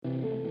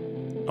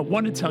I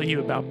want to tell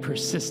you about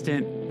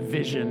Persistent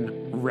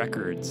Vision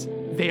Records.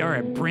 They are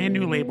a brand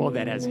new label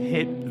that has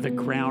hit the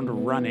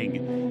ground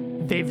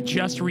running. They've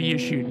just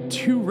reissued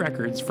 2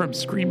 records from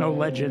Screamo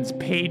Legends'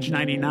 Page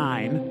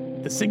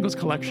 99, the singles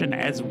collection,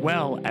 as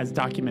well as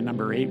Document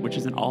Number 8, which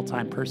is an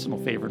all-time personal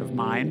favorite of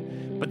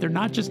mine. But they're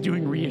not just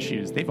doing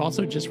reissues. They've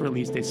also just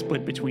released a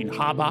split between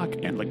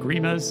Habak and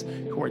Lagrimas,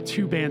 who are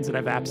 2 bands that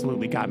I've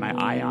absolutely got my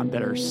eye on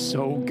that are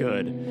so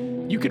good.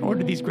 You can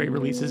order these great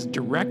releases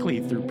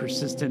directly through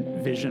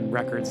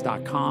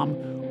persistentvisionrecords.com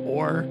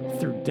or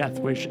through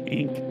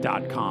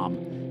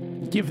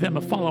deathwishinc.com. Give them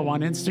a follow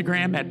on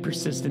Instagram at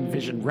Persistent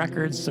Vision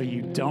Records so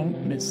you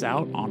don't miss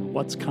out on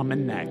what's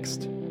coming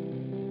next.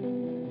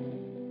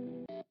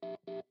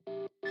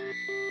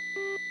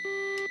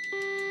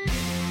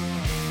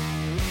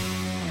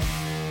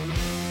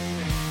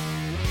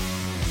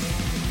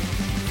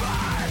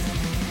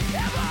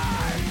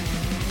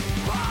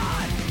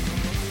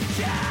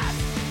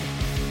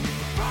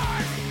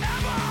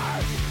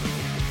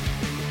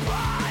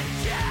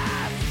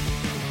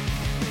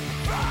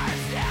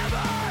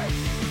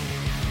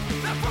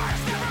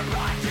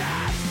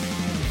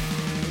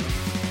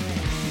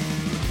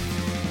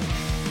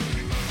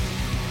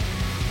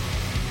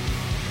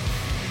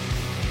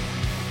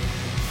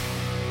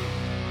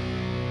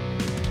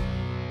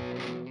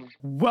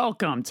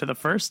 Welcome to the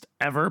first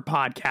ever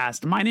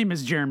podcast. My name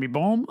is Jeremy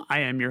Bohm.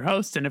 I am your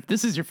host, and if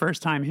this is your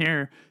first time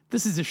here,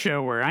 this is a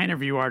show where I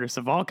interview artists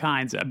of all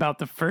kinds about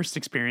the first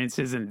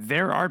experiences in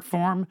their art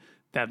form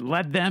that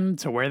led them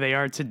to where they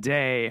are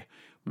today.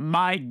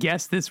 My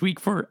guest this week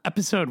for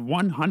episode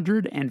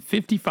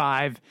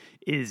 155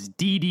 is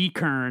DeeDee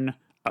Kern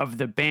of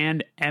the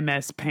band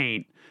MS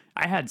Paint.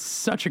 I had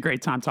such a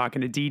great time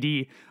talking to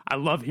DeeDee. I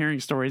love hearing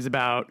stories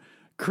about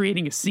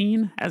creating a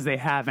scene as they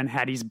have in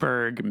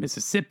Hattiesburg,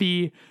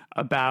 Mississippi,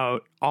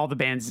 about all the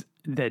bands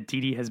that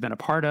DeeDee has been a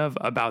part of,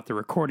 about the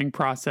recording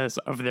process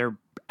of their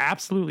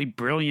absolutely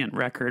brilliant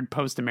record,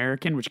 Post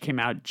American, which came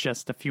out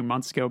just a few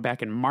months ago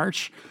back in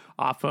March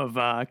off of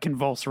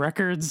Convulse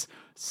Records.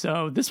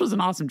 So this was an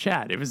awesome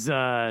chat. It was,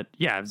 it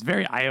was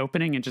very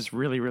eye-opening and just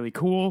really, really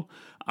cool.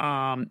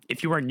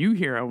 If you are new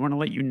here, I want to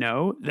let you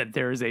know that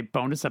there is a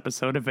bonus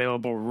episode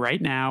available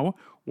right now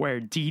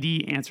where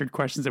DeeDee answered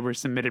questions that were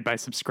submitted by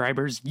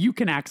subscribers. You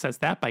can access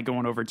that by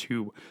going over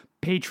to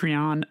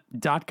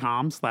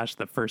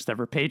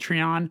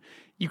patreon.com/thefirsteverpatreon.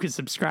 You can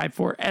subscribe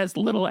for as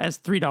little as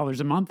 $3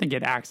 a month and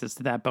get access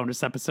to that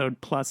bonus episode,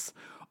 plus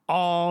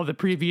all the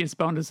previous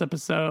bonus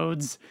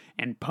episodes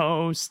and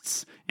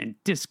posts and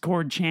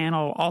Discord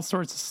channel, all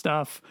sorts of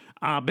stuff.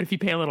 But if you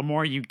pay a little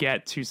more, you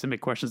get to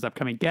submit questions to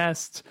upcoming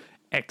guests,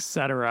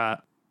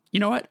 etc. You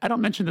know what? I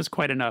don't mention this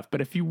quite enough,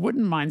 but if you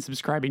wouldn't mind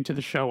subscribing to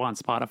the show on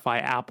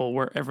Spotify, Apple,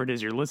 wherever it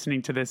is you're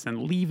listening to this,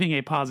 and leaving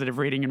a positive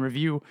rating and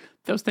review,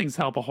 those things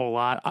help a whole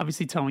lot.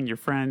 Obviously, telling your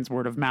friends,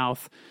 word of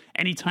mouth.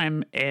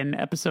 Anytime an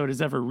episode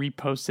is ever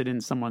reposted in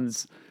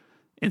someone's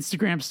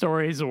Instagram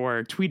stories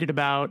or tweeted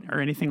about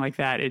or anything like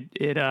that, it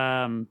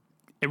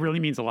really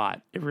means a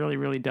lot. It really,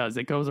 really does.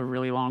 It goes a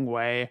really long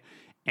way.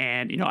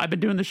 And, you know, I've been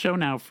doing the show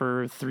now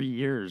for 3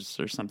 years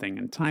or something,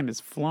 and time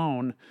has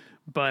flown.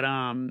 But,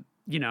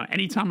 you know,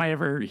 anytime I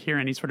ever hear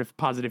any sort of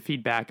positive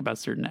feedback about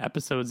certain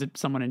episodes that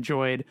someone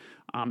enjoyed,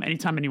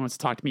 anytime anyone wants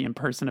to talk to me in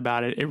person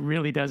about it, it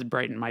really does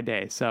brighten my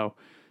day. So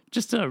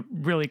just a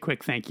really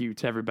quick thank you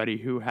to everybody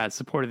who has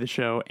supported the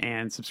show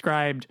and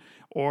subscribed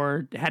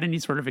or had any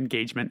sort of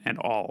engagement at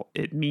all.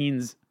 It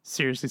means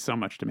seriously so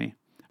much to me.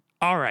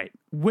 All right,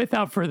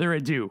 without further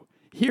ado,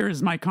 here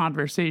is my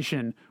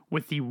conversation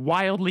with the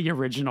wildly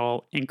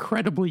original,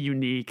 incredibly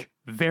unique,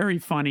 very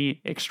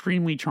funny,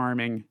 extremely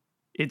charming,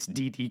 it's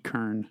DeeDee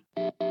Kern.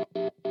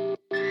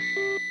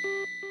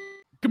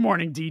 Good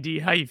morning, DeeDee.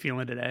 How you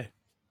feeling today?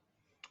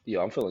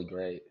 Yo, I'm feeling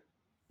great.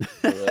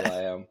 I really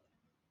am.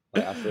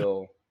 Like,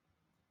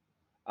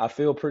 I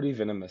feel pretty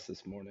venomous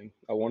this morning.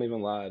 I won't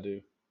even lie, I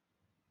do.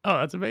 Oh,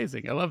 that's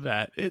amazing. I love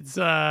that. It's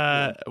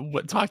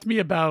talk to me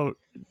about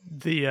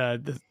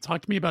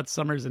talk to me about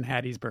summers in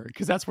Hattiesburg,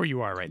 because that's where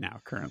you are right now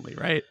currently,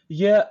 right?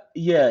 Yeah,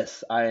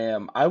 yes, I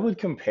am. I would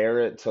compare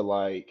it to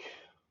like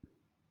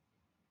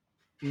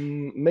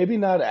maybe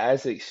not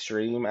as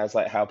extreme as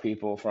like how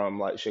people from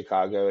like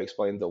Chicago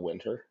explain the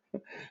winter.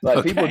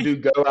 Like people do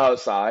go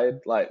outside,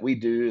 like we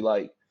do,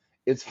 like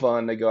it's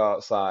fun to go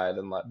outside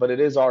and like, but it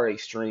is our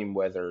extreme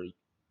weather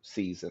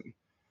season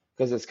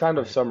because it's kind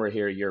of summer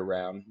here year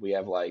round. We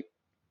have like,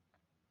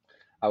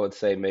 I would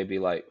say maybe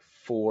like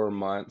 4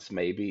 months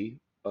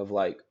maybe of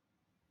like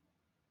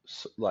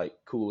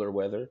cooler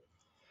weather,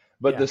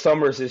 but the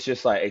summers is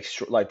just like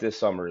like this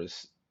summer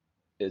is,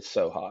 it's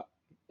so hot.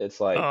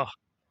 It's like,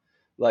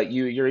 like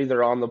you're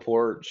either on the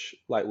porch,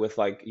 like with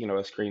like, you know,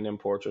 a screened-in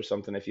porch or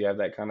something if you have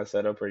that kind of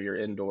setup, or you're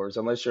indoors,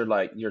 unless you're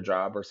like your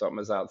job or something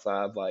is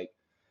outside. Like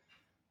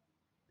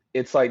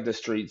it's like the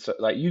streets,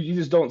 like you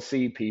just don't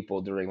see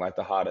people during like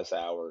the hottest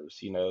hours,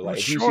 you know, like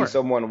if you see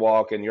someone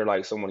walk and you're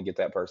like, someone get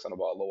that person a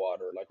bottle of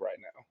water, like right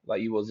now,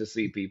 like you will just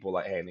see people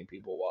like handing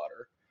people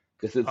water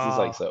because it's just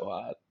like so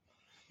hot.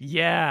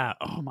 Yeah.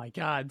 Oh my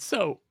God.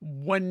 So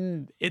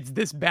when it's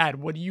this bad,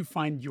 what do you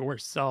find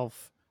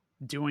yourself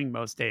doing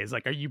most days?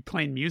 Like, are you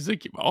playing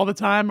music all the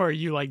time, or are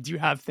you like, do you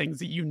have things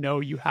that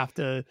you have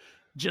to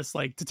just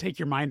like to take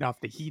your mind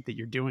off the heat that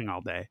you're doing all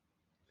day?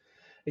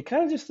 It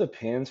kind of just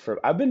depends.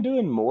 I've been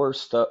doing more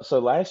stuff. So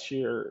last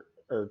year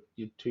or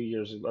 2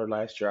 years or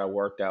last year, I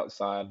worked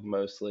outside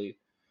mostly,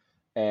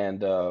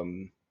 and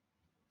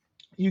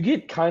you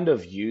get kind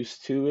of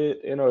used to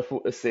it in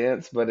a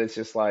sense, but it's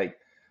just like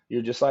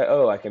you're just like,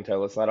 oh, I can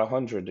tell it's not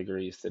 100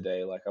 degrees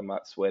today. Like I'm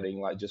not sweating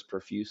like just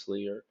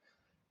profusely,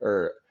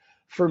 or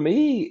for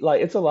me,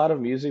 like it's a lot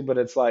of music, but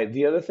it's like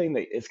the other thing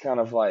that is kind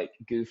of like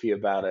goofy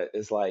about it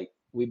is like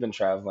we've been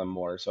traveling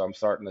more, so I'm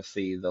starting to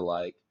see the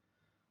like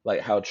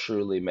how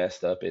truly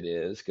messed up it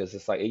is because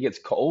it's like it gets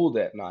cold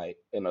at night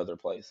in other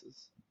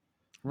places.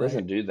 It Right.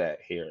 doesn't do that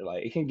here.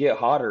 Like it can get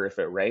hotter if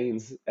it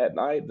rains at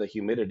night. The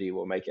humidity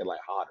will make it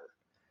like hotter.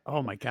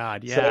 Oh my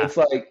God. So Yeah. it's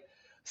like,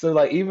 so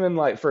like even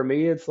like for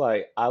me, it's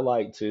like I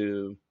like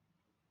to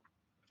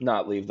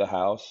not leave the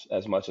house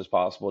as much as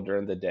possible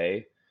during the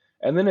day,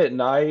 and then at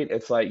night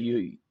it's like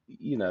you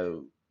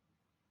know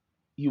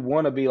you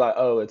want to be like,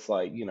 oh, it's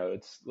like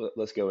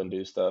let's go and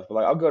do stuff. But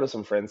like I'll go to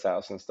some friends'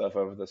 house and stuff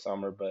over the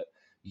summer, but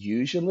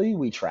usually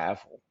we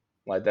travel.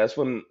 Like that's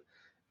when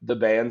the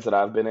bands that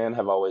I've been in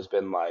have always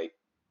been like,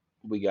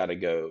 we got to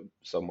go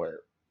somewhere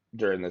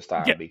during this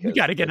time We because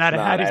got to get it's out of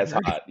not as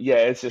Hattiesburg. hot. Yeah,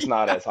 it's just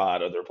not as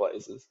hot other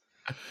places.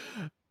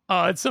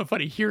 It's so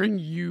funny hearing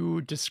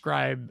you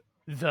describe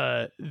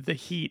the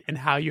heat and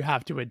how you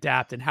have to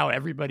adapt and how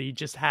everybody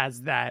just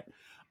has that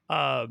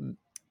um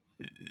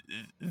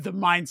the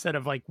mindset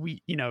of like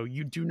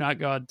you do not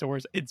go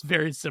outdoors. It's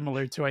very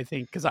similar to, I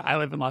think, because I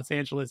live in Los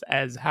Angeles,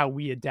 as how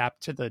we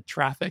adapt to the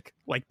traffic.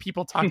 Like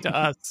people talk to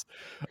us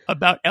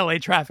about LA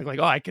traffic, like,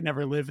 oh, I could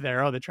never live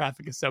there. Oh, the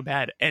traffic is so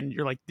bad. And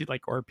you're like,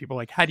 or people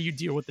like, how do you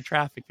deal with the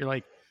traffic? You're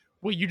like,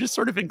 well, you just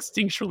sort of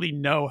instinctually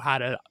know how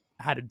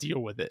to deal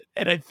with it.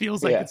 And it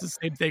feels like Yeah. it's the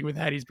same thing with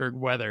Hattiesburg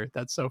weather.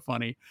 That's so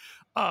funny.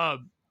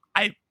 Um,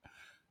 I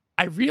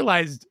I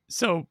realized,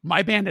 so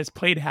my band has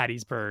played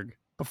Hattiesburg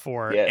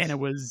before, and Yes. it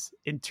was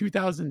in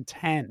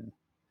 2010.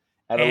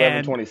 At And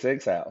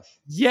 1126 house.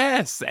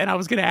 yes, and I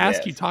was going to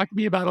ask you, Yes. talk to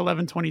me about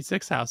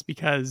 1126 House,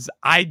 because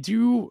I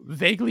do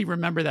vaguely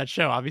remember that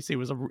show. Obviously,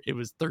 it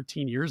was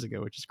 13 years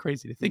ago, which is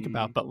crazy to think Hmm.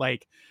 about. But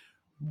like,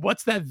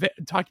 what's that?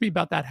 Talk to me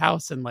about that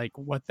house and like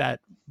what that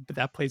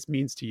place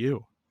means to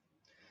you.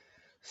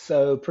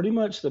 So pretty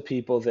much the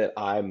people that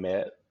I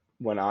met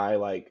when I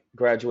like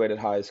graduated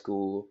high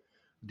school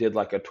did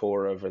like a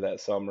tour over that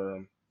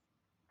summer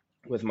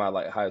with my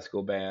like high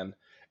school band.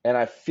 And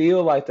I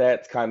feel like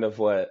that's kind of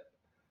what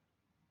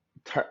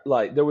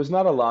like there was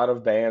not a lot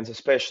of bands,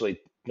 especially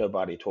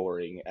nobody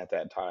touring at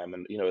that time,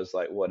 and it was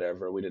like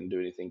whatever. We didn't do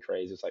anything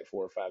crazy. It's like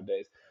 4 or 5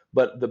 days.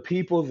 But the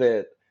people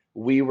that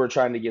we were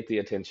trying to get the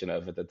attention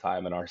of at the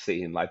time in our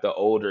scene, like the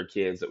older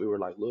kids that we were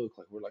like, look,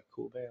 like we're like a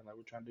cool band, like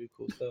we're trying to do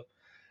cool stuff.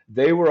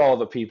 They were all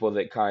the people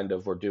that kind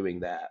of were doing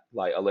that,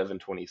 like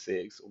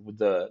 1126.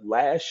 The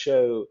last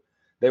show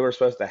they were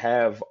supposed to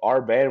have,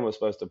 our band was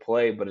supposed to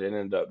play, but it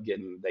ended up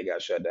they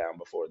got shut down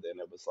before then.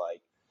 It was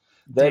like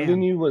that Damn.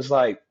 venue was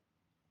like,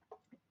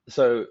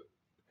 so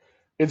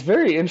it's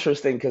very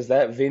interesting because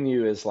that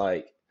venue is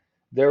like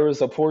there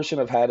was a portion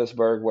of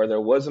Hattiesburg where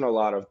there wasn't a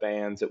lot of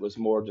bands. It was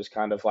more just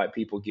kind of like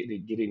people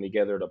getting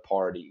together to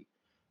party.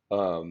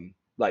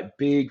 Like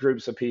big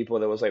groups of people.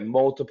 There was like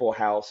multiple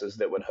houses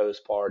that would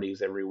host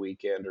parties every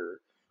weekend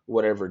or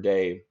whatever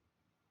day.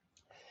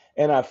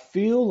 And I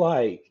feel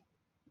like,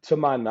 to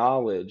my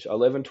knowledge,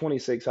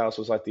 1126 House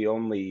was like the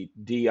only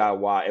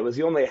DIY. It was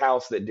the only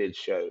house that did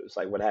shows,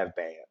 like would have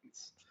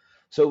bands.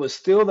 So it was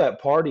still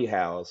that party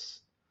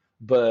house,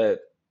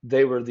 but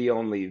they were the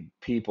only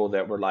people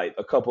that were like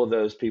a couple of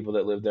those people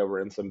that lived there were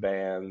in some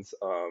bands.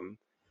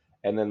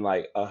 And then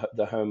like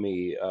the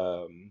homie,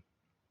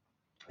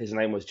 his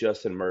name was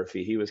Justin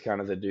Murphy. He was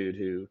kind of the dude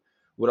who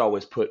would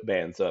always put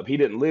bands up. He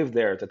didn't live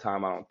there at the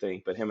time, I don't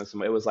think, but him and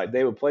some, it was like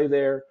they would play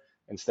there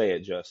and stay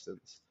at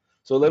Justin's.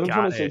 So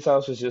Got it. 1126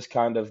 House was just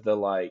kind of the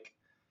like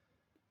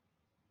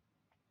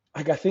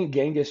I think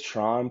Genghis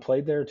Tron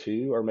played there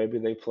too, or maybe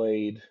they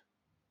played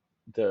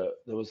there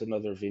was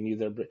another venue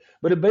there,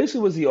 but it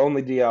basically was the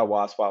only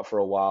DIY spot for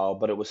a while,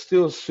 but it was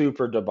still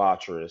super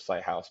debaucherous,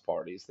 like house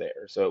parties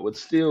there. So it would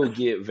still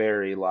get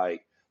very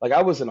like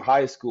I was in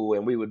high school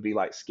and we would be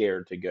like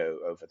scared to go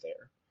over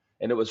there.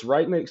 And it was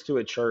right next to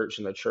a church,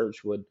 and the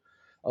church would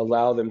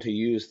allow them to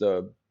use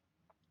the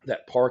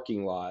that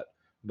parking lot,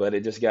 but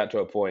it just got to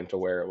a point to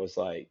where it was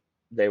like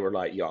they were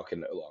like, y'all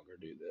can no longer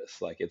do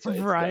this. Like it's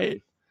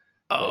Right. done.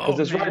 Yeah, because Oh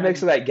it's right next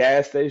man. to that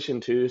gas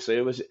station too. So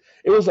it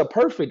was a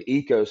perfect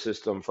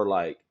ecosystem for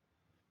like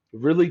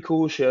really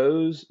cool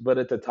shows. But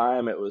at the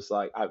time, it was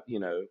like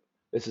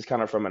this is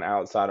kind of from an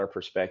outsider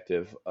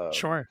perspective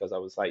Sure. because I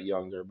was like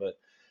younger, but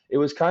it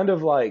was kind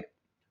of like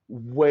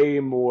way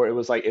more. It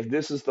was like if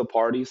this is the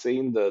party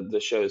scene, the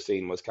show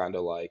scene was kind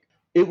of like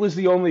it was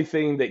the only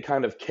thing that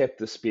kind of kept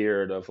the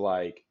spirit of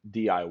like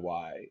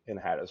DIY in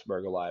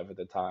Hattiesburg alive at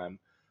the time.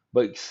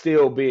 but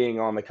still being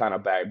on the kind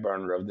of back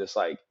burner of this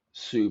like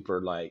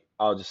super like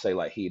I'll just say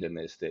like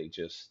hedonistic.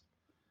 Just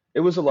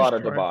it was a For lot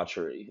of sure.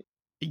 debauchery.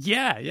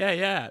 Yeah, yeah,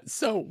 yeah.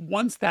 So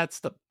once that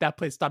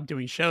place stopped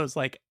doing shows,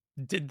 like,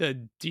 did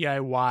the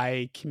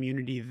DIY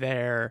community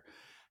there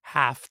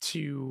have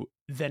to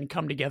then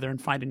come together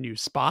and find a new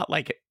spot?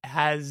 Like,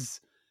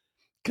 has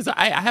because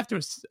I have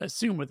to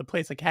assume with a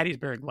place like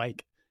Hattiesburg,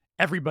 like,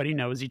 everybody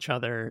knows each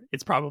other.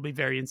 It's probably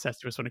very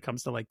incestuous when it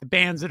comes to like the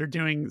bands that are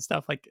doing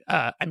stuff. Like,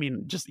 I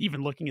mean, just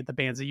even looking at the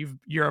bands that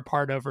you're a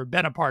part of or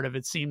been a part of,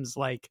 it seems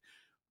like,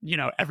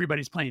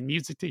 everybody's playing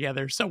music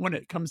together. So when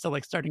it comes to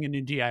like starting a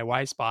new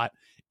DIY spot,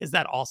 is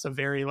that also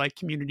very like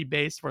community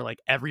based where like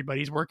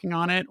everybody's working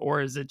on it,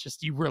 or is it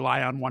just you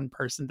rely on one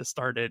person to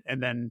start it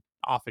and then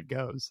off it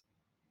goes?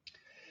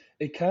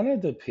 It kind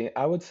of depends.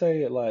 I would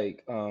say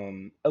like a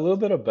little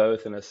bit of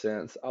both in a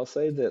sense. I'll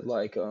say that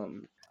like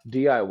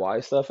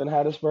DIY stuff in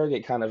Hattiesburg,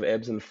 it kind of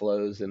ebbs and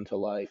flows into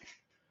like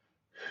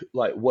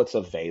what's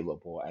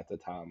available at the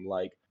time.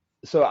 Like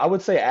so I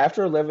would say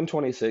after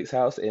 1126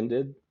 house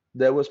ended,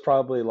 there was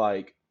probably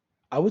like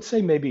I would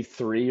say maybe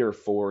 3 or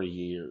 4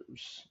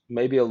 years,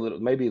 maybe a little,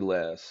 maybe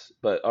less,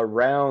 but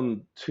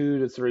around 2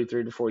 to 3,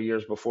 3 to 4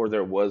 years before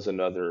there was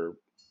another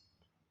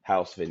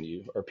house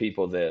venue or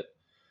people that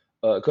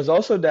because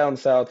also down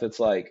south it's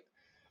like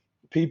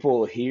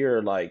people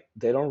here like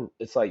they don't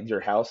it's like your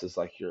house is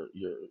like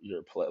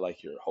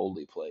like your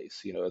holy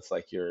place, you know, it's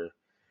like your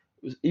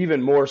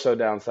even more so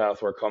down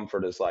south where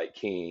comfort is like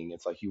king.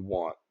 It's like you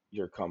want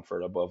your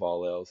comfort above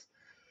all else.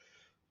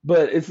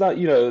 But it's not,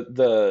 you know,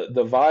 the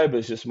vibe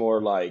is just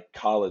more like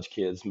college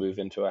kids move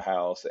into a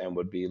house and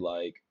would be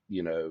like,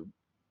 you know,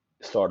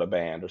 start a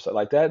band or something.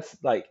 Like that's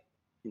like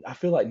I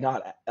feel like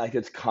not like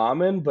it's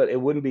common, but it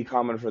wouldn't be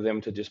common for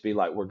them to just be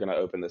like, we're gonna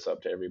open this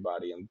up to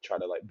everybody and try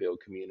to like build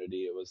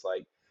community. It was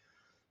like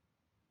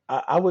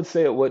I would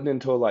say it wasn't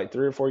until like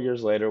 3 or 4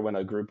 years later when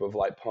a group of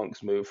like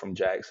punks moved from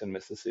Jackson,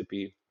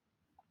 Mississippi,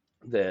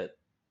 that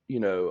you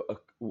know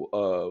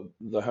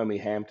the homie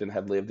Hampton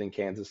had lived in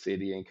Kansas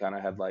City and kind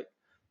of had like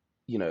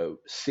you know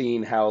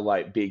seen how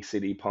like big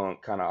city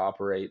punk kind of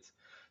operates.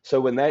 So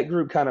when that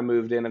group kind of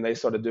moved in and they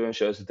started doing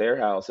shows at their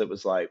house, it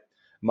was like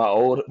my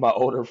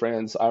older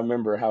friends. I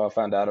remember how I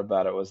found out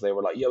about it was they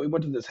were like, "Yeah, we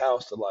went to this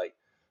house to like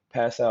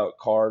pass out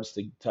cards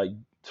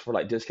for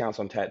like discounts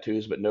on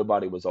tattoos, but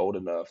nobody was old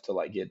enough to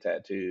like get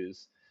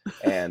tattoos."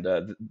 And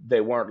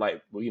they weren't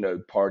like you know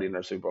partying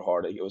or super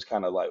hard. It was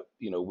kind of like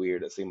you know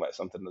weird. It seemed like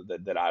something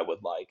that I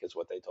would like is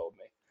what they told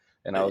me,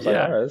 and I was like, all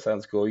Yeah, right, that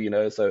sounds cool, you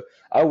know. So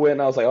I went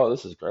and I was like, oh,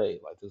 this is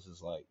great. Like this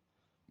is like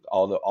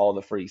all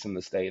the freaks in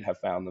the state have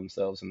found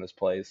themselves in this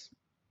place.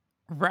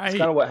 It's kind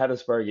right. of what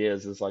Hattiesburg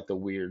is like the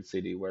weird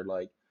city where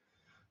like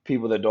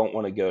people that don't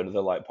want to go to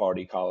the like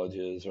party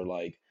colleges or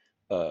like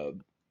uh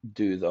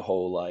do the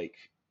whole like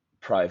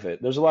private.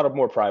 There's a lot of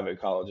more private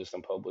colleges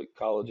than public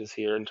colleges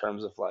here in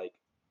terms of like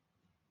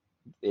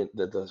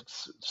the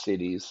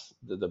cities,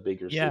 the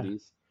bigger Yeah.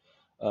 cities.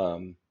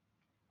 Um,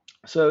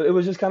 so it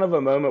was just kind of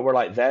a moment where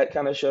like that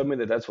kind of showed me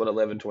that that's what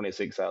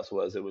 1126 House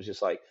was. It was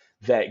just like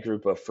that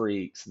group of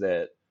freaks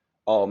that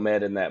all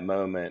met in that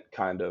moment,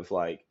 kind of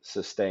like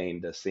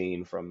sustained a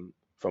scene from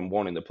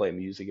wanting to play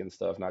music and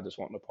stuff, not just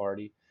wanting to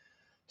party.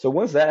 So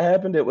once that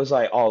happened, it was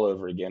like all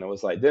over again. It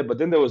was like that, but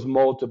then there was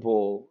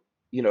multiple.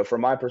 You know,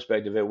 from my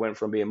perspective, it went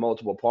from being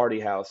multiple party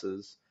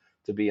houses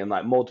to being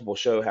like multiple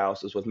show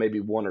houses with maybe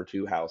one or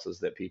two houses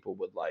that people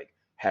would like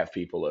have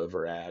people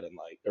over at and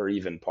like or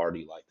even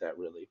party like that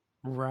really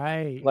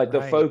Right, like the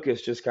right.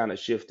 focus just kind of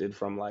shifted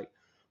from like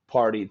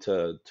party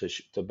to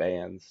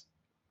bands,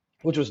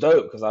 which was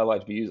dope because I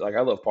like music. Like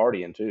I love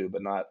partying too,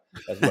 but not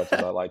as much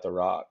as I like to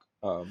rock.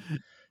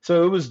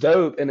 So it was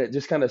dope, and it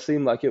just kind of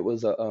seemed like it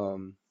was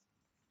an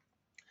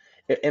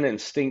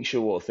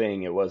instinctual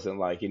thing. It wasn't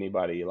like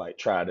anybody like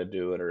tried to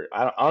do it, or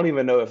I don't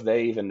even know if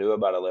they even knew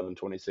about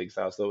 1126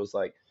 House. There was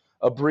like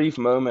a brief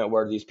moment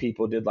where these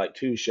people did like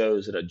two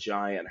shows at a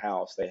giant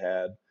house they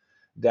had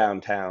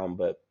downtown,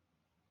 but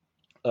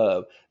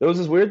there was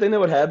this weird thing that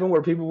would happen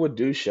where people would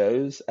do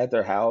shows at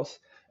their house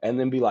and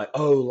then be like,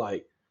 "Oh,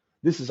 like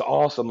this is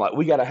awesome! Like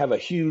we got to have a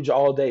huge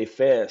all day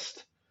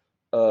fest."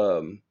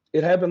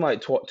 It happened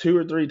like 2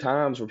 or 3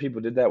 times where people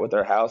did that with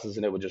their houses,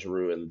 and it would just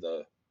ruin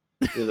the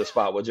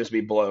spot would just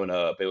be blown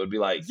up. It would be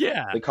like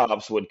Yeah. the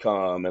cops would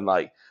come and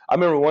like I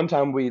remember one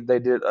time they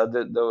did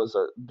there was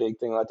a big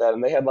thing like that,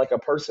 and they had like a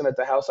person at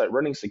the house like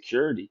running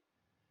security,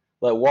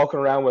 like walking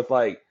around with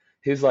like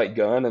his like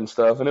gun and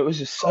stuff, and it was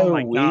just Oh so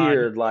my god.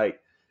 weird. Like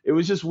it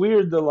was just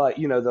weird the like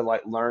you know the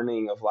like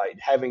learning of like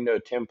having no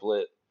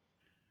template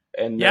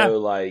and Yeah. no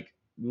like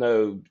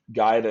no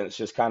guidance,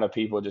 just kind of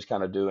people just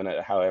kind of doing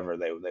it however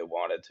they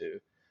wanted to.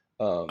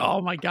 Um,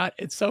 Oh my god,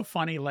 it's so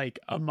funny, like,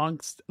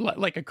 amongst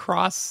like,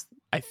 across,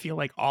 I feel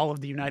like all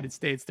of the United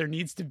States, there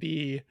needs to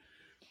be,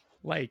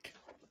 like,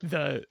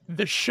 the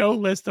show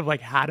list of,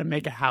 like, how to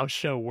make a house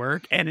show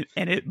work, and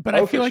but I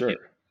oh, for feel like it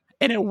sure.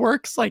 and it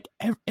works, like,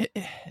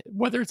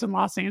 whether it's in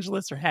Los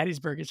Angeles or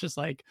Hattiesburg, it's just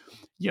like,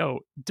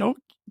 "Yo, don't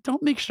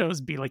make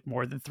shows be, like,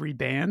 more than 3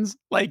 bands."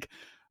 Like,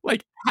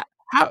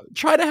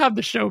 try to have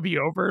the show be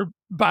over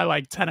by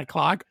like 10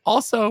 o'clock.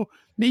 Also,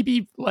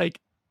 maybe like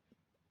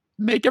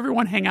make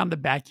everyone hang out in the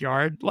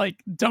backyard.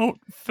 Like,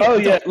 Oh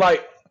yeah, don't.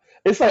 like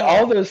it's like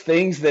all Oh, those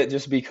things that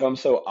just become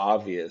so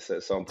obvious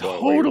at some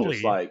point where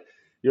totally.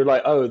 you're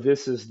like, oh,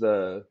 this is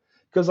the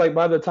because like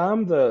by the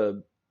time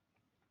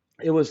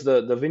it was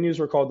the venues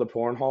were called the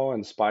Porn Hall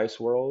and Spice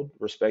World,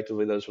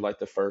 respectively. Those were like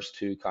the first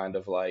two kind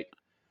of like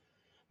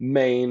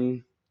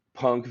main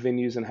punk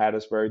venues in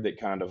Hattiesburg that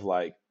kind of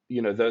like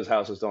those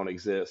houses don't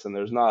exist, and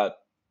there's not.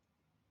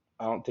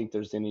 I don't think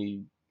there's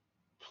any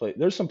play.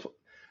 There's some.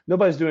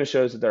 Nobody's doing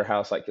shows at their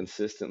house like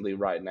consistently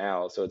right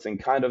now, so it's in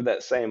kind of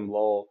that same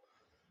lull.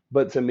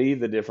 But to me,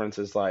 the difference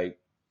is like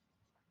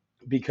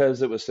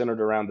because it was centered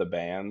around the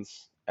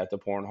bands at the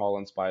Porn Hall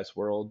and Spice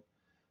World.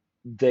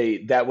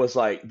 That was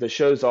like the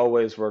shows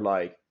always were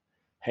like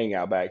hang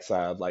out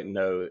backside, like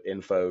no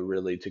info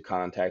really to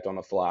contact on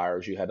the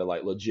flyers. You had to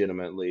like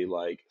legitimately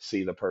like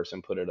see the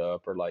person put it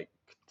up or like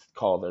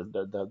call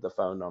the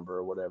phone number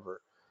or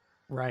whatever.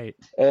 Right.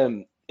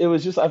 And it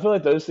was just I feel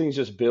like those things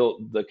just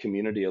built the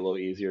community a little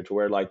easier to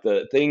where like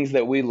the things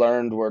that we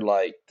learned were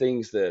like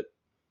things that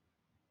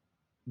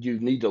you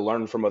need to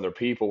learn from other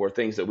people were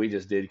things that we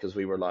just did because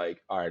we were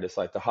like, all right, it's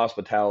like the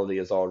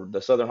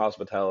Southern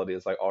hospitality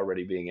is like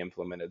already being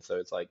implemented. So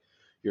it's like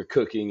you're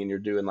cooking and you're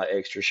doing like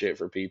extra shit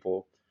for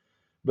people.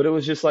 But it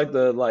was just like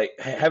the like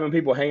having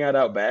people hang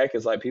out back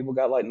is like people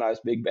got like nice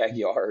big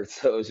backyards.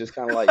 So it was just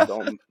kind of like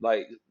don't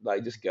like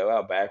just go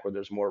out back where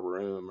there's more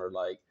room or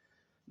like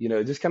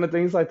just kind of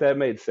things like that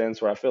made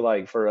sense. Where I feel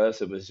like for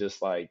us it was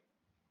just like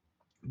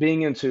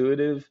being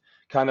intuitive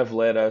kind of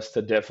led us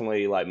to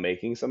definitely like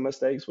making some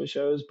mistakes with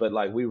shows, but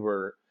like we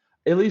were,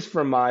 at least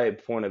from my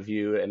point of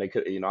view, and it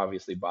could,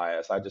 obviously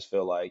bias. I just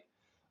feel like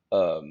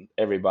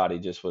everybody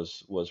just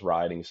was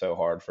riding so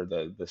hard for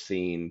the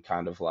scene,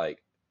 kind of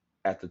like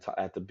at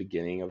the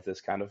beginning of this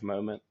kind of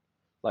moment,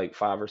 like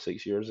 5 or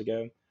 6 years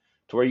ago,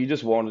 to where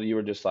you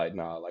were just like,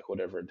 nah, like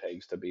whatever it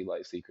takes to be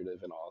like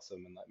secretive and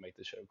awesome and like make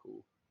the show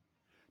cool.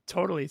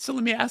 Totally. So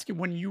let me ask you,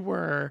 when you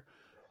were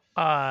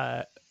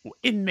uh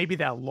in maybe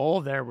that lull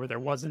there where there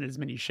wasn't as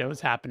many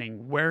shows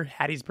happening, where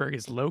Hattiesburg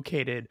is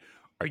located,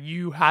 are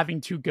you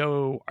having to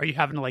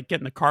like get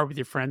in the car with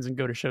your friends and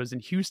go to shows in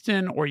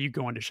Houston, or are you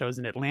going to shows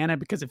in Atlanta?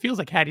 Because it feels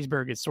like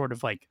Hattiesburg is sort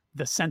of like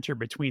the center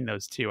between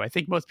those two. I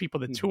think most people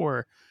that Mhm.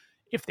 tour,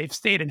 if they've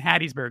stayed in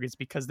Hattiesburg, it's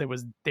because they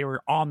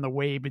were on the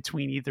way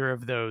between either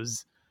of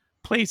those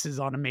places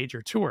on a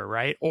major tour,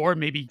 right? Or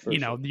maybe, For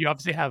sure. you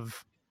obviously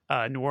have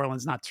New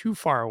Orleans not too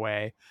far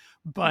away,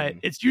 but Mhm.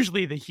 it's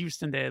usually the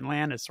Houston to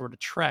Atlanta sort of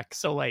trek.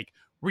 So like,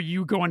 were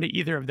you going to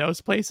either of those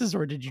places,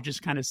 or did you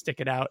just kind of stick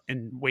it out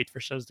and wait for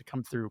shows to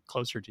come through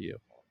closer to you?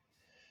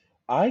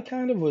 I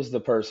kind of was the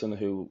person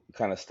who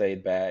kind of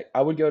stayed back.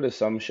 I would go to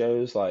some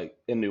shows, like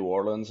in New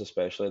Orleans,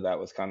 especially. That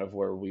was kind of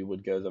where we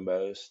would go the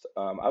most.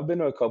 I've been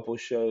to a couple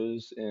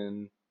shows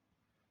in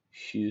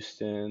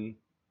Houston.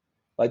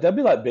 Like that'd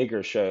be like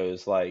bigger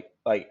shows. Like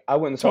I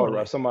went and saw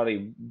Totally.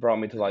 somebody brought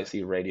me to like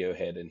see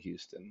Radiohead in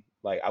Houston.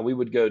 Like we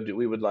would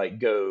like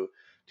go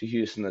to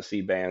Houston to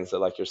see bands that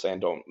like you're saying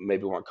don't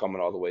maybe weren't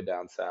coming all the way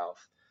down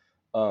south.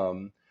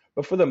 Um,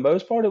 but for the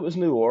most part, it was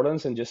New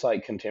Orleans and just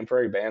like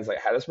contemporary bands. Like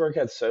Hattiesburg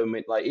had so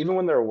many, like even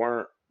when there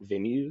weren't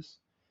venues,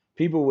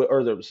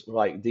 or there was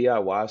like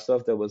DIY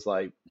stuff. There was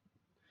like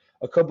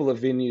a couple of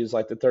venues,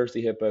 like the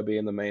Thirsty Hippo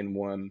being the main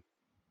one,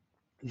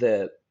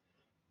 that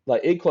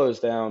like it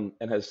closed down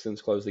and has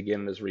since closed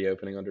again and is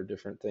reopening under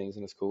different things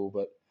and it's cool.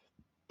 But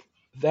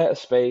that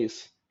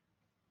space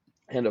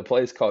and a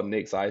place called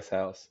Nick's Ice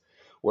House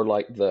were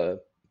like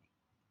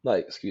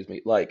excuse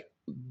me, like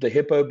the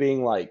Hippo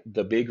being like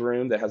the big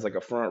room that has like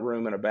a front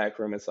room and a back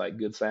room. It's like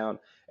good sound,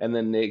 and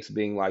then Nick's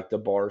being like the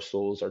bar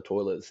stools or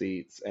toilet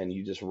seats, and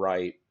you just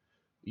write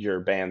your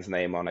band's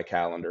name on a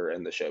calendar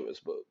and the show is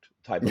booked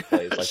type of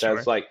place. Like that's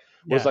Sure. like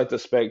was Yeah. like the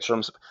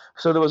spectrum.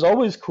 So there was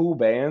always cool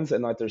bands,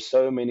 and like there's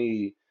so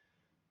many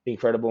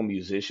incredible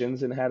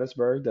musicians in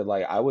Hattiesburg that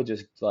like I would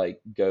just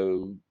like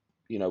go.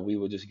 We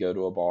would just go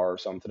to a bar or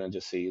something and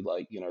just see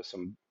like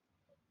some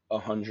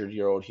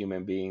 100-year-old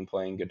human being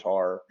playing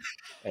guitar,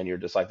 and you're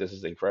just like, this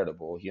is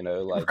incredible,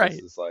 like this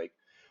Right. is like,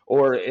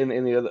 or in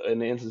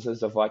the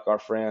instances of like our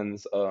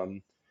friends,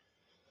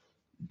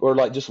 or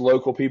like just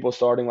local people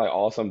starting like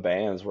awesome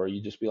bands where you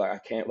just be like, I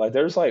can't like,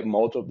 there's at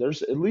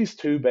least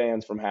two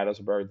bands from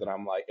Hattiesburg that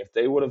I'm like, if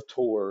they would have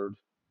toured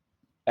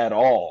at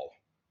all,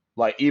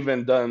 like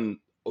even done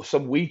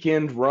some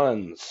weekend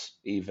runs,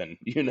 even,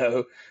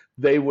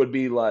 they would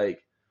be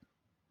like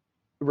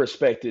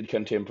respected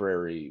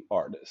contemporary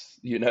artists,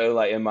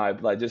 like in my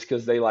like just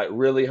because they like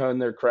really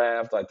honed their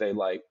craft, like they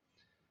like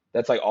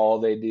that's like all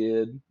they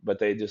did, but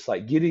they just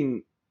like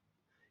getting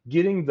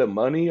the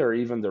money or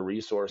even the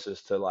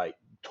resources to like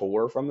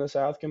tour from the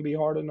South can be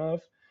hard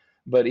enough.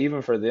 But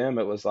even for them,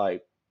 it was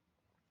like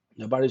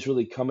nobody's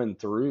really coming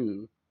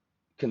through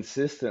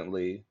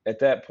consistently at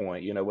that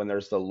point, when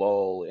there's the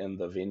lull in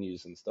the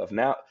venues and stuff.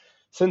 Now,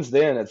 since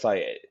then, it's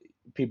like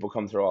people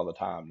come through all the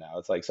time now.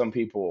 It's like some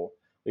people,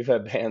 we've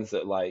had bands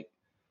that like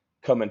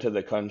coming to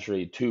the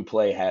country to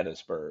play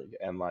Hattiesburg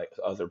and like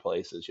other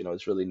places. You know,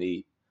 it's really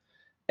neat.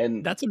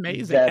 And That's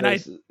amazing. that And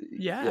is,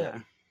 yeah, yeah,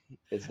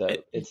 it's it,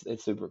 dope.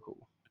 It's super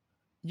cool.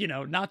 you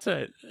know, not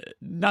to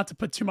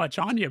put too much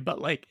on you, but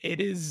like it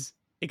is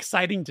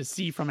exciting to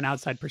see from an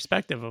outside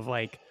perspective of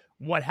like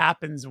what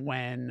happens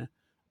when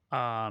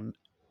um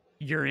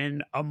you're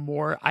in a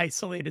more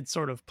isolated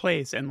sort of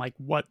place and like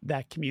what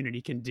that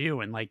community can do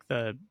and like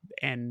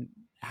and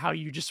how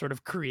you just sort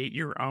of create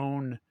your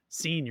own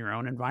scene, your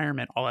own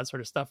environment, all that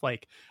sort of stuff.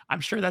 Like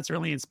I'm sure that's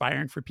really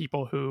inspiring for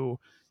people who,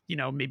 you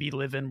know, maybe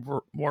live in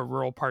more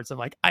rural parts of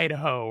like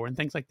Idaho and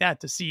things like that,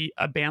 to see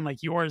a band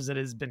like yours that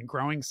has been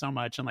growing so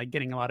much and like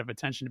getting a lot of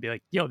attention, to be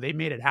like, yo, they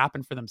made it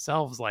happen for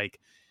themselves, like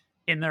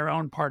in their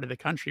own part of the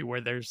country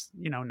where there's,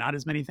 you know, not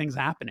as many things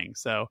happening.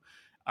 So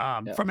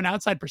Yeah. from an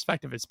outside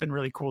perspective, it's been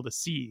really cool to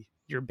see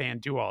your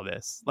band do all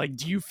this. Like,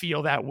 do you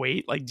feel that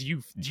weight? Like, do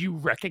you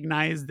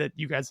recognize that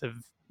you guys have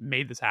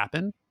made this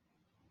happen?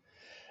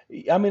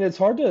 I mean, it's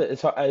hard to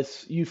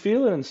it's you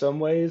feel it in some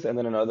ways, and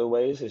then in other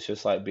ways, it's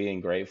just like being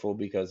grateful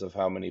because of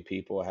how many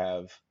people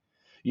have,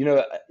 you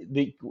know,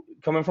 the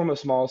coming from a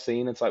small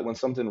scene. It's like when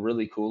something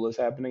really cool is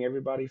happening,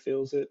 everybody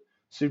feels it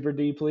super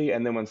deeply,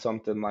 and then when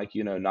something like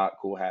not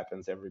cool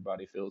happens,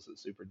 everybody feels it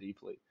super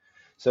deeply.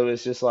 So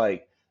it's just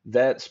like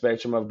that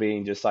spectrum of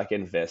being just like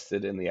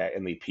invested in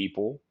the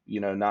people,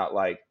 not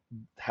like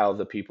how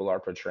the people are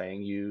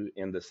portraying you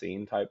in the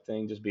scene type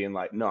thing. Just being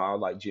like, no, I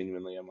like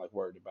genuinely, I'm like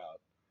worried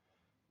about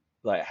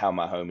like how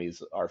my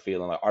homies are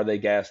feeling. Like, are they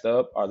gassed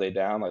up? Are they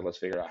down? Like, let's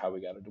figure out how we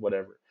got to do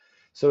whatever.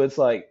 So it's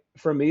like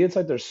for me, it's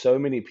like there's so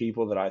many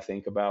people that I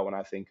think about when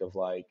I think of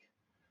like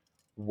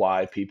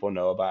why people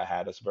know about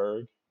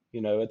Hattiesburg.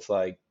 It's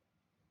like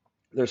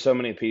there's so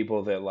many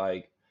people that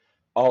like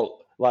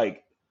all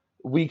like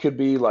we could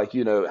be like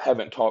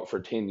haven't talked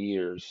for 10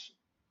 years,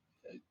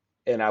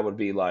 and I would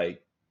be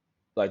like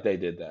they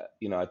did that.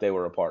 Like they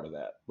were a part of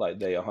that. Like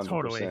they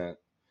Totally. 100%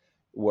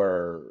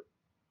 were.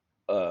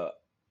 Uh,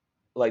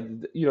 like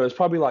it's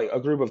probably like a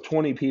group of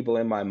 20 people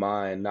in my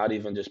mind, not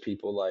even just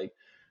people like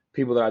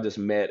people that I just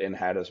met in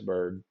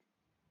Hattiesburg,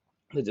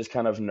 that just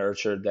kind of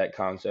nurtured that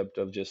concept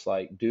of just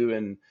like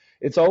doing.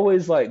 It's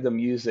always like the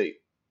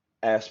music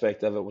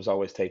aspect of it was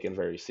always taken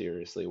very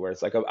seriously, where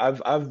it's like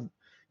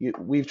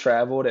we've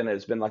traveled and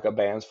it's been like a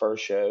band's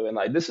first show, and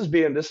like this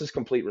is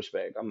complete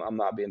respect. I'm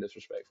not being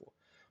disrespectful,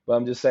 but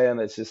I'm just saying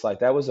it's just like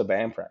that was a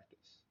band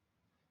practice.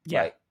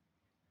 Yeah. Like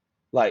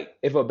like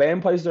if a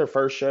band plays their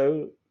first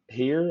show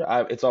here,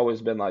 it's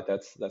always been like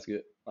that's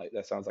good. Like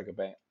that sounds like a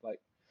band.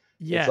 Like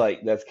it's Yeah.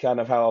 like that's kind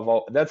of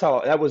how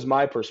that was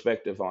my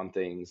perspective on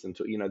things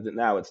until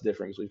now it's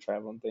different because we've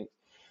traveled and things.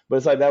 But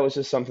it's like that was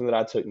just something that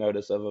I took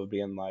notice of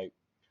being like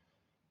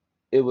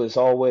it was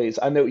always.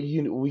 I know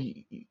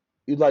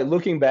like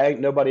looking back,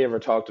 nobody ever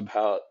talked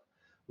about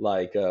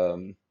like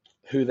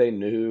who they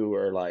knew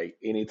or like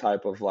any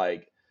type of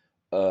like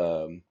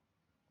um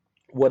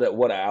what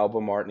an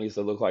album art needs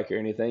to look like or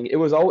anything. It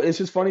was all. It's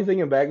just funny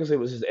thinking back because it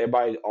was just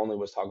everybody only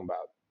was talking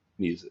about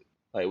music.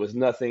 Like it was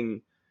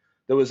nothing.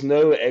 There was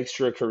no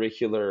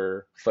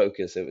extracurricular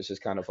focus. It was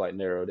just kind of like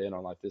narrowed in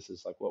on like this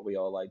is like what we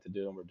all like to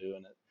do and we're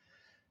doing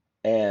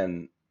it.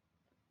 And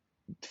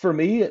for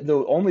me,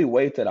 the only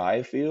weight that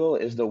I feel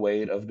is the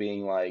weight of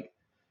being like,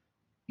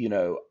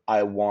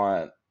 I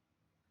want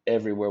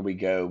everywhere we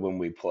go when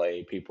we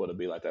play people to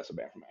be like that's a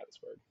band from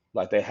Hattiesburg.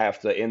 Like they have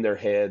to in their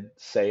head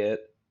say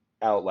it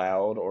out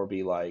loud or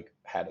be like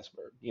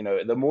Hattiesburg.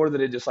 The more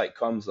that it just like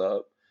comes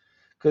up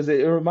because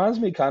it reminds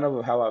me kind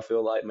of how I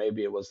feel like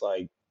maybe it was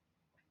like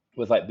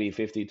with like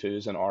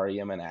B-52s and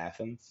REM in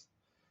Athens,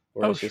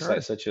 where Oh, it's just like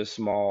sure. such a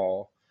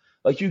small,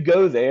 like you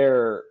go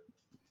there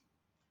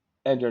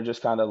and you're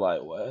just kind of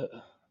like what,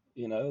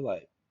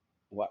 like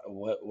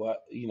what,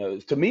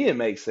 to me it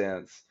makes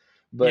sense,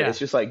 but Yeah. it's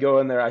just like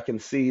going there, I can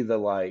see the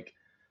like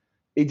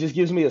it just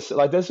gives me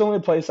like that's the only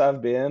place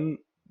I've been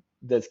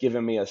that's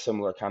given me a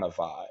similar kind of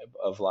vibe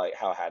of like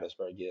how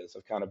Hattiesburg is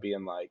of kind of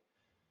being like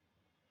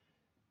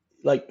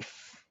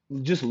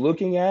just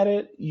looking at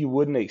it, you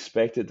wouldn't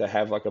expect it to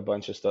have like a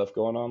bunch of stuff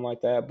going on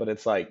like that, but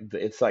it's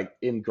like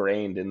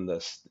ingrained in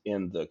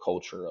the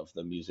culture of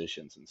the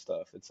musicians and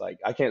stuff. It's like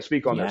I can't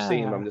speak on their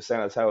scene, but I'm Yeah. just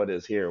saying that's how it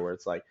is here, where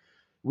it's like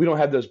we don't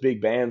have those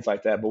big bands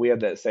like that, but we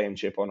have that same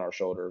chip on our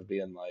shoulder of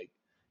being like,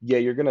 yeah,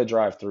 you're gonna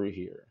drive through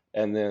here,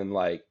 and then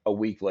like a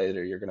week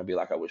later, you're gonna be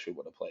like, I wish we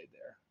would have played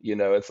there.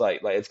 It's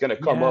like it's gonna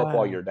come up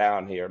while Yeah. you're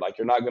down here. Like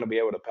you're not gonna be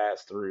able to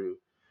pass through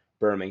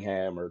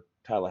Birmingham or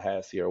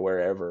Tallahassee or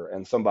wherever,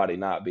 and somebody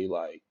not be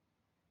like,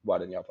 "Why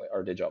didn't y'all play?"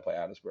 or "Did y'all play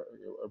Hattiesburg?"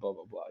 or blah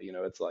blah blah.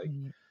 It's like,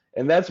 Mm.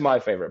 and that's my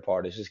favorite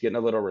part is just getting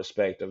a little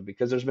respect of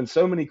because there's been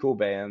so many cool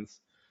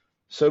bands,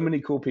 so many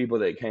cool people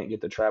that can't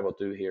get to travel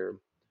through here,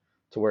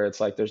 to where it's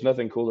like there's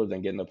nothing cooler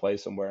than getting to play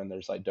somewhere and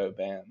there's like dope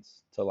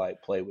bands to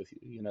like play with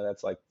you.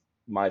 That's like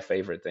my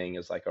favorite thing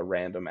is like a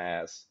random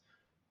ass,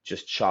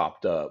 just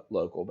chopped up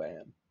local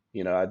band.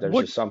 There's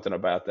What just something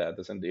about that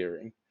that's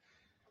endearing.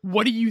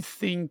 what do you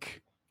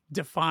think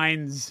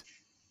defines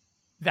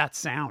that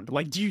sound?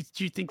 Like do you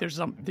think there's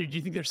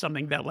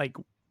something that like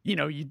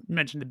you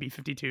mentioned the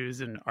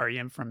B-52s and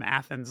REM from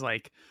Athens,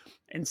 like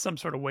in some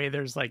sort of way,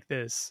 there's like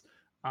this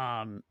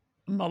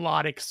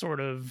melodic sort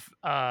of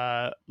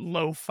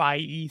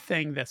lo-fi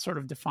thing that sort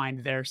of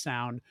defined their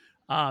sound.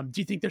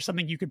 Do you think there's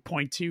something you could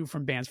point to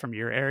from bands from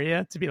your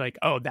area to be like,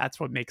 oh, that's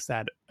what makes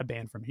that a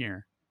band from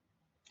here?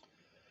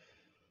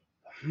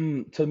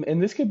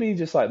 And this could be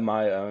just like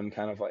my own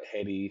kind of like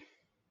heady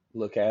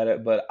look at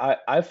it, but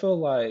I feel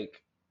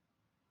like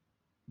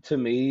to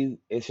me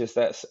it's just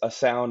a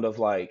sound of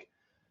like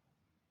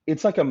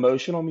it's like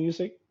emotional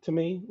music to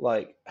me.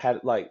 Like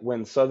had like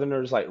when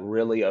Southerners like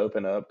really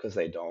open up because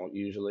they don't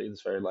usually.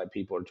 It's very like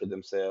people are to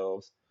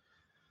themselves.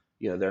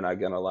 They're not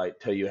gonna like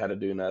tell you how to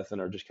do nothing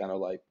or just kind of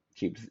like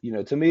keep.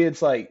 To me,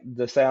 it's like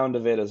the sound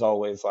of it is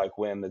always like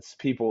when it's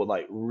people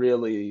like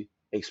really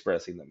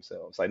expressing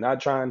themselves, like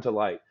not trying to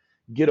like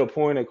get a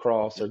point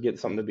across or get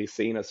something to be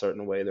seen a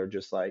certain way. They're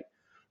just like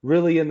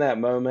really in that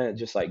moment,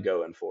 just like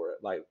going for it.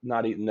 Like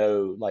not even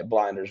no like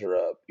blinders are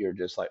up. You're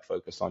just like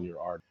focused on your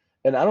art.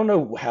 And I don't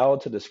know how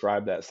to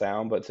describe that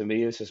sound, but to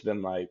me, it's just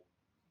been like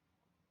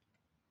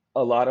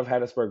a lot of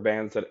Hattiesburg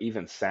bands that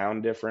even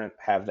sound different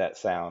have that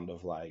sound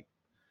of like,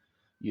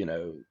 you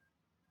know,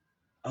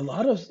 a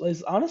lot of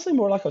it's honestly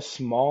more like a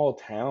small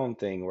town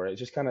thing where it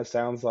just kind of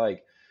sounds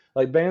like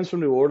bands from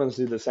New Orleans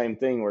do the same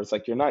thing where it's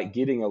like you're not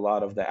getting a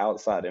lot of the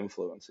outside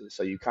influences,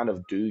 so you kind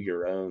of do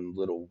your own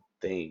little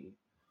thing.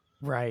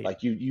 Right.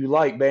 Like you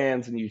like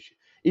bands and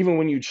even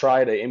when you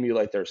try to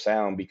emulate their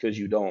sound because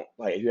you don't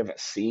like you haven't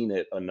seen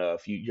it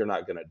enough, you're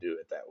not gonna do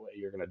it that way.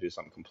 You're gonna do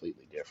something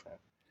completely different.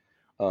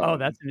 Oh, Um,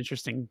 that's an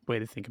interesting way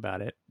to think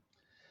about it.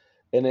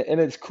 and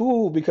it's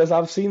cool because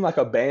I've seen like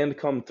a band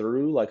come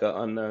through, like an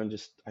unknown,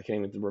 just I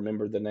can't even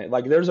remember the name.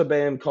 Like there's a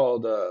band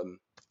called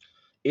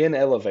In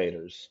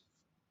Elevators.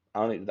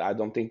 I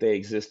don't think they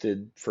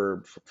existed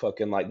for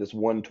fucking like this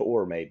one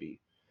tour maybe,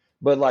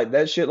 but like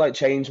that shit like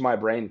changed my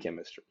brain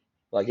chemistry.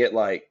 Like it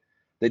like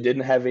they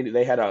didn't have any.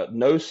 They had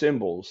no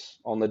cymbals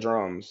on the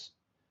drums,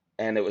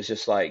 and it was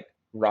just like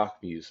rock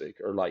music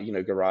or like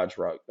garage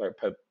rock or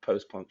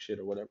post punk shit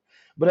or whatever.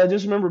 But I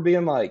just remember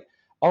being like,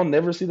 I'll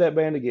never see that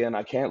band again.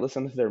 I can't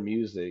listen to their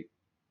music,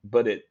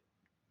 but it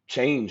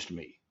changed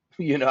me.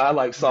 I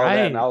like saw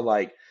that and Right.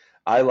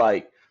 I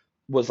like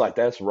was like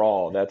that's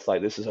raw. That's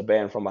like this is a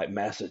band from like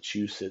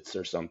Massachusetts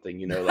or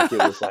something. Like it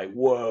was like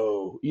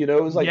whoa. It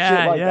was like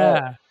shit Yeah, like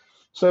that. yeah.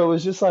 So it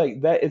was just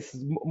like that. It's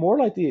more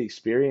like the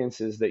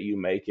experiences that you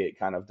make it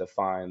kind of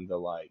define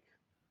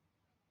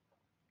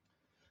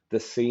the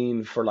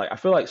scene for like I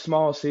feel like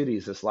small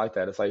cities it's like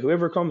that. It's like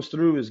whoever comes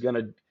through is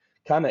gonna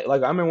kind of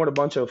like I remember when a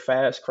bunch of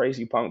fast,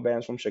 crazy punk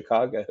bands from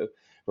Chicago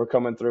were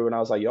coming through, and I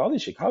was like, "Yo, all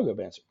these Chicago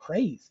bands are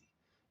crazy."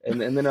 And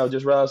then I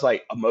just realized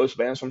like most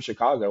bands from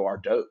Chicago are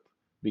dope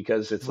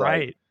because it's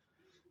like Right.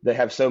 they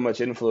have so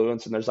much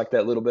influence, and there's like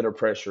that little bit of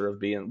pressure of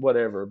being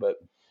whatever. But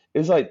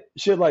it's like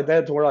shit like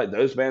that to where like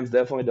those bands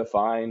definitely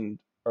defined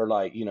or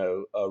like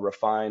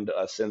refined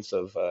a sense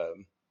of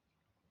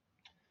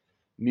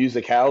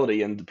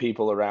musicality and the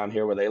people around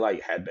here where they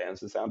like had bands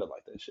that sounded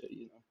like that shit.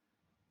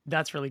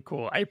 That's really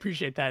cool. I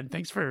appreciate that. And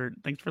thanks for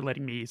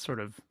letting me sort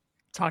of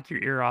talk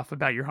your ear off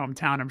about your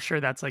hometown. I'm sure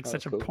that's like Oh, such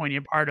that's a cool.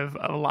 poignant part of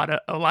a lot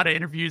of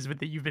interviews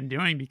that you've been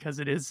doing because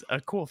it is a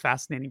cool,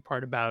 fascinating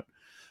part about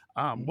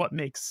what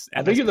makes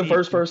I think you're the MSP.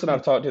 first person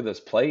I've talked to that's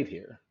played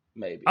here.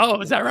 Maybe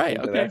Oh, is that I right?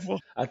 think that Okay. that's Well,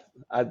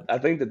 I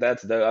think that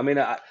that's dope. I mean,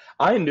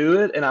 I knew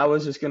it, and I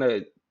was just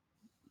gonna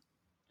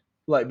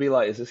like be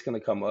like, is this gonna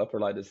come up or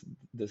like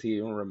does he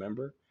even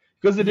remember?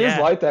 Because it is yeah.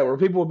 like that where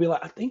people will be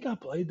like, I think I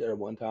played there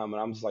one time,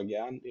 and I'm just like,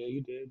 yeah,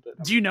 you did. But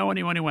I Do you mean, know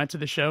anyone who went to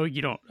the show?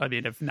 You don't. I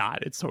mean, if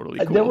not, it's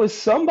totally there cool. was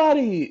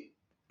somebody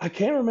I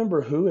can't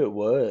remember who it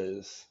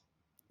was,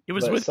 It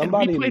was but with, and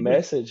we somebody played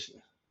with, messaged.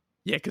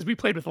 yeah, because we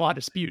played with La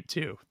Dispute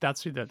too.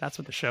 That's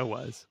what the show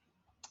was.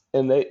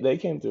 And they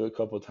came through a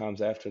couple of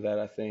times after that.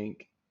 I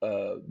think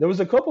there was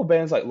a couple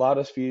bands like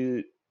Lotus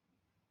Feud,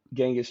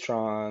 Genghis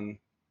Tron,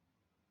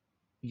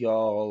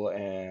 y'all,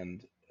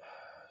 and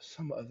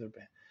some other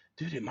band.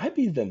 Dude, it might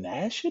be the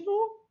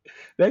National.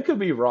 That could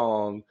be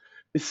wrong.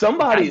 It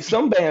has to be.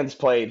 Some bands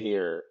played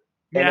here,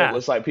 and it Yeah,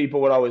 was like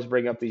people would always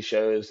bring up these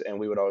shows, and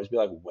we would always be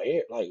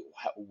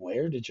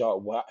where did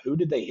y'all? Who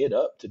did they hit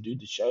up to do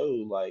the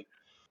show? Like,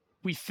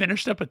 we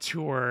finished up a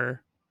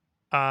tour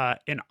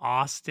in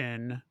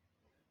Austin,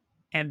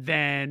 and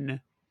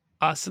then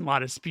us and La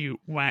Dispute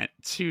went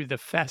to the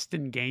Fest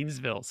in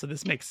Gainesville. So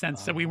this makes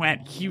sense. So we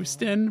went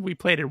Houston. We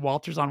played at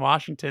Walters on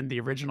Washington, the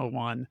original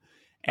one,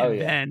 oh and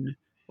yeah, then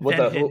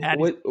it had.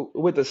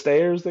 with the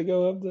stairs that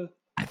go up the.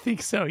 I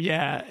think so.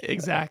 Yeah,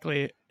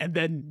 exactly. And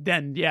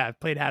then yeah,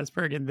 played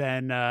Hattiesburg and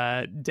then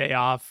day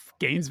off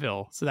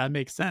Gainesville. So that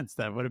makes sense.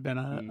 That would have been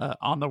Mm,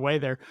 on the way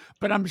there.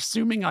 But I'm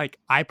assuming like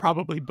I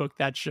probably booked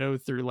that show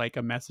through like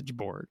a message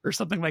board or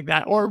something like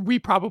that, or we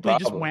probably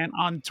just probably went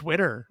on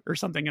Twitter or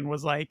something and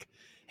was like,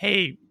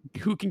 "Hey,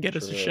 who can get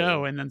us a true.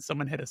 show?" And then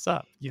someone hit us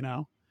up.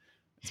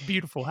 It's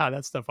beautiful how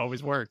that stuff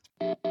always worked.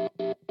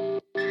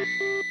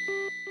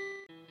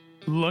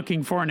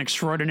 Looking for an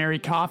extraordinary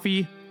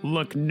coffee?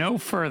 Look no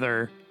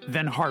further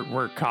than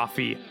Heartwork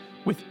Coffee.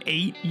 With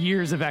 8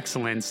 years of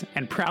excellence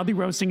and proudly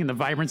roasting in the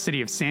vibrant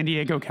city of San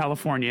Diego,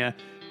 California,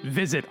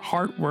 visit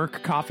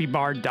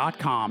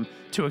heartworkcoffeebar.com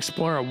to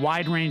explore a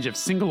wide range of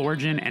single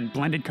origin and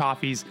blended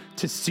coffees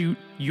to suit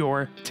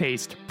your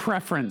taste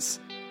preference.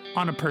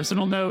 On a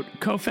personal note,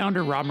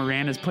 co-founder Rob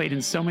Moran has played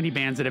in so many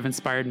bands that have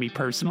inspired me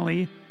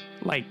personally,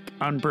 like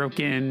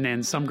Unbroken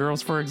and Some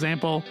Girls, for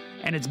example,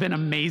 and it's been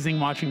amazing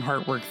watching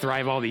Heartwork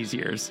thrive all these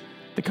years.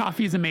 The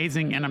coffee is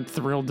amazing, and I'm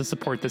thrilled to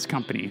support this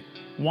company.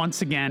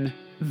 Once again,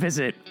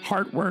 visit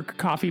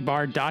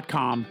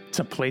heartworkcoffeebar.com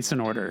to place an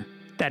order.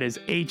 That is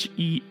HEART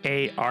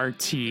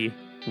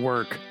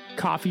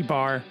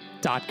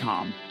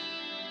workcoffeebar.com.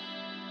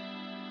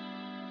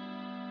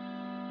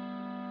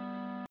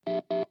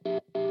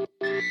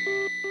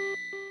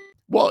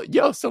 Well,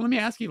 so let me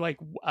ask you, like,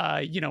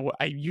 I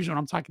usually when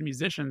I'm talking to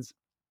musicians,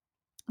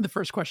 the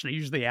first question I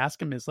usually ask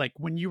them is like,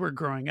 when you were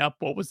growing up,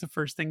 what was the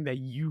first thing that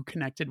you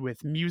connected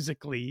with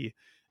musically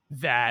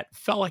that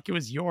felt like it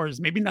was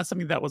yours? Maybe not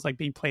something that was like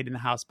being played in the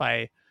house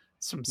by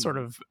some sort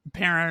of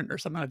parent or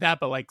something like that,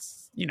 but like,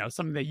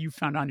 something that you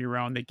found on your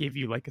own that gave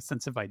you like a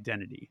sense of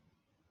identity.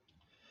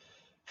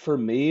 For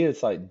me,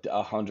 it's like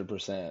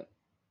 100%.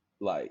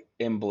 Like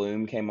In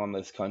Bloom came on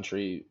this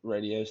country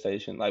radio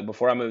station. Like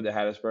before I moved to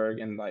Hattiesburg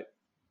in like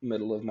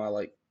middle of my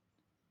like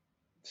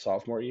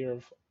sophomore year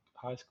of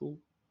high school.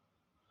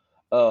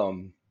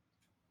 Um,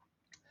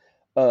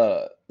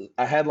 uh,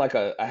 I had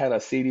a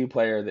CD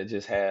player that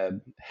just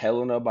had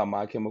Helena by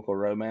My Chemical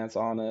Romance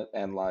on it,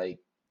 and like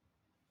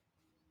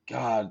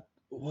God,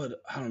 what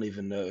I don't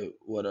even know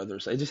what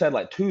others. It just had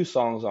like two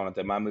songs on it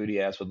that my moody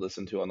ass would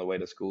listen to on the way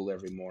to school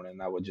every morning.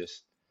 I would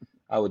just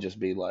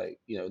be like,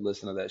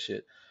 listen to that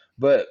shit.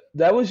 But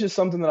that was just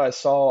something that I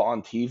saw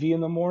on TV in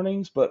the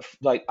mornings. But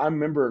like I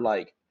remember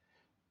like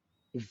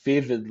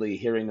vividly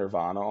hearing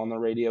Nirvana on the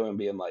radio and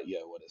being like,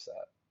 "Yo, what is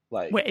that?"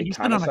 Like Wait, and it you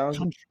kind spent of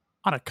sounds.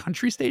 on a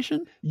country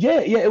station? Yeah,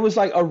 it was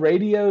like a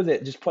radio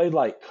that just played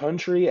like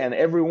country, and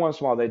every once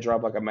in a while they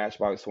drop like a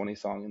Matchbox 20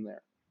 song in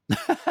there.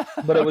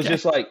 But it was Okay.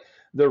 just like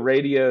the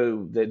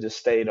radio that just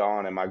stayed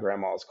on in my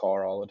grandma's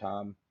car all the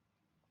time.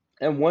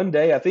 And one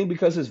day, I think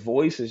because his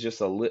voice is just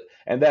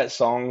and that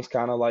song's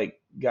kind of like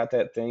got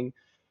that thing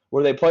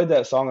where they played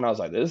that song, and I was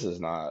like, this is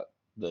not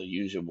the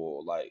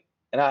usual like.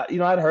 And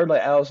I'd heard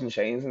like Alice in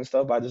Chains and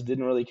stuff, but I just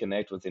didn't really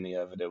connect with any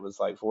of it. It was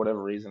like for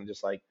whatever reason,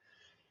 just like.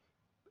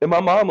 And my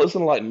mom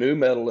listened to like new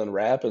metal and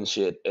rap and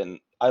shit, and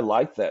I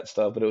liked that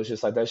stuff, but it was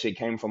just like that shit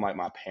came from like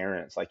my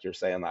parents, like you're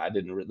saying. Like I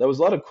didn't. There was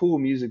a lot of cool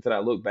music that I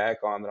look back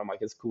on that I'm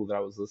like, it's cool that I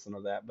was listening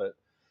to that, but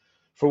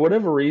for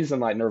whatever reason,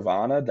 like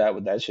Nirvana,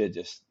 that shit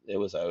just it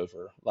was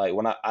over. Like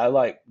when I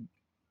like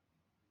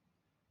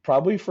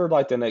probably for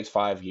like the next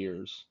 5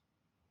 years,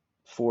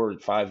 4 or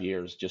 5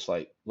 years, just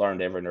like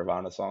learned every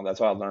Nirvana song. That's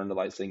why I learned to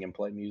like sing and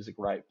play music,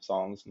 write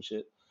songs and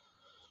shit.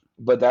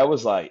 But that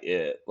was like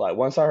it. Like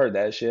once I heard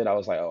that shit, I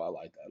was like, oh, I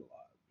like that a lot.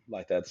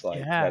 Like that's like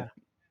Yeah. that.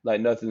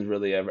 Like nothing's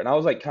really ever. And I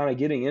was like kind of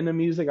getting into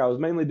music. I was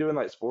mainly doing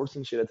like sports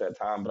and shit at that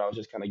time, but I was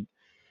just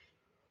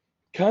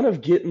kind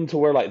of getting to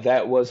where like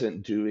that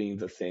wasn't doing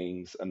the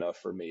things enough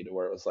for me to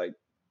where it was like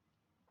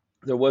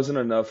there wasn't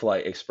enough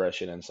like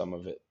expression in some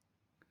of it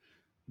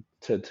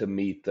to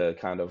meet the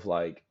kind of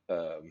like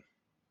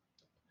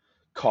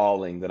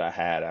calling that I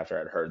had after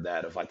I'd heard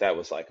that of like that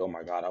was like, oh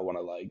my God, I want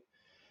to like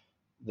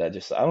that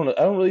just I don't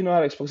really know how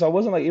to explain because I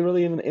wasn't like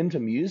really even into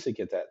music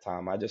at that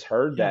time. I just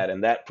heard Yeah. that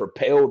and that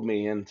propelled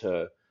me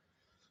into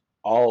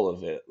all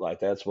of it. Like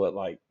that's what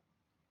like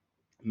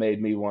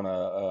made me want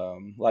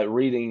to like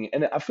reading.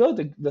 And I feel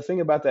like the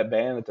thing about that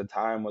band at the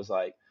time was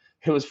like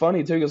it was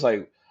funny too because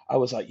like I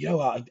was like, yo,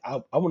 I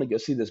want to go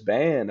see this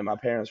band, and my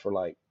parents were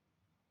like,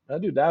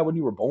 that dude died when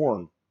you were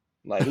born.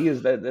 Like he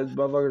is that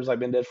motherfucker's like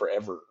been dead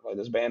forever. Like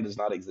this band does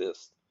not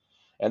exist.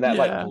 And that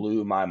like Yeah.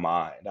 blew my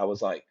mind. I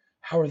was like,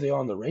 how are they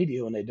on the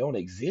radio and they don't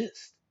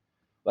exist?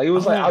 Like it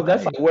was like Oh,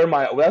 that's right.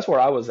 like that's where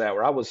I was at,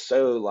 where I was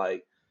so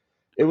like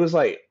it was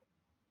like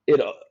it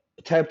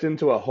tapped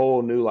into a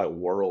whole new like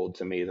world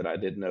to me that I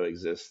didn't know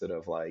existed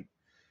of like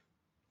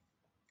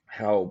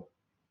how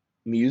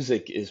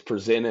music is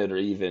presented or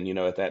even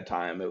at that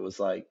time it was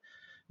like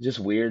just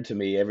weird to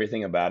me.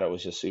 Everything about it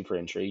was just super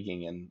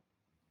intriguing. And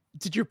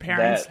Did your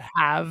parents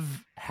that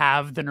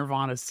have the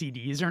Nirvana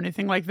CDs or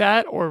anything like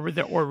that, or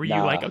were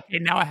you like, nah. okay,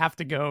 now I have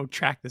to go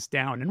track this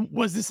down? And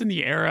was this in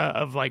the era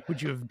of like,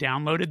 would you have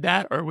downloaded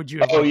that, or would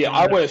you have Oh like yeah, gone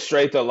I to? went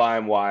straight to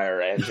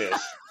LimeWire and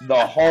just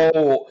the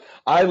whole.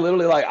 I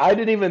literally like I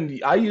didn't even.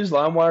 I used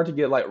LimeWire to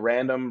get like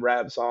random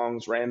rap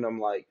songs,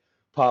 random like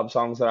pop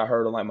songs that I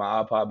heard on like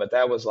my iPod. But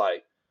that was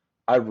like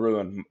I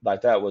ruined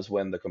like that was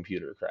when the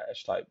computer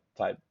crashed type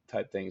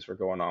things were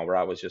going on where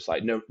I was just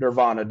like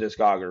Nirvana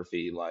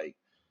discography, like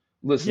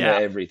listen to Yeah.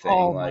 everything,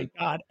 Oh my like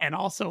God. And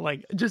also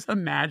like just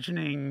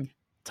imagining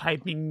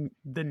typing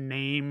the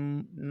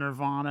name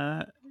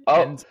Nirvana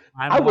oh. into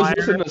I was LimeWire.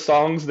 listening to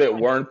songs that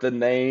weren't the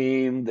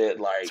name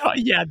that like So,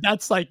 yeah,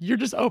 that's like you're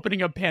just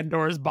opening a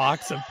Pandora's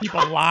box of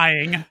people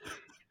lying.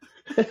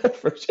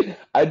 for sure.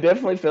 I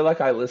definitely feel like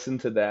I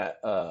listened to that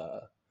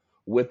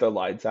with the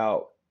lights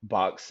out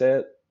box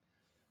set,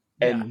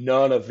 Yeah. and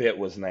none of it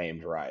was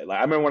named right. Like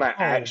I remember when I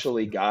Oh,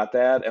 actually got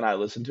that and I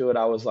listened to it,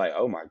 I was like,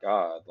 "Oh my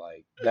god!"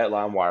 Like that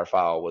LimeWire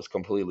file was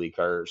completely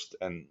cursed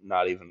and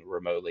not even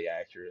remotely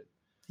accurate.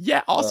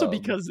 yeah. Also, Um,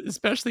 because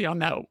especially on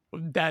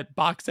that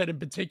box set in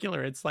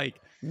particular, it's like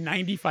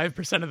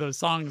 95% of those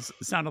songs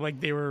sounded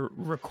like they were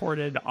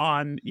recorded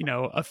on,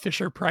 a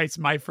Fisher Price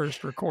My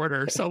First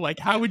Recorder. So, like,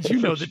 how would you for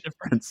know the sure.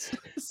 difference?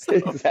 So,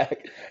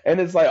 Exactly,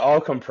 and it's like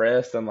all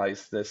compressed and like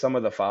some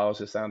of the files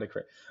just sounded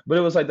crazy. But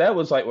it was like that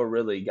was like what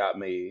really got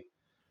me.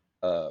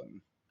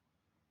 Um,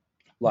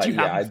 do like you have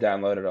yeah, a I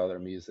downloaded all their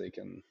music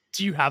and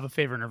do you have a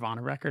favorite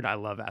Nirvana record? I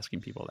love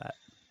asking people that.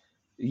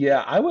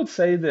 yeah, I would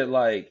say that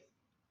like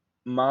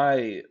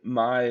my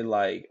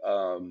like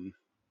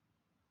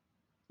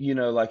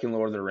like in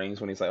Lord of the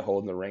Rings when he's like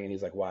holding the ring and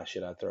he's like, why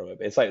should I throw it?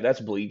 It's like that's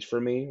Bleach for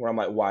me, where I'm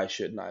like, why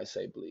shouldn't I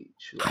say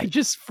Bleach? I Like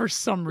just for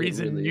some it reason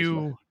really is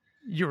my knew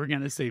you were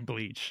gonna say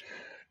Bleach.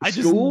 I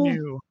just school.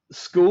 knew.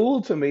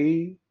 School to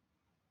me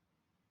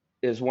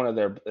is one of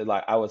their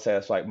like I would say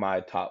that's like my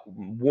top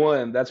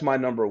one. That's my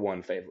number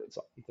one favorite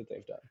song that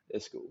they've done.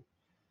 Is School.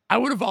 I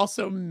would have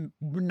also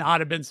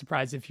not have been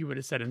surprised if you would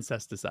have said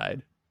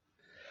Incesticide.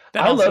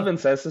 That I also love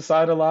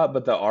Incesticide a lot,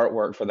 but the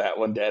artwork for that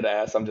one, dead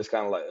ass, I'm just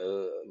kind of like,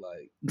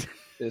 like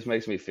this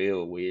makes me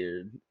feel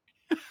weird.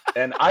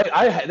 And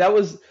I that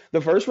was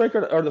the first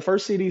record or the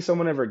first CD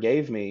someone ever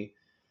gave me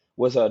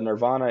was a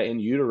Nirvana in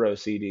Utero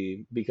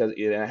CD because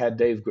it had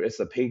Dave. It's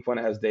the pink one.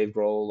 It has Dave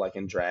Grohl like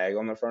in drag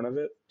on the front of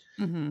it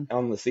mhm.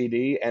 on the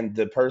CD. And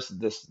the person,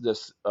 this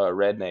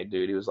redneck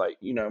dude, he was like,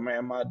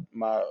 man,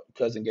 my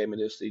cousin gave me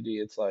this CD.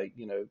 It's like,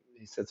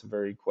 he said some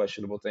very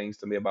questionable things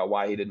to me about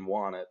why he didn't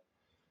want it.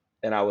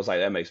 And I was like,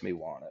 that makes me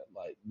want it.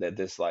 Like that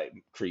this like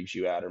creeps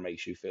you out or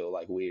makes you feel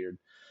like weird.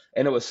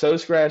 And it was so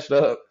scratched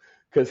up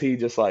because he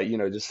just like,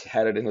 just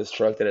had it in his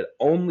truck that it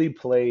only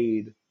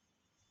played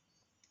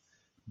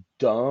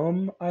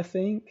Dumb, I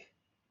think.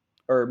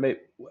 Or maybe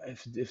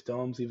if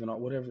Dumb's even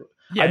on whatever.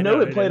 I Yeah, know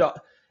no, it is.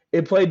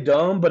 it played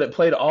Dumb, but it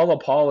played All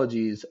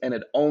Apologies and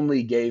it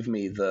only gave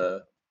me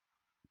the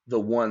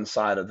one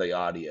side of the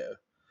audio.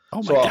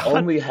 Oh So my I god,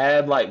 only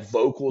had like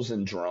vocals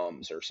and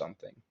drums or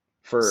something.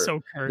 For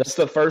so That's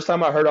the cursed. first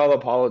time I heard All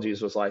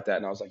Apologies was like that,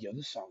 and I was like, "Yo,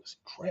 this song is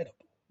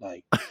incredible!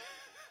 Like,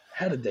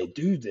 how did they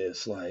do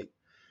this? Like,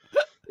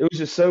 it was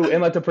just so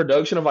and like the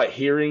production of like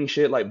hearing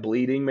shit like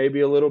bleeding maybe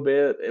a little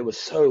bit. It was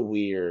so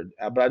weird.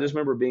 But I just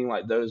remember being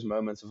like those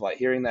moments of like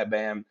hearing that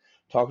band,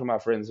 talking to my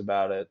friends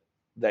about it,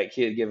 that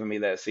kid giving me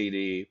that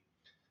CD,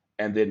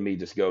 and then me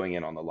just going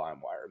in on the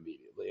LimeWire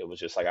immediately. It was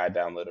just like I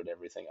downloaded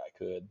everything I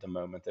could the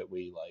moment that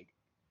we like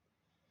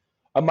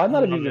I might I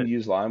not have love even it.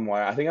 used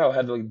LimeWire. I think I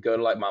had to go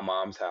to like my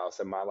mom's house,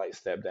 and my like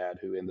stepdad,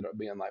 who ended up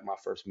being like my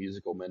first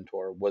musical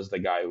mentor, was the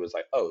guy who was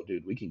like, "Oh,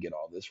 dude, we can get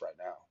all this right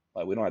now.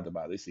 Like, we don't have to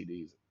buy these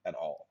CDs at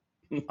all."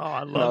 Oh,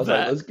 I And I love was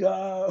like, that. "Let's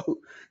go."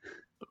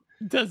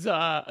 Does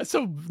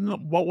so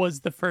what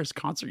was the first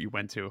concert you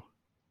went to?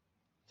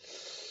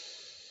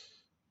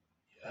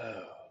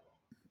 Oh.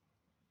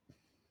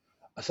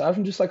 Aside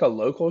from just like a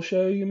local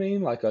show, you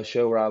mean like a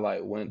show where I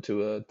like went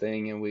to a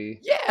thing and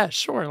we Yeah,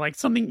 sure. Like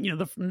something,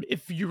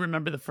 if you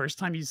remember the first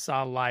time you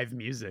saw live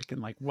music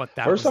and like what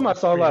that first was time I like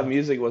saw for live you.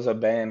 music was a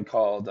band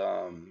called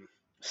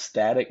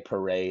Static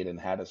Parade in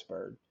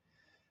Hattiesburg,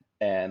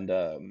 and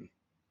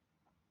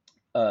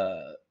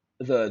uh,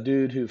 the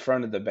dude who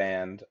fronted the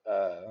band,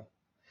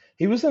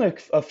 he was in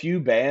a few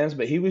bands,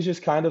 but he was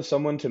just kind of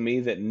someone to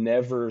me that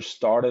never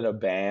started a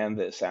band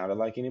that sounded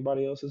like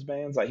anybody else's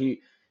bands. Like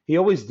he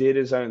always did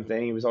his own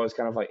thing. He was always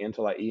kind of like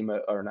into like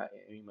emo or not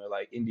emo,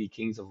 like indie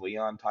Kings of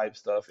Leon type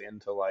stuff,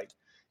 into like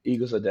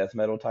Eagles of Death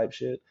Metal type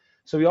shit.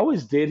 So he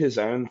always did his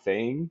own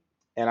thing.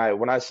 And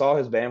when I saw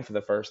his band for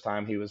the first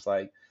time, he was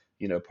like,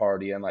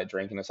 partying, like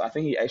drinking us. I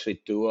think he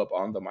actually threw up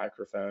on the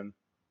microphone.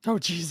 Oh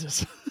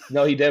Jesus.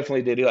 No, he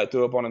definitely did. He like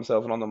threw up on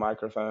himself and on the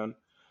microphone.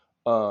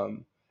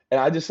 Um, and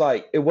I just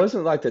like it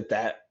wasn't like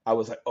that I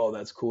was like, oh,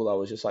 that's cool. I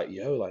was just like,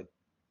 yo, like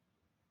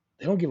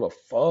they don't give a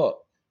fuck.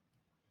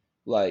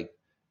 Like,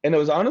 and it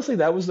was honestly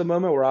that was the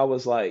moment where I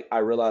was like, I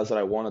realized that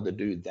I wanted to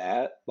do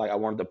that. Like, I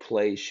wanted to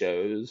play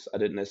shows. I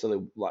didn't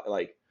necessarily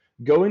like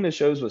going to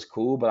shows was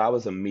cool, but I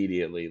was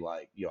immediately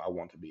like, yo, I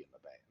want to be in the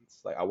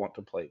bands. Like, I want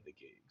to play the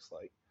gigs.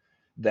 Like,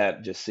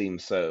 that just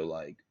seems so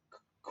like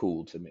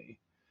cool to me.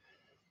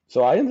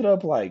 So I ended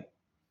up like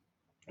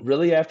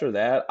really after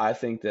that, I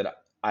think that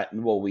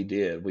we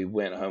did. We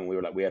went home. We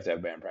were like, we have to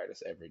have band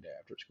practice every day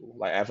after school.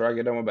 Like after I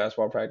get done with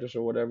basketball practice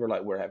or whatever,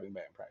 like we're having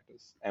band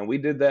practice, and we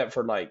did that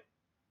for like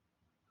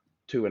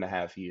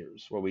 2.5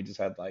 years, where we just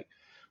had like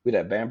we'd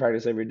have band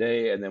practice every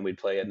day, and then we'd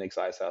play at Nick's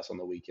Ice House on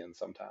the weekends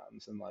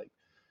sometimes, and like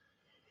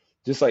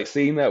just like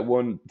seeing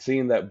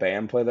that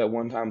band play that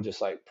one time,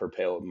 just like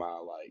propelled my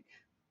like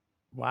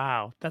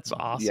Wow, that's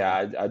yeah. awesome.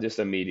 I just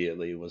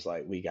immediately was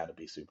like, we got to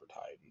be super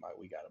tight, and like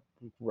we got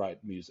to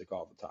write music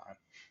all the time.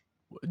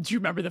 Do you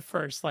remember the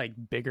first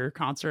like bigger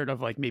concert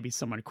of like maybe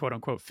someone quote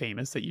unquote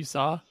famous that you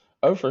saw?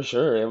 Oh, for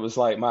sure. It was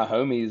like my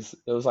homies.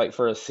 It was like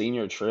for a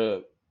senior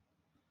trip.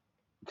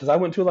 because I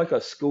went to like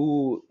a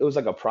school. It was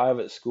like a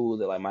private school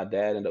that like my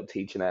dad ended up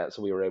teaching at,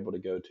 so we were able to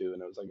go to,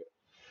 and it was like,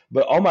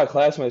 but all my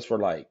classmates were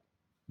like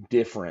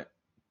different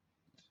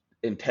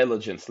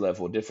intelligence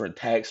level, different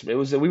tax. It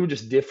was we were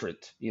just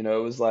different, you know.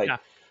 It was like, Yeah.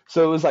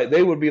 so it was like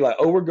they would be like,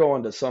 oh, we're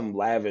going to some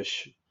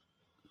lavish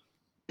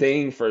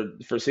thing for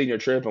senior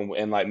trip,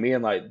 and like me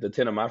and like the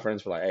 10 of my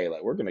friends were like, hey,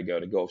 like we're gonna go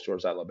to Gulf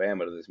Shores,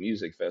 Alabama to this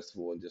music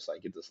festival and just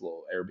like get this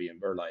little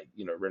Airbnb or like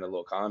rent a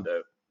little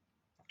condo.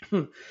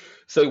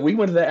 So we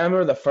went to that. I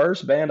remember the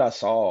first band I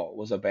saw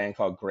was a band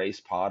called Grace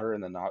Potter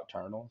and the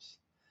Nocturnals,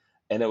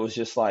 and it was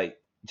just like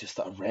just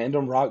a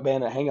random rock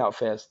band at Hangout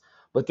Fest,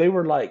 but they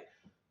were like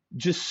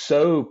just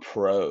so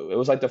pro. It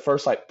was like the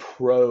first like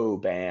pro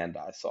band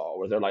I saw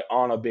where they're like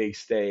on a big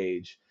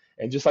stage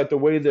and just like the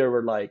way they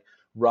were like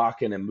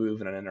rocking and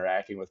moving and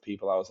interacting with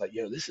people. I was like,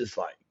 yo, this is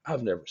like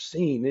I've never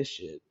seen this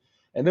shit.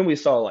 And then we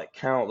saw like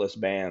countless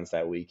bands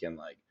that weekend.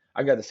 Like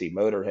I got to see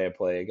Motorhead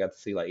play. I got to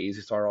see like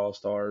Easy Star All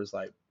Stars.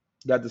 Like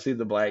got to see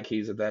the Black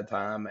Keys at that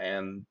time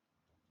and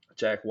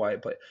Jack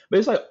White play. But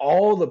it's like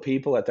all the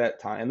people at that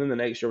time. And then the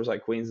next year was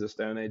like Queens of the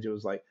Stone Age. It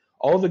was like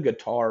all the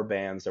guitar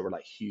bands that were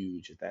like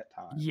huge at that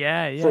time.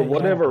 Yeah, For yeah, yeah.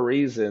 whatever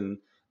reason,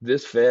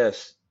 this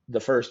fest the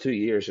first 2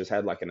 years just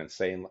had like an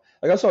insane.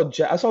 Like I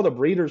saw the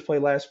Breeders play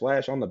Last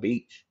Splash on the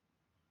beach.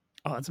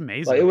 Oh, that's Like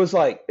amazing. it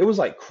was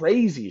like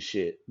crazy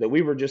shit that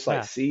we were just like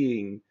Yeah.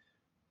 seeing,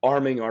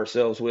 arming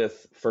ourselves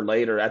with for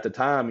later. At the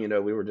time, we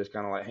were just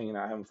kind of like hanging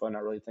out, having fun,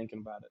 not really thinking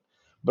about it.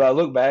 But I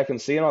look back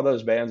and seeing all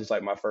those bands, it's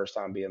like my first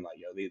time being like,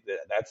 yo,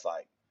 that's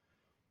like,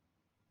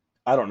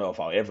 I don't know if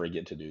I'll ever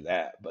get to do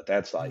that, but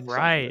that's like something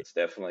Right. that's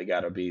definitely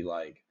got to be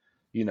like,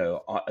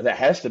 that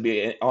has to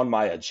be on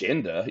my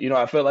agenda.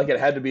 I felt like it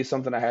had to be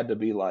something I had to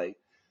be like,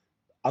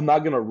 I'm not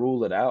going to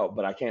rule it out,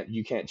 but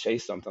you can't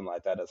chase something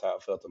like that. That's how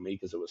it felt to me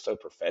because it was so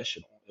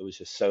professional. It was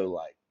just so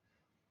like,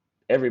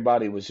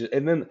 everybody was just,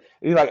 and then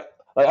like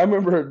I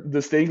remember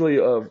distinctly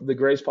of the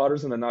Grace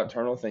Potters and the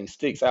Nocturnal thing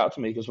sticks out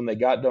to me because when they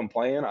got done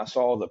playing, I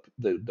saw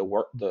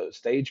the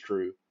stage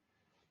crew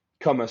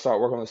come and start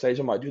working on the stage.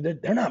 I'm like,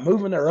 dude, they're not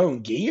moving their own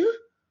gear.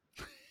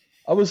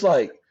 I was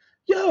like,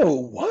 yo,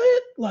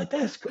 what? Like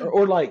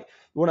or like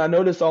when I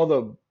noticed some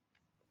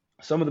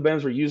of the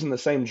bands were using the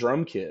same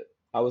drum kit.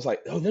 I was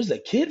like, oh, there's a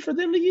kit for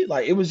them to use.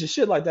 Like it was just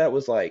shit like that.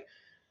 Was like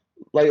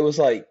it was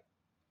like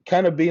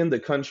kind of being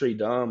the country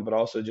dumb, but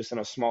also just in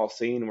a small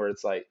scene where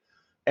it's like,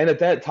 and at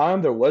that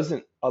time there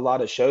wasn't a lot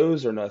of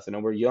shows or nothing,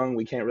 and we're young,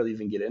 we can't really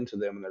even get into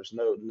them, and there's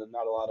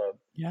not a lot of,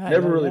 Yeah,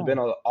 never yeah, really yeah. been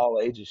all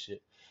ages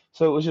shit.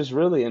 So it was just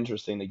really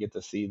interesting to get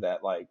to see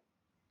that, like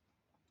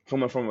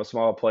coming from a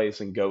small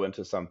place and go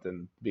into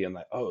something being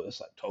like, oh,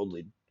 it's like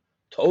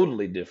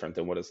totally different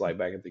than what it's like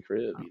back at the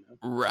crib.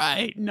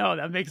 Right. No,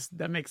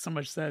 that makes so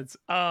much sense.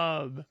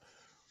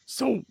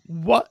 So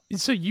what?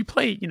 So you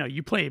play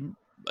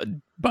a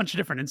bunch of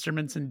different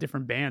instruments in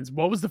different bands.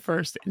 What was the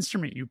first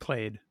instrument you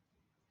played?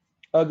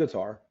 A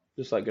guitar,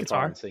 just like guitar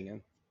Guitar. and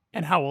singing.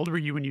 And how old were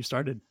you when you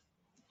started?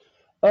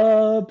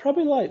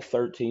 Probably like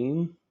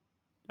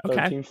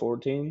Okay.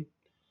 14.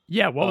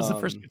 Yeah. What was the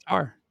first um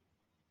guitar?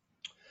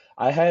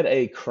 I had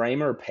a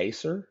Kramer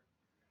Pacer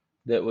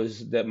that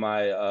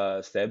my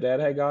stepdad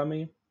had got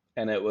me,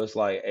 and it was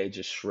like a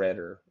just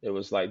shredder. It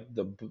was like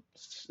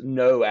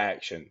no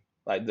action,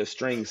 like the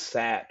strings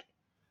sat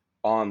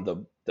on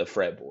the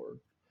fretboard.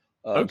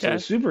 So it Okay.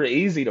 was super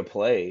easy to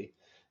play,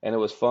 and it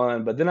was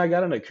fun. But then I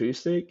got an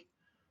acoustic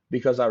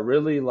because I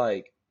really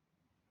like.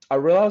 I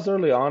realized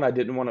early on I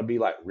didn't want to be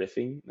like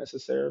riffing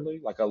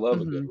necessarily. Like I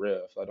love a good Hmm.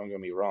 riff, so don't get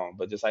me wrong.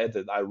 But just I had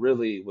to. I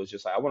really was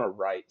just like I want to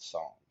write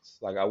songs.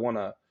 Like I want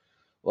to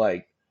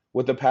like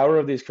with the power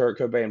of these Kurt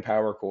Cobain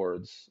power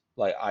chords,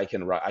 like I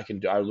can write,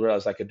 I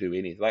realized I could do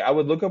anything. Like I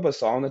would look up a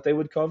song that they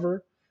would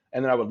cover,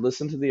 and then I would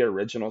listen to the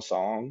original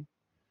song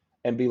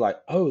and be like,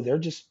 oh, they're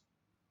just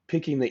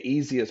picking the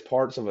easiest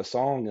parts of a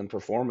song and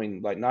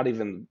performing, like not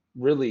even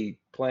really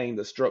playing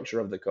the structure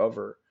of the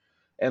cover.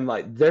 And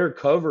like their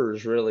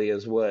covers really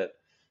is what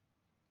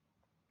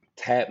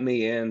tapped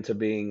me into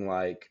being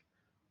like,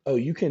 oh,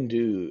 you can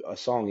do a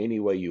song any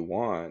way you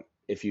want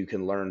if you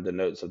can learn the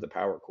notes of the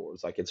power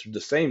chords. Like it's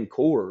the same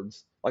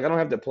chords. Like I don't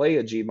have to play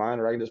a G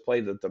minor. I can just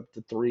play the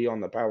three on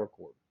the power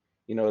chord.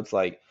 It's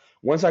like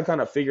once I kind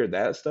of figured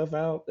that stuff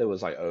out, it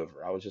was like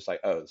over. I was just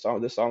like, oh,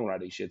 this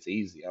songwriting shit's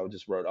easy. I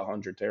just wrote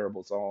 100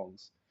 terrible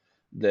songs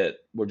that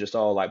were just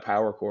all like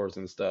power chords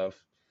and stuff.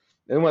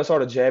 And then when I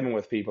started jamming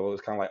with people, it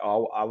was kind of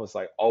like, I was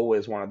like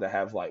always wanted to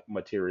have like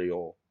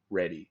material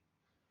ready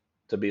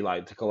to be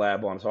like to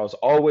collab on. So I was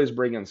always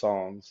bringing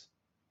songs,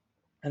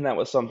 and that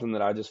was something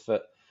that I just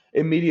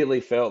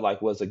immediately felt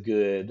like was a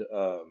good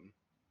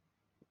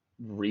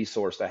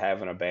resource to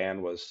have in a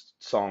band was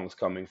songs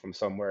coming from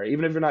somewhere,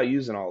 even if you're not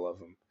using all of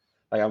them.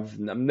 Like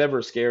I'm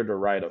never scared to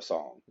write a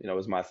song.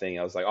 Was my thing.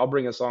 I was like, I'll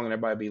bring a song and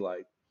everybody be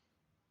like,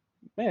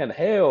 man,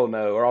 hell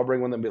no, or I'll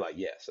bring one and be like,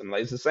 yes, and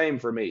like, it's the same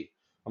for me.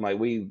 I'm like,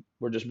 we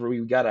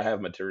got to have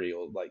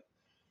material like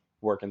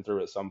working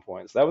through at some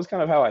point. So that was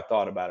kind of how I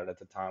thought about it at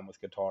the time with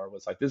guitar.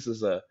 Was like,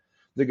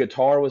 the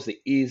guitar was the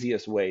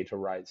easiest way to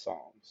write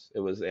songs. It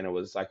was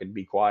I could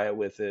be quiet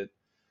with it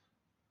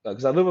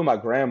because I live with my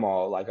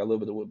grandma. Like I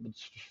live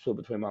split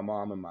between my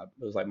mom and my, it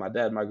was like my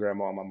dad, my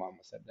grandma, and my mom,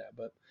 my stepdad.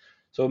 But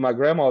so my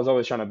grandma was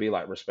always trying to be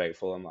like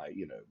respectful and like,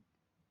 you know,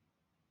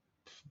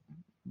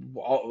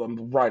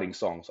 I'm writing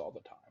songs all the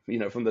time, you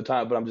know, from the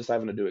time, but I'm just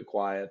having to do it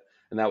quiet.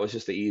 And that was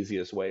just the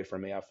easiest way for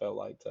me. I felt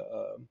like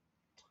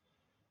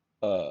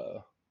uh,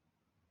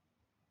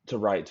 to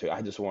write to.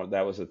 I just wanted,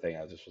 that was the thing.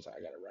 I just was like,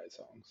 I got to write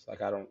songs.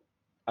 Like,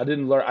 I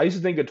didn't learn. I used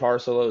to think guitar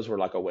solos were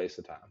like a waste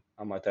of time.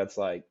 I'm like, that's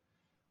like,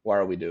 why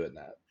are we doing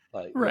that?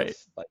 Like, Right.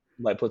 let's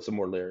like put some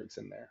more lyrics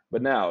in there.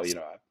 But now, you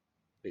know,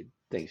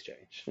 things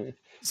change.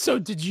 So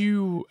did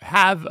you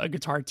have a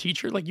guitar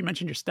teacher? Like you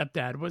mentioned your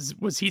stepdad.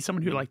 Was he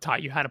someone who like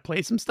taught you how to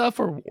play some stuff,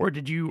 or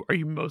are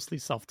you mostly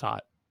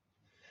self-taught?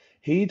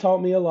 He taught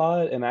me a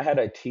lot, and I had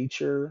a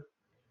teacher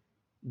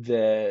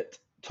that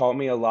taught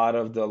me a lot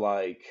of the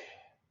like.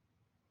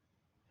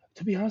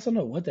 To be honest, I don't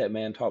know what that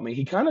man taught me.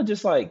 He kind of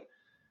just like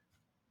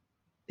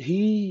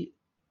he.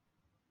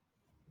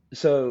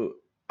 So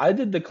I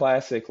did the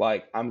classic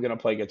like I'm gonna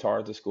play guitar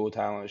at the school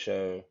talent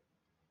show,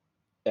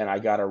 and I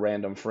got a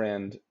random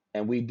friend,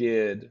 and we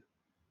did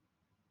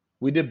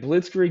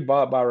Blitzkrieg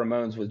Bop by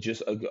Ramones with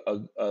just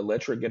a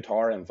electric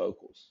guitar and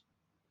vocals,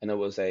 and it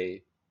was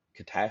a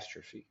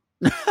catastrophe.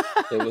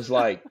 It was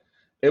like,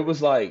 it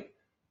was like,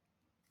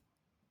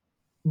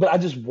 but I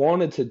just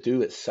wanted to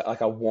do it. So,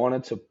 like I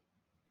wanted to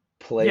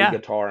play Yeah.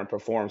 guitar and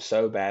perform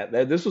so bad.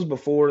 This was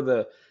before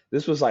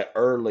this was like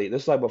early.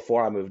 This was like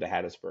before I moved to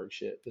Hattiesburg.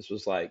 Shit. This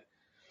was like,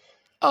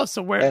 Oh,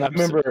 so where? and I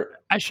So remember,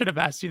 I should have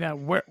asked you that.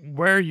 Where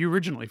are you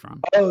originally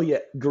from? oh yeah,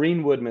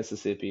 Greenwood,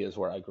 Mississippi is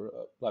where I grew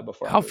up. Like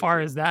before I How moved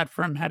far here. is that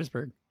from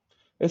Hattiesburg?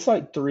 It's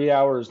like 3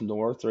 hours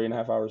north,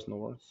 3.5 hours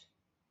north.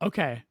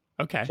 Okay.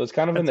 Okay. So it's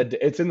kind of in That's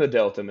it's in the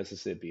Delta,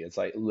 Mississippi. It's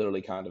like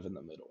literally kind of in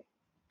the middle,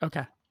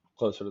 okay.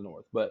 closer to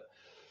north. But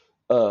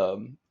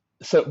um,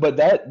 so but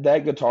that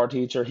guitar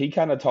teacher, he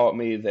kind of taught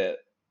me that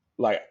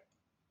like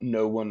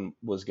no one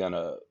was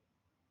gonna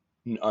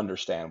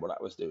understand what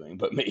I was doing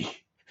but me.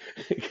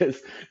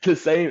 Because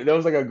there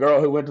was like a girl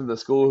who went to the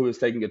school who was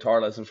taking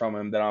guitar lessons from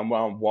him. That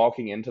while I'm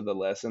walking into the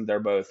lesson, they're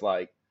both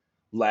like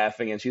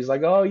laughing, and she's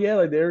like, "Oh yeah,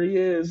 like there he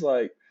is,"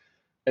 like,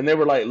 and they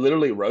were like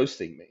literally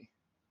roasting me,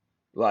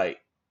 like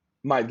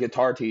my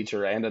guitar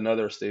teacher and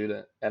another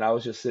student, and I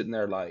was just sitting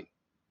there like,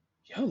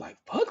 "Yo, like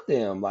fuck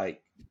them,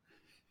 like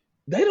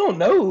they don't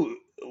know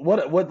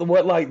what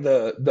like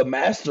the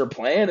master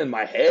plan in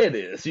my head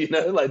is, you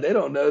know, like they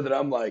don't know that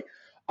I'm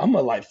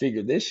gonna like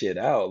figure this shit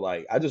out.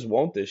 Like I just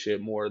want this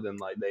shit more than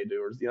like they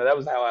do, or you know, that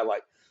was how I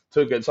like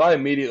took it. So I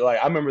immediately like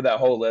I remember that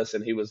whole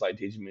lesson. He was like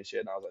teaching me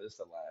shit, and I was like, "This is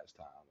the last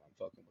time I'm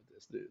fucking with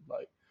this dude."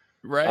 Like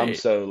I'm Right.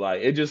 so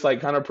like it just like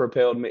kind of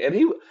propelled me,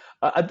 and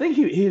I think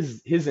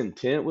his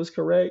intent was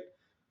correct,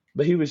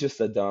 but he was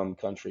just a dumb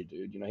country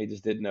dude. You know, he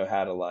just didn't know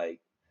how to like.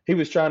 He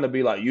was trying to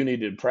be like, you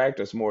need to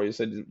practice more. He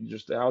said,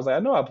 just. I was like, I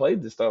know I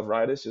played this stuff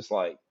right. It's just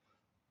like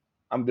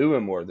I'm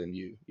doing more than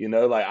you. You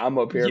know, like I'm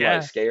up here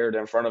like Yeah. scared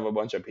in front of a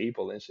bunch of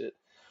people and shit.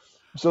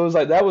 So it was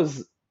like that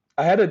was.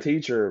 I had a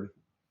teacher,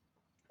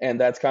 and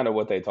that's kind of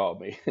what they taught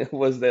me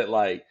was that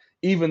like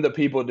even the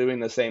people doing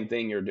the same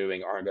thing you're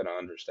doing aren't going to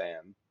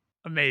understand.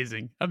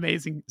 Amazing.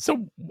 Amazing.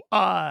 So,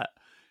 uh,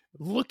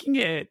 looking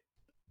at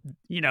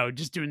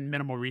just doing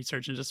minimal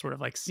research and just sort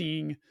of like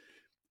seeing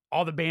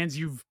all the bands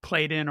you've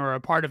played in or are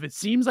a part of, it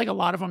seems like a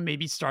lot of them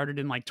maybe started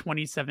in like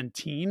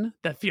 2017.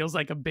 That feels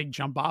like a big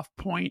jump off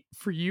point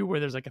for you, where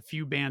there's like a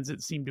few bands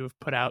that seem to have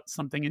put out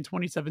something in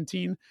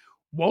 2017.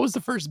 What was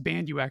the first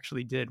band you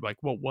actually did? Like,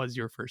 what was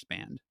your first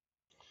band?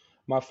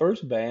 My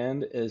first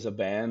band is a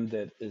band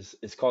that is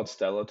it's called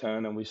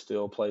Stellatone, and we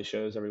still play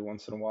shows every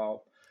once in a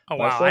while. Oh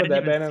But I wow, I started didn't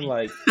that even band in see.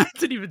 like I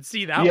didn't even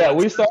see that yeah, one.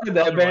 So we that's started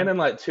that another band one. in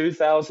like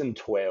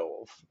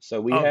 2012. So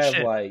we Oh have shit.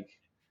 like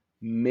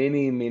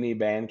mini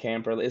band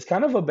camper. It's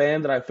kind of a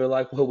band that I feel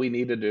like what we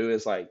need to do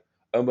is like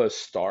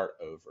almost start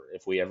over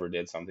if we ever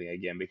did something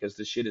again because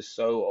the shit is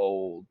so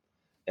old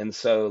and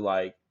so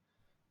like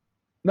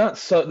not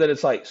so that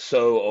it's like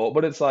so old,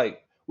 but it's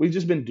like we've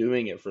just been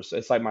doing it for.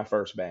 It's like my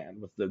first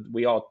band with the.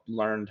 We all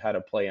learned how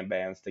to play in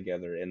bands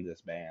together in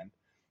this band.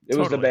 It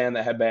was the Totally. band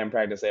that had band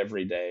practice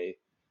every day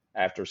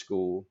after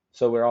school.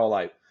 So we're all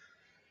like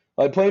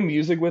playing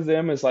music with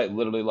them is like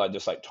literally like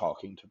just like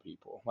talking to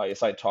people. Like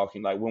it's like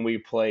talking. Like when we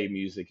play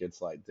music,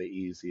 it's like the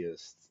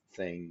easiest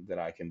thing that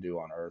I can do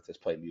on earth is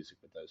play music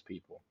with those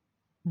people.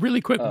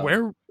 Really quick, Um,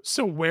 where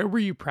were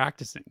you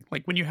practicing?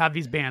 Like when you have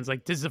these bands,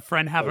 like does a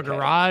friend have a okay.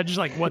 garage?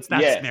 Like what's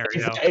that Yes,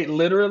 scenario?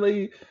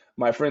 literally,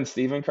 my friend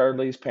Stephen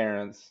Curdley's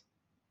parents,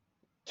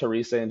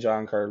 Teresa and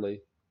John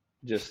Curdley,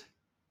 just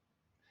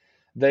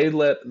they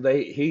let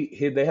they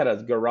had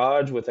a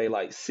garage with a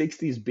like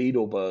 60s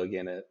Beetle bug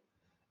in it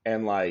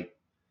and like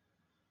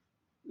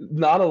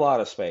not a lot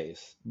of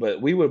space,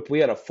 but we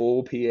had a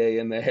full PA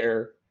in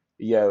there.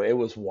 Yo, it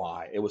was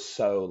wide. It was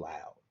so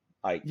loud.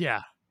 Like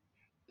Yeah.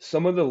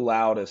 some of the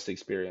loudest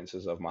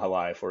experiences of my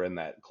life were in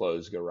that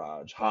closed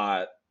garage.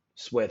 Hot,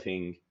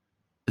 sweating,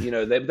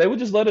 they would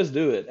just let us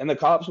do it. And the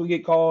cops would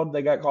get called.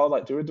 They got called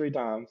like 2 or 3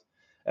 times.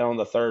 And on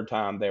the third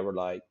time, they were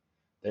like,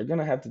 they're going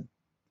to have to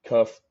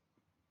cuff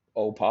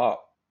old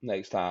Pop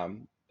next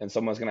time. And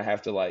someone's going to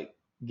have to like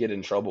get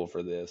in trouble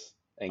for this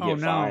and Oh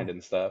get fined no.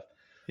 and stuff.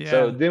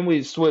 So Yeah. then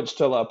we switched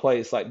to a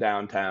place like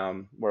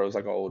downtown where it was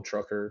like an old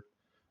trucker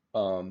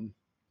um,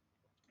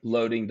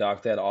 loading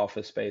dock that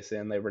office space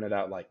in. They rented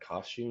out like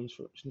costumes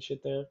and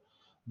shit there.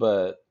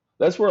 But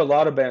that's where a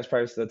lot of bands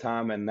practiced at the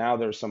time. And now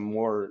there's some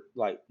more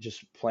like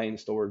just plain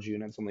storage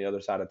units on the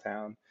other side of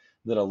town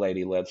that a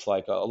lady lets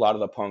like a lot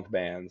of the punk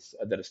bands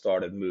that have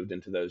started moved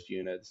into those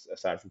units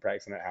aside from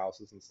practicing at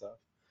houses and stuff.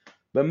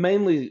 But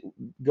mainly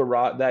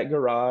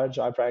garage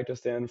I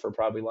practiced in for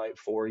probably like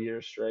 4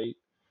 years straight.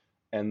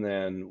 And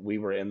then we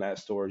were in that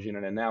storage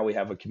unit, and now we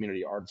have a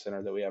community art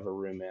center that we have a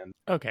room in.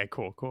 Okay,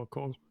 cool, cool,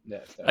 cool. Yeah,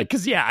 so.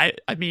 Because yeah,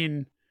 I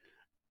mean,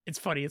 it's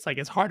funny. It's like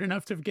it's hard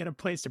enough to get a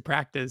place to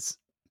practice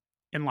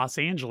in Los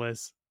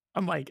Angeles.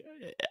 I'm like,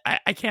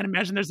 I can't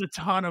imagine there's a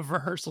ton of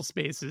rehearsal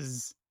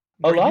spaces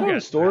A where you lot of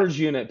guys the storage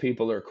unit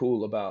people are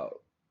cool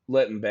about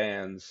letting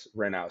bands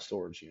rent out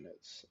storage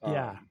units.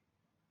 Yeah.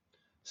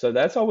 So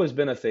that's always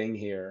been a thing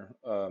here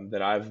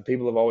that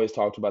people have always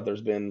talked about. There's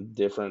been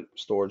different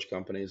storage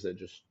companies that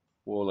just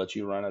will let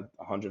you run a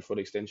 100-foot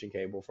extension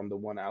cable from the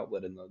one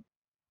outlet in the.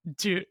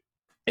 Dude,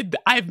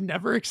 I've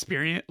never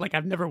experienced, like,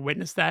 I've never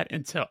witnessed that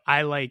until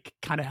I like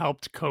kind of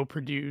helped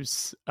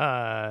co-produce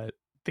the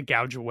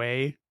Gouge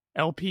Away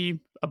LP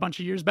a bunch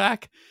of years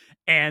back.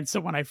 And so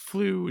when I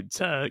flew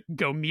to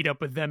go meet up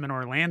with them in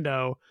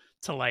Orlando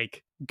to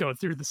like go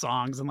through the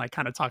songs and like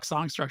kind of talk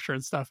song structure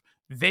and stuff,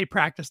 they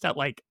practiced at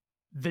like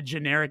the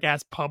generic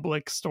ass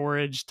public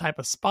storage type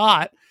of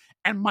spot.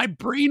 And my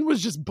brain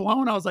was just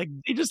blown. I was like,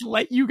 they just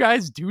let you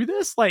guys do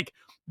this? Like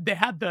they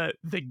had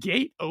the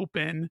gate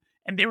open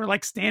and they were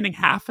like standing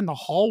half in the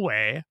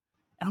hallway.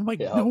 And I'm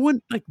like, no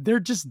one, like, they're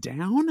just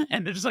down,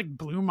 and it just like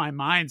blew my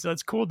mind. So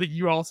it's cool that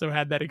you also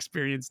had that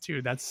experience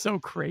too. That's so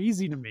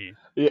crazy to me.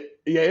 Yeah,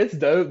 it's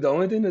dope. The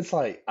only thing that's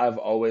like I've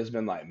always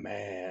been like,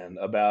 man,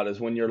 about is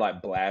when you're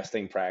like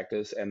blasting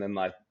practice, and then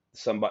like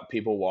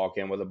people walk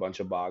in with a bunch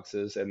of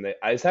boxes, and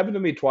it's happened to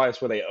me twice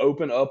where they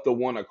open up the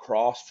one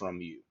across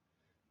from you.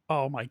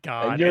 Oh my And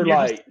God. you're And you're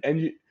like, just,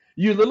 and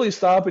you literally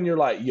stop and you're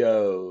like,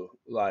 yo,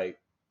 like,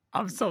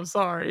 I'm so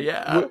sorry.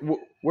 Yeah.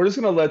 we're just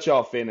gonna let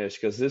y'all finish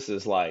because this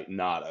is like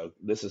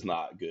this is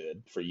not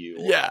good for you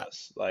or Yeah.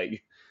 us.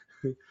 Like,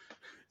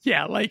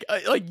 Yeah, like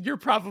you're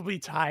probably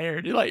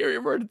tired, like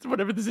or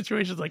whatever the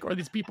situation is, like, or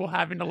these people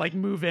having to like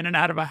move in and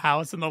out of a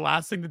house, and the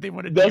last thing that they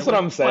want to do that's what is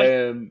I'm like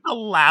saying. the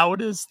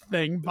loudest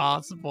thing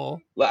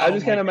possible. Like, I Oh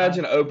just my can't God.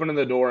 imagine opening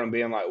the door and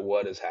being like,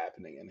 what is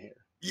happening in here?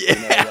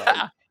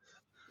 Yeah.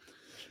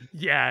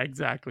 Yeah,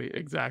 exactly.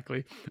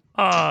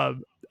 All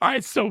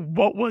right, so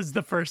what was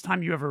the first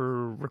time you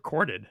ever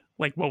recorded?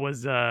 Like what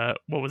was that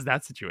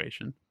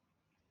situation?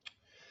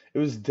 It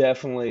was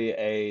definitely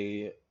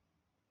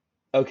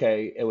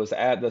it was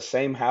at the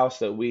same house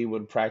that we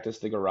would practice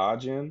the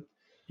garage in.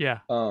 Yeah.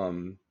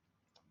 Um,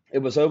 it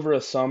was over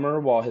a summer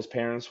while his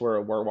parents were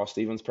at work, while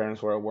Steven's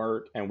parents were at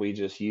work, and we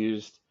just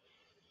used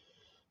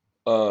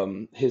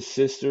his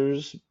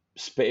sister's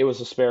it was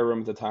a spare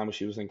room at the time when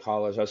she was in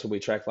college. That's when we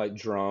tracked like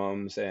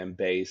drums and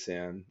bass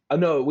in. Oh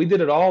no, we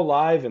did it all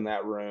live in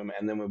that room,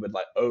 and then we would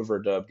like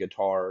overdub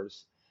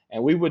guitars.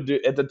 And we would do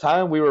at the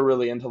time we were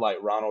really into like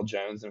Ronald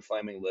Jones and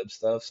Flaming Lip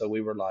stuff, so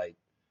we were like,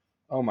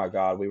 oh my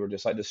god, we were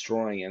just like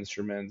destroying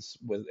instruments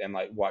with and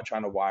like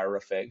trying to wire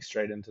effects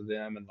straight into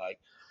them, and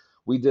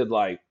we did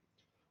like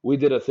we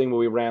did a thing where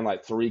we ran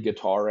like 3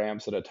 guitar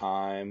amps at a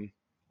time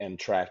and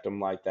tracked them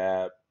like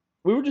that.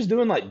 We were just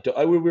doing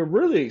we were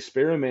really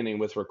experimenting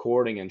with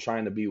recording and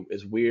trying to be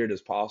as weird as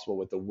possible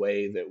with the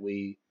way that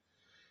we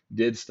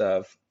did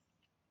stuff.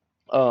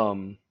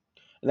 Um,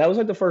 and that was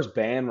like the first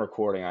band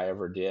recording I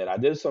ever did. I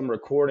did some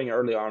recording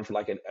early on for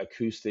like an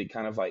acoustic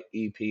kind of like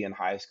EP in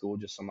high school,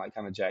 just some like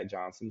kind of Jack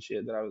Johnson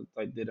shit that I was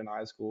like did in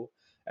high school.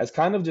 As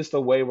kind of just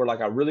a way where like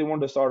I really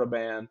wanted to start a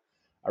band.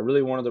 I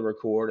really wanted to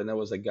record, and there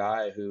was a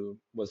guy who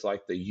was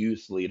like the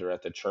youth leader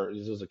at the church.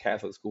 This was a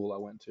Catholic school I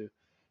went to,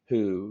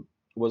 who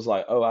was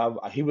like,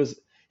 he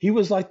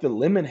was like the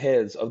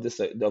Lemonheads of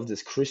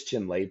this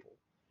Christian label.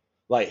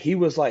 Like he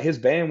was like his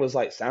band was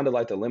like sounded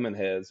like the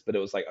Lemonheads, but it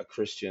was like a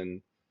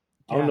Christian.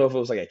 I don't Yeah. know if it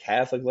was like a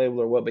Catholic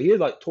label or what, but he had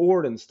like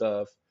toured and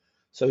stuff.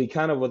 So he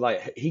kind of would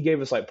like he gave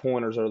us like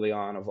pointers early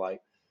on of like,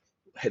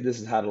 hey,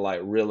 this is how to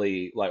like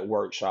really like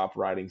workshop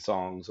writing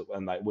songs,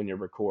 and like when you're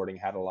recording,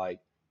 how to like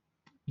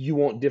you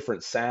want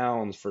different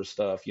sounds for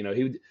stuff.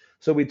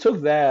 So we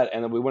took that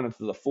and then we went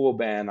into the full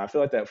band. I feel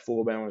like that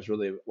full band was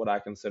really what I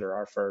consider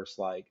our first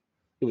like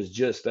it was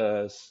just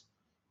us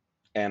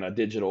and a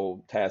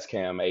digital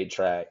Tascam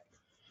 8-track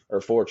or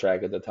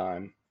 4-track at the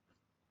time.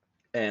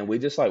 And we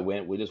just like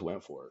we just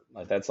went for it.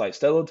 Like that's like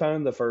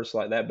Stellotone, the first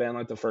like that band,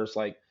 like the first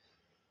like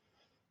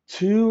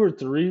 2 or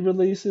 3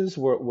 releases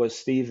was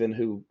Steven,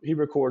 who he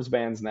records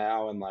bands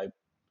now and like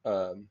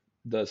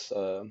does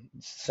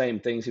same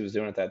things he was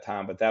doing at that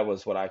time. But that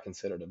was what I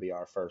consider to be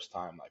our first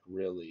time like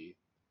really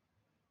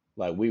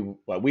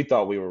we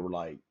thought we were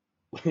like,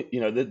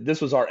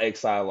 this was our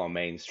exile on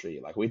Main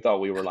Street. Like we thought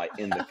we were like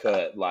in the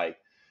cut, like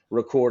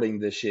recording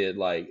this shit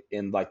like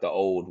in like the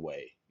old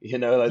way.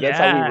 Like that's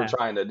how we were Yeah.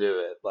 trying to do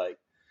it. Like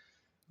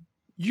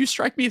You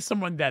strike me as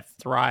someone that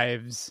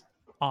thrives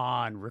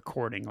on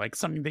recording, like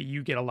something that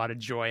you get a lot of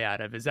joy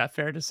out of. Is that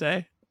fair to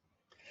say?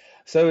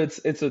 so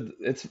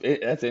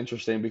that's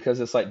interesting because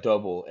it's like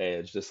double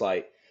edged. It's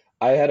like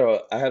I had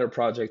a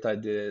project I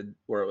did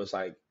where it was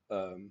like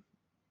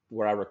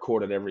where I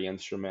recorded every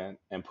instrument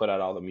and put out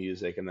all the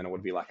music, and then it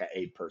would be like an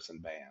 8-person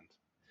band.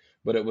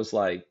 But it was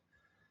like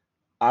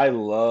I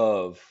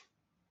love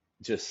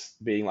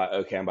just being like,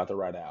 okay, I'm about to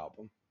write an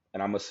album,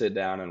 and I'm gonna sit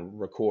down and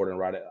record and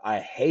write it. I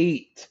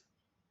hate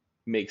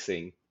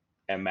mixing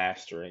and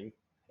mastering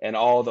and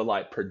all the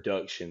like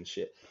production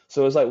shit.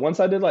 So it's like once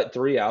I did like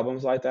 3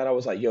 albums like that, I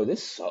was like, yo,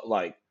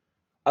 like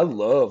I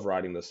love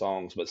writing the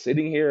songs, but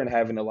sitting here and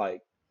having to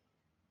like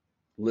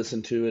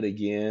listen to it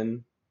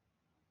again,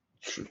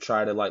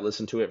 try to like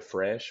listen to it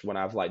fresh when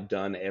I've like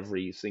done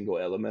every single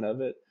element of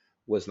it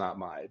was not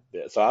my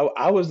bit. So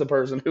I was the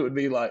person who would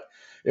be like,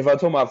 if I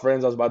told my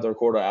friends I was about to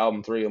record an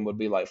album 3 and would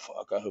be like,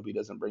 fuck, I hope he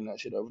doesn't bring that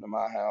shit over to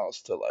my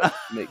house to like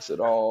mix it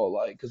all,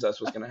 like, because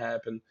that's what's gonna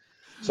happen.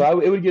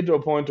 So it would get to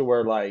a point to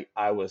where like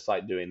I was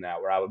like doing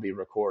that, where I would be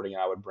recording,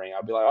 and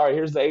I'd be like, all right,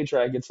 here's the A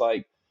track. It's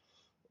like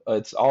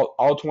it's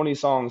all 20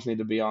 songs need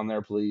to be on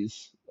there,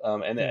 please.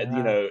 And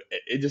Yeah.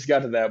 it just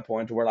got to that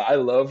point to where like, I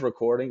love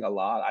recording a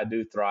lot. I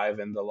do thrive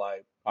in the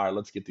like, all right,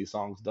 let's get these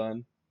songs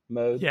done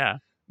mode. Yeah.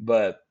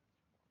 But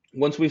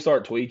once we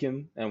start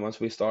tweaking and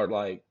once we start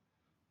like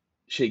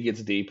shit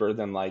gets deeper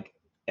than like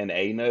an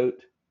A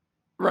note,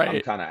 I'm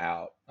Right. kind of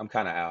out. I'm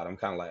kind of out. I'm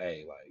kind of like,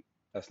 hey, like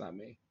that's not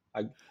me.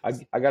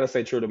 I got to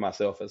stay true to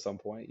myself at some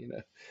point.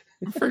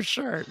 For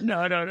sure.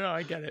 No, no, no.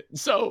 I get it.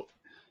 So,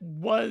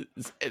 was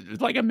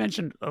like I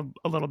mentioned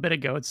a little bit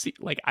ago, it's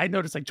like I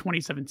noticed like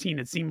 2017,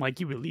 it seemed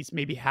like you at least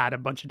maybe had a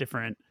bunch of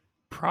different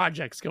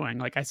projects going.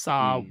 Like I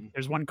saw Mm,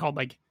 there's one called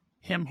like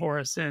Him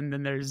Horrison,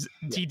 then there's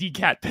yeah. DeeDee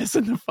Cat Piss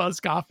and the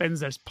Fuzz Coffins,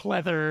 there's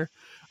Pleather.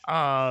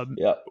 Um,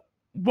 Yeah.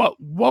 what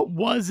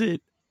was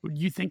it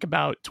you think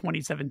about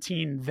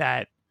 2017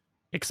 that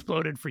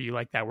exploded for you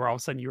like that, where all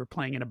of a sudden you were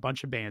playing in a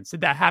bunch of bands? Did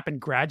that happen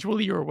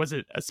gradually, or was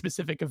it a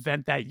specific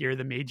event that year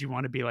that made you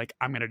want to be like,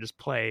 I'm gonna just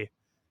play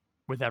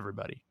with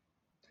everybody?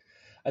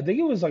 I think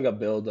it was like a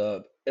build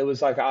up. It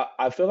was like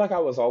I feel like I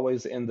was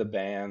always in the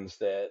bands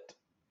that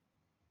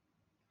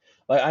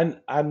like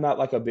I'm not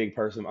like a big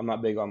person. I'm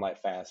not big on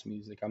like fast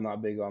music. I'm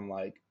not big on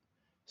like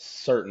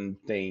certain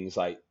things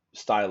like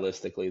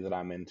stylistically that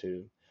I'm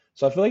into.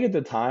 So I feel like at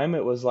the time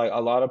it was like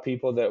a lot of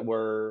people that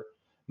were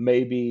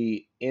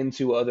maybe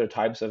into other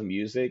types of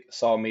music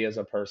saw me as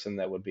a person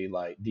that would be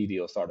like, DeeDee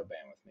will start a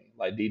band with me.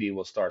 Like DeeDee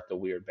will start the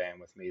weird band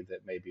with me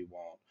that maybe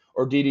won't.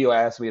 Or DeeDee will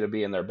ask me to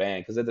be in their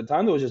band. Because at the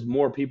time there was just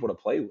more people to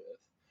play with.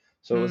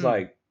 So it was Hmm.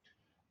 like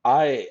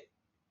I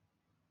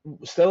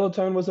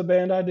Stellatone was a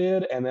band I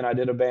did, and then I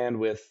did a band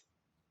with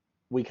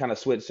we kind of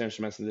switched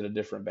instruments and did a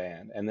different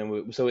band. And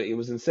then so it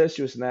was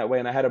incestuous in that way.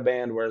 And I had a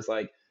band where it's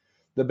like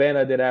the band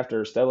I did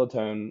after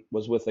Stellatone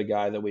was with a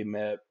guy that we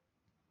met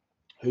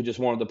who just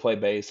wanted to play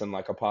bass in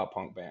like a pop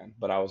punk band.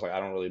 But I was like, I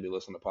don't really do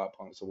listen to pop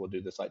punk, so we'll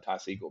do this like Ty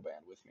Segall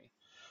band with me.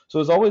 So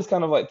it's always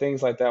kind of like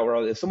things like that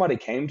where if somebody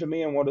came to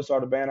me and wanted to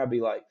start a band, I'd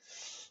be like,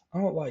 I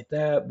don't like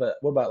that, but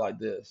what about like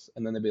this?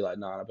 And then they'd be like,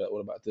 nah, I bet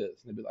what about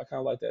this? And they'd be like, I kind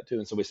of like that too.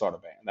 And so we started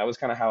a band. That was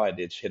kind of how I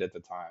did shit at the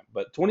time.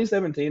 But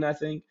 2017, I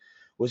think,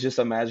 was just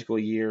a magical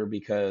year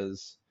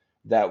because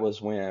that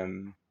was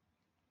when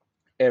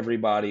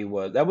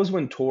that was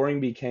when touring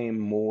became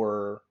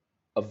more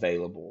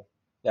available.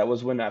 That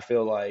was when I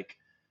feel like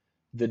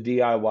the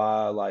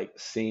DIY like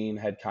scene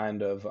had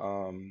kind of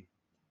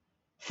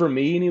for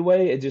me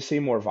anyway, it just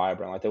seemed more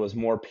vibrant. Like there was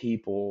more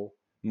people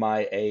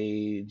my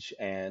age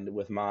and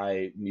with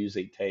my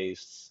music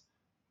tastes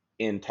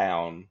in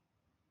town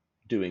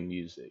doing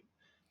music.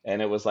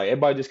 And it was like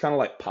everybody just kind of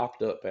like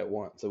popped up at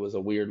once. It was a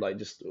weird, like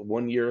just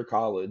 1 year of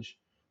college.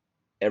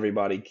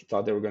 Everybody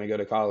thought they were going to go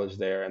to college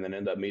there and then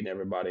end up meeting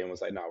everybody and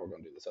was like, no, we're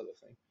going to do this other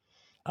thing.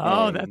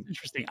 Oh, that's And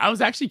interesting. I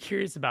was actually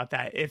curious about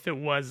that. If it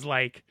was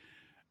like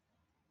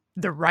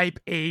the ripe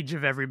age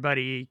of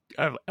everybody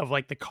of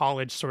like the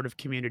college sort of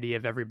community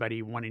of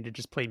everybody wanting to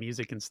just play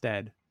music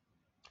instead.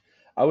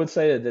 I would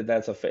say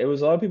that it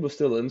was a lot of people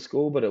still in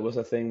school, but it was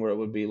a thing where it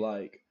would be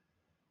like,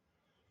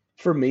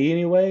 for me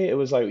anyway, it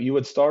was like you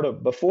would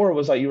before it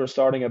was like you were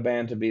starting a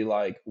band to be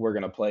like, we're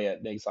going to play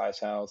at Nick's Ice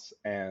House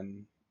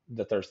and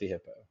the Thirsty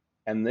Hippo.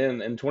 And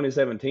then in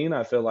 2017,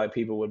 I feel like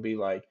people would be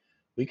like,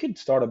 we could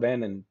start a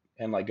band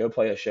and like go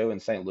play a show in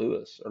St.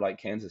 Louis or like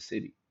Kansas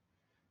City,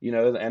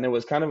 and it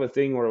was kind of a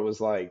thing where it was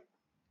like,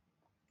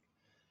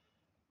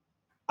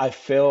 I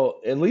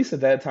felt, at least at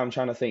that time,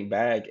 trying to think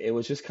back, it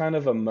was just kind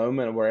of a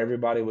moment where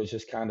everybody was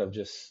just kind of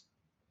just,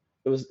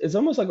 it's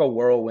almost like a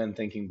whirlwind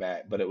thinking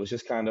back, but it was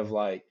just kind of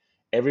like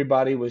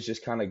everybody was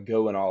just kind of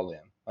going all in.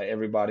 Like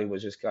everybody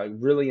was just kind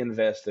of really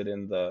invested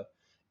in the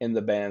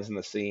bands and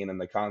the scene and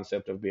the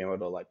concept of being able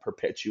to like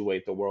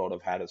perpetuate the world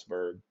of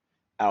Hattiesburg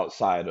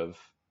outside of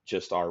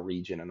just our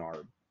region and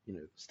our,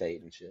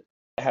 state and shit.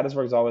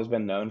 Hattiesburg's always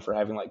been known for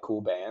having like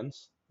cool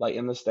bands like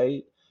in the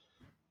state.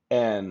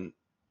 And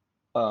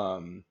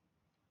um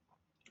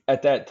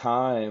at that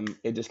time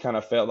it just kind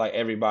of felt like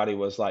everybody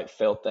was like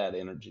felt that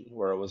energy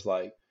where it was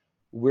like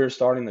we're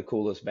starting the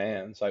coolest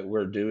bands, like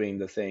we're doing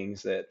the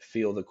things that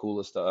feel the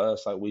coolest to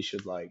us, like we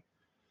should like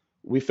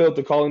we felt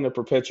the calling to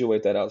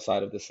perpetuate that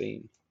outside of the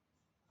scene.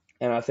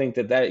 And I think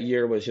that that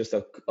year was just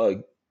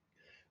a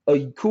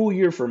cool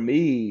year for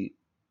me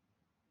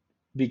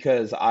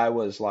because I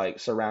was like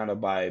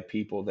surrounded by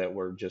people that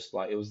were just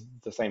like, it was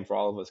the same for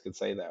all of us, could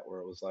say that,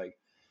 where it was like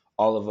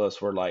all of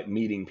us were like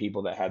meeting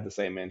people that had the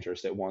same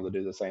interest, that wanted to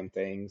do the same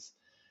things.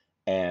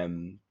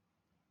 And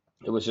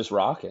it was just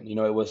rocking.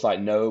 It was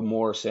like no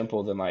more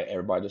simple than like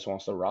everybody just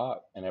wants to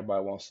rock and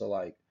everybody wants to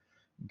like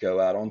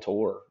go out on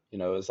tour. It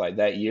was like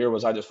that year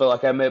was, I just felt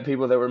like I met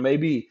people that were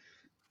maybe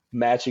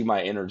matching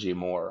my energy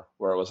more,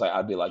 where it was like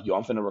I'd be like, yo,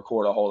 I'm finna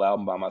record a whole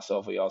album by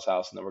myself at y'all's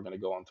house and then we're gonna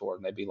go on tour.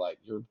 And they'd be like,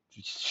 you're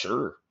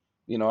sure?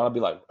 I'd be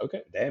like,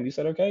 okay, damn, you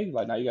said okay,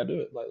 like now you gotta do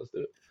it, like let's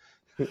do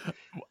it.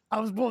 That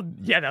was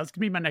gonna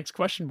be my next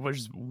question,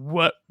 was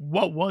what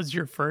was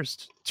your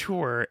first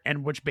tour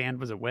and which band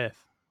was it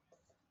with?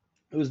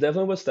 It was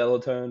definitely with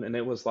Stellatone, and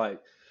it was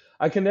like,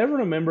 I can never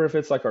remember if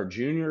it's like our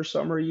junior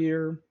summer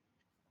year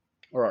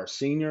or our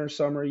senior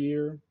summer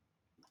year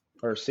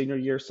or senior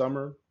year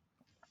summer.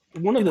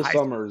 One of the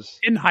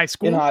summers in high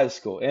school.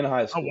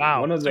 Oh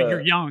wow! So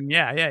you're young,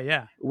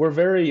 yeah. We're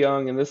very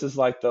young, and this is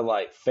like the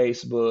like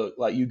Facebook,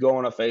 like you go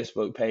on a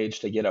Facebook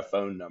page to get a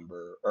phone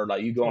number, or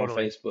like you go on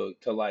Facebook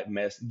to like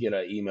get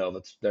an email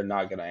that's they're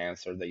not gonna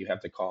answer, that you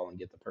have to call and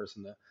get the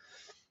person to.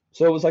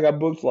 So it was like I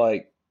booked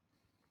like,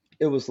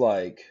 it was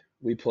like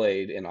we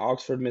played in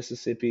Oxford,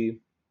 Mississippi,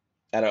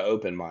 at an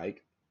open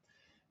mic,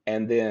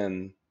 and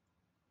then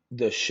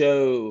the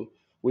show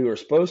we were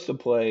supposed to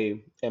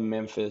play in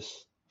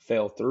Memphis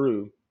fell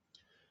through,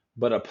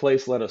 but a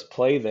place let us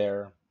play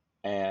there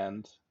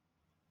and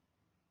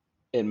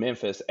in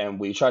Memphis, and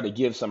we tried to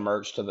give some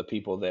merch to the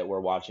people that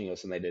were watching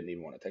us, and they didn't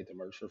even want to take the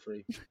merch for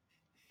free.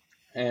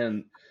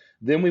 And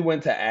then we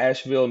went to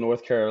Asheville,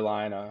 North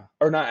Carolina,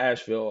 or not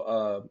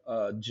Asheville,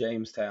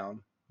 Jamestown,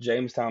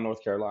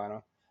 North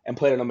Carolina, and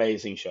played an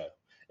amazing show.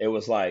 It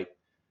was like,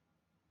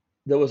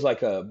 there was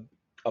like a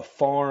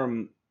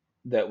farm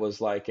that was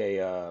like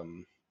a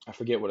I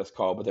forget what it's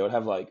called, but they would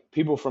have like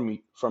people from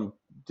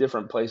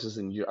different places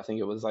in Europe. I think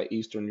it was like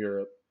Eastern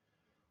Europe,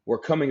 were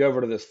coming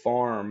over to this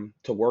farm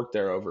to work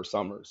there over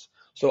summers.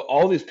 So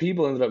all these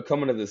people ended up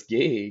coming to this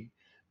gig,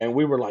 and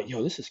we were like,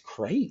 yo, this is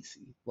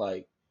crazy.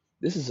 Like,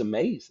 this is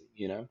amazing,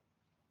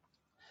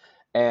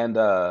 And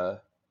it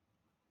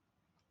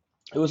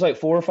was like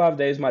 4 or 5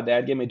 days. My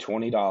dad gave me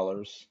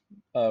 $20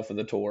 for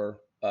the tour.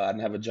 I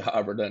didn't have a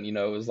job or done, it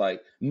was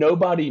like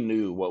nobody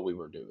knew what we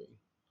were doing.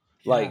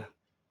 Yeah. Like,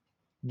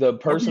 the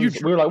person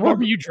we were like, what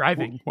were you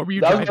driving? What were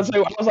you driving? I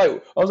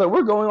was like,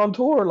 we're going on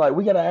tour. Like,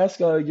 we got to ask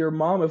your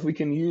mom if we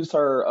can use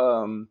her.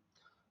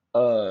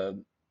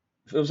 It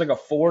was like a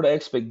Ford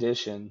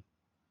Expedition,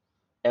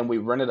 and we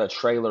rented a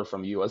trailer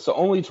from you. It's the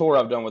only tour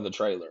I've done with a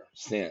trailer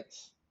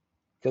since,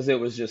 because it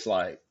was just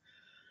like,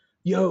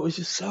 yo, it was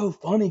just so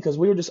funny because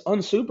we were just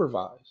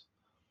unsupervised.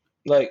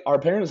 Like, our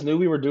parents knew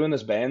we were doing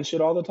this band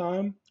shit all the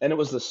time, and it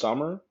was the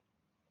summer.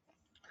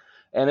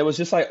 And it was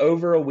just like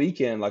over a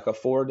weekend, like a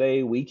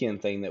 4-day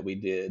weekend thing that we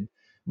did.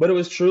 But it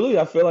was truly,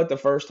 I feel like, the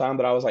first time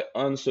that I was like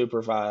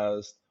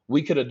unsupervised.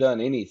 We could have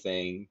done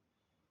anything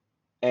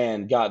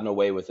and gotten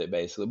away with it,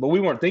 basically. But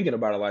we weren't thinking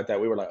about it like that.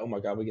 We were like, oh my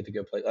God, we get to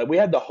go play. Like, we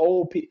had the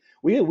whole,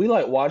 we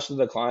like watched the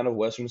decline of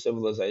Western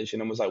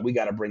civilization and was like, we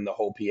got to bring the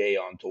whole PA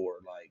on tour.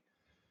 Like,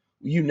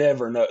 you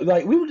never know.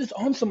 Like, we were just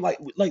on some like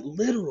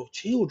literal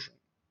children,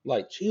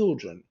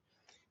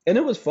 And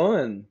it was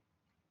fun.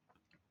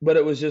 But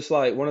it was just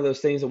like one of those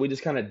things that we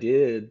just kind of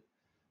did,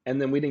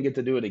 and then we didn't get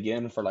to do it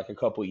again for like a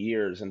couple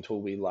years until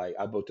we like,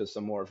 I booked us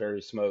some more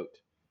very smoked,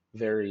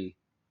 very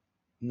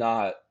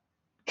not,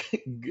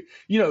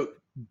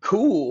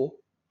 cool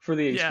for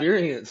the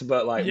experience.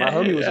 But like my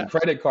homie was in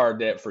credit card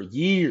debt for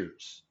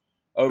years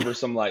over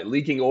some like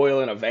leaking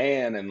oil in a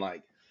van, and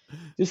like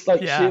just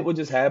like shit would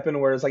just happen.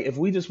 Where it's like, if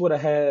we just would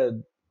have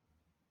had,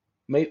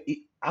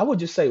 maybe I would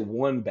just say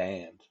one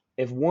band.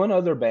 If one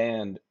other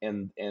band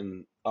in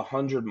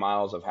 100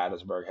 miles of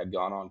Hattiesburg had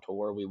gone on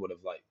tour, we would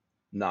have like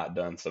not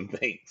done some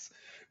things.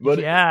 But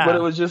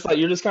it was just like,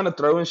 you're just kind of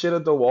throwing shit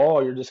at the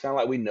wall. You're just kind of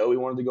like, we know we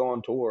wanted to go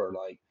on tour.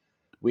 Like,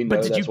 we know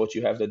that's what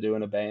you have to do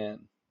in a band.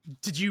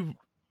 Did you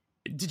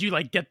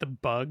like get the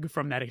bug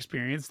from that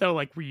experience though?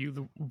 Like, were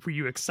you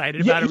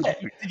excited about it?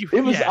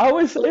 It was, I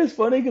always say it's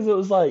funny because it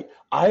was like,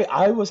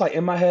 I was like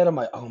in my head, I'm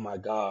like, oh my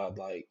God,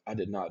 like I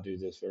did not do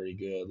this very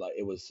good. Like,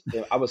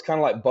 I was kind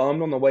of like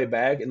bummed on the way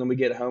back, and then we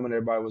get home and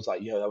everybody was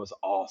like, yo, that was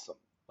awesome.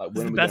 Like,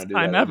 when are we gonna do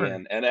that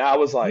again? And I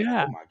was like,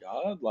 oh my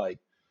God, like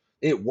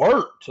it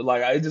worked.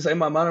 Like, I just in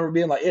my mind, I remember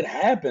being like, it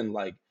happened,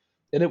 like,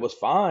 and it was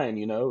fine.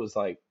 It was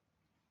like,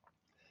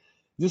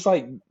 just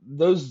like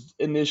those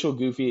initial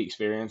goofy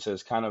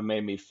experiences kind of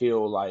made me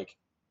feel like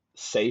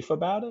safe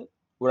about it.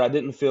 where I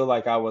didn't feel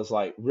like I was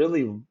like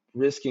really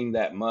risking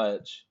that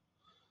much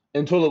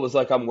until it was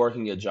like I'm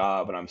working a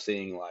job and I'm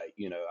seeing like,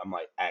 I'm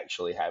like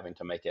actually having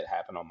to make it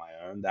happen on my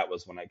own. That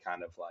was when I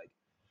kind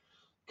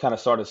of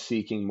started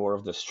seeking more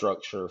of the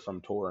structure from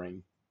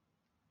touring.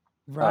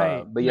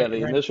 Right, But yeah, right,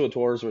 the right. initial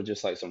tours were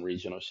just like some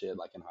regional shit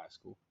like in high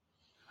school.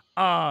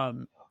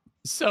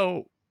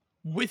 So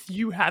with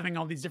you having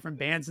all these different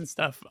bands and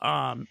stuff,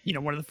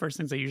 one of the first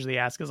things I usually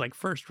ask is like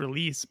first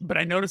release, but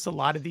I noticed a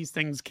lot of these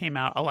things came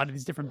out, a lot of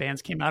these different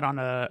bands came out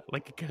on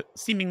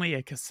seemingly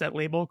a cassette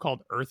label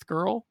called Earth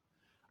Girl.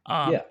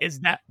 Yeah.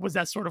 Was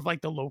that sort of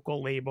like the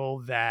local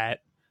label that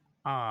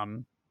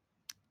um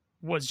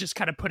was just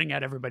kind of putting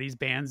out everybody's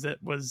bands,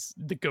 that was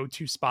the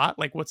go-to spot?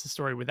 Like, what's the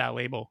story with that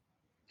label?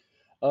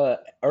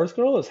 Earth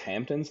Girl is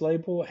Hampton's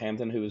label.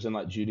 Hampton, who was in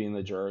like Judy and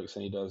the Jerks,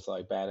 and he does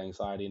like Bad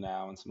Anxiety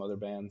now and some other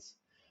bands.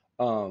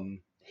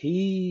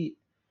 He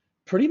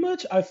pretty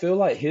much, I feel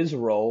like his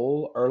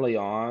role early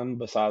on,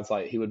 besides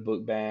like he would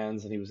book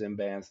bands and he was in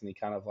bands and he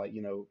kind of like,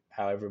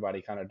 how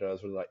everybody kind of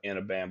does with like in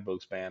a band,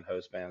 books band,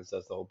 host bands,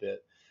 does the whole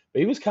bit. But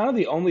he was kind of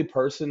the only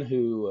person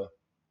who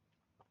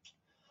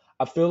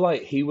I feel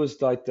like he was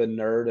like the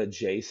nerd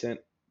adjacent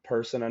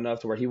person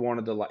enough to where he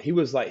wanted to like he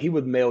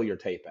would mail your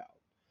tape out.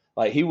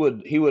 Like he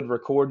would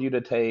record you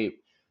to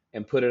tape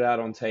and put it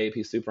out on tape.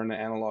 He's super into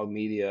analog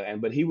media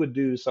but he would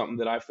do something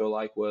that I feel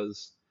like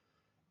was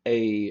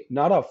a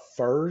not a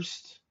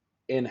first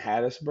in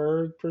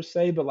Hattiesburg per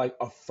se, but like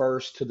a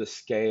first to the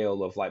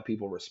scale of like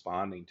people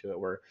responding to it,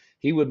 where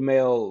he would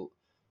mail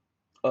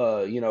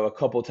a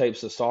couple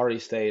tapes to Sorry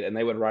State and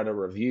they would write a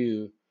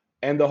review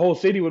and the whole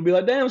city would be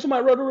like, damn,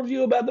 somebody wrote a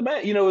review about the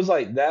band. It was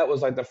like that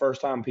was like the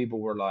first time people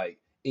were like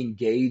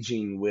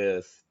engaging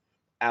with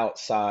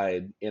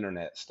outside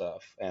internet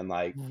stuff and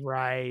like,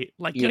 Right.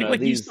 Like you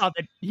these saw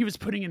that he was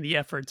putting in the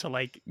effort to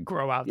like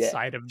grow yeah.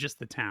 outside of just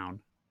the town.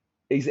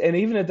 And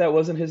even if that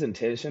wasn't his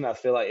intention, I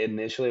feel like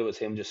initially it was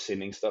him just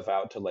sending stuff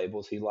out to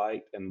labels he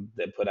liked and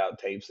that put out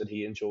tapes that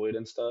he enjoyed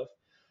and stuff.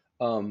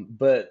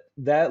 But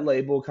that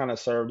label kind of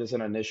served as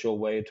an initial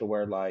way to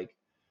where like,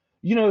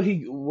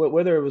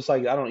 whether it was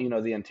like, I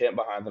don't, the intent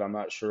behind it, I'm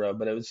not sure of,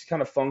 but it was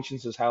kind of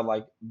functions as how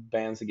like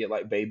bands that get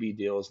like baby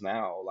deals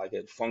now, like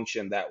it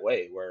functioned that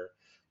way where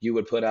you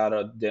would put out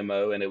a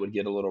demo and it would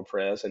get a little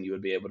press and you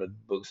would be able to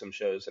book some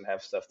shows and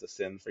have stuff to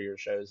send for your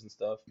shows and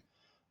stuff.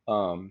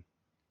 Um,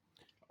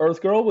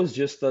 Earth Girl was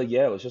just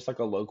it was just like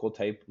a local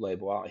tape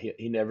label.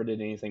 He never did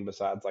anything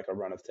besides like a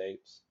run of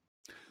tapes.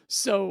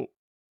 So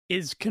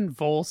is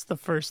Convulse the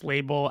first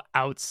label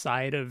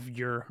outside of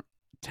your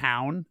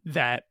town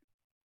that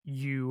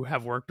you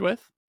have worked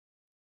with?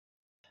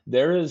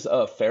 There is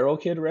Feral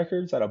Kid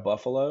Records out of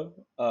Buffalo.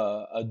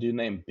 A dude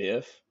named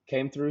Biff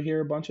came through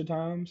here a bunch of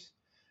times,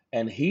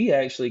 and he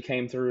actually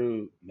came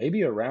through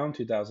maybe around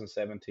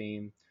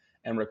 2017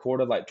 and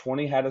recorded like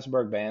 20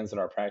 Hattiesburg bands at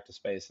our practice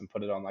space and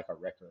put it on like a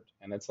record.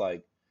 And it's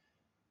like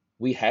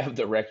we have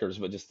the records,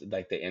 but just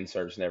like the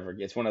inserts never.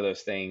 It's one of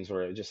those things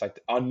where it just like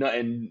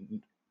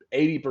and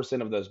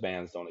 80% of those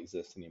bands don't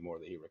exist anymore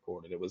that he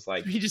recorded. It was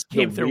like He just the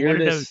came through, wanted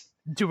to weirdest.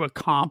 do a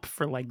comp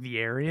for like the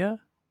area. Yep.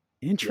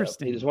 He just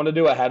Interesting. wanted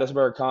to do a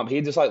Hattiesburg comp.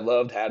 He just like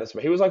loved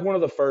Hattiesburg. He was like one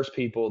of the first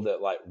people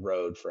that like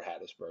rode for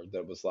Hattiesburg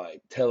that was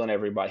like telling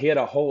everybody. He had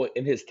a whole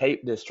in his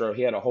tape distro,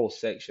 he had a whole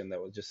section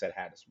that was just said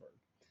Hattiesburg.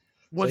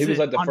 So he Was was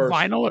it like the on first.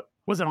 vinyl?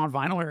 Was it on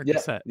vinyl or a Yeah,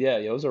 cassette? yeah,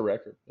 it was a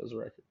record. It was a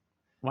record.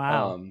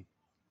 Wow. Um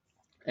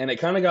and it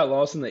kind of got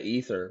lost in the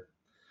ether.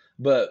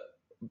 But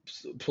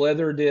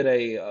Pleather did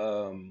a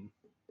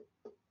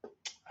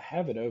I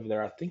have it over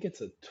there. I think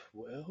it's a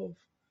 12.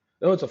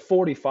 No, it's a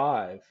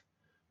 45.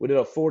 We did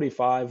a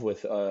 45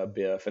 with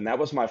Biff, and that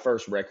was my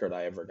first record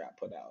I ever got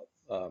put out.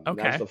 And that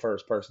was Okay. the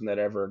first person that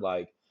ever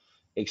like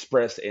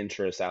expressed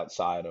interest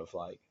outside of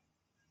like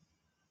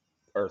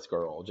Earth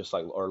Girl, just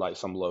like or like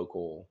some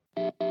local.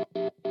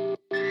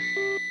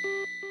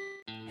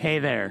 Hey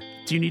there.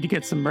 Do you need to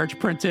get some merch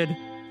printed?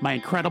 My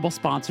incredible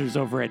sponsors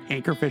over at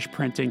Anchorfish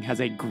Printing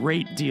has a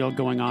great deal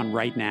going on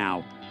right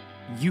now.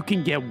 You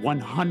can get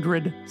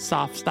 100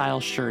 soft style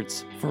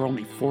shirts for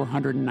only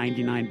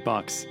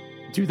 $499.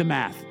 Do the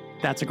math.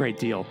 That's a great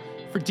deal.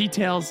 For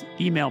details,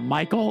 email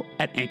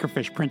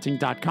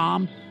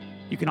michael@anchorfishprinting.com.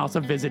 You can also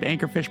visit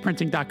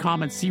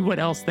anchorfishprinting.com and see what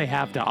else they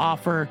have to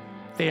offer.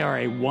 They are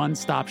a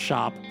one-stop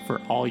shop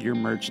for all your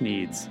merch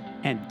needs.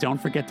 And don't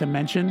forget to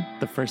mention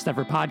the first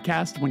ever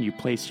podcast when you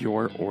place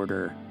your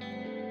order.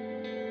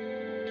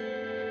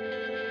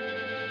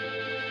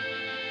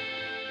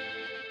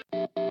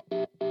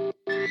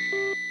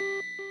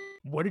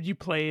 What did you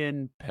play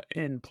in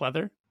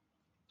Pleather?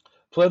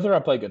 Pleather, I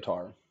play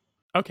guitar.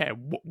 Okay,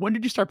 when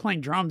did you start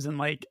playing drums? And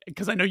like,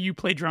 because I know you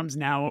play drums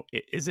now.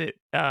 Is it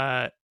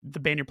the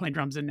band you're playing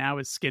drums in now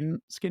is Skin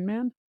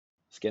Man?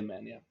 Skin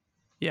Man, yeah.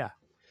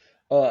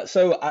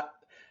 Yeah.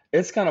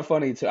 It's kind of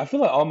funny too. I feel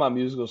like all my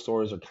musical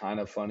stories are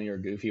kind of funny or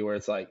goofy. Where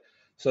it's like,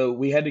 so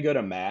we had to go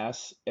to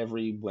mass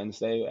every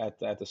Wednesday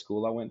at the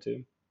school I went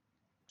to,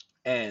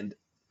 and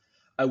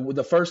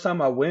the first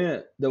time I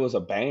went, there was a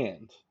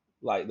band.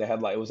 Like they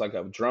had like it was like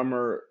a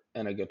drummer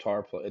and a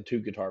guitar player, two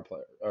guitar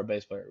player or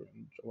bass player or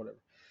whatever.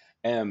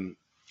 And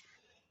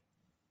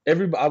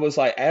everybody, I was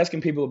like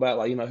asking people about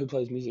like, who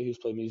plays music, who's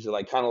played music,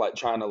 like kind of like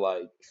trying to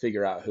like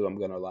figure out who I'm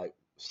gonna like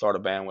start a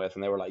band with.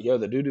 And they were like, yo,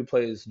 the dude who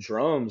plays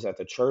drums at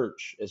the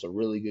church is a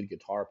really good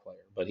guitar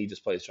player, but he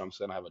just plays drums,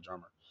 so I don't have a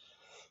drummer.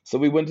 So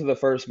we went to the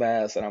first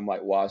mass, and I'm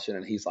like watching,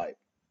 and he's like,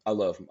 I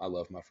love him. I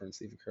love my friend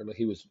Stephen Curley.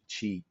 He was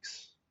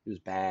cheeks. He was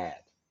bad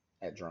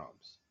at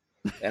drums,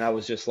 and I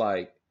was just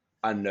like,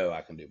 I know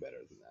I can do better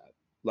than that.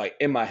 Like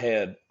in my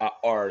head,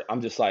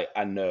 I'm just like,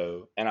 I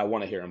know, and I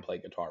want to hear him play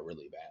guitar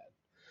really bad.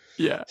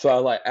 Yeah. So I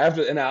like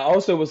after, and I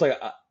also was like,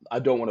 I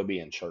don't want to be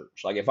in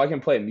church. Like if I can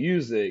play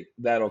music,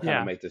 that'll kind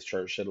of Yeah. make this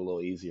church shit a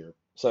little easier.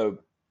 So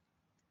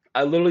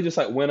I literally just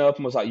like went up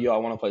and was like, yo, I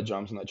want to play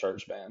drums in the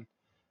church band.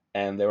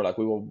 And they were like,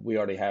 we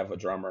already have a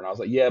drummer. And I was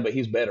like, yeah, but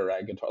he's better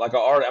at guitar. Like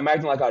I'm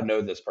acting like I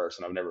know this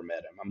person. I've never met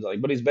him. I'm like,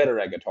 but he's better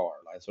at guitar.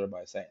 Like that's what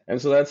everybody's saying.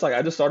 And so that's like,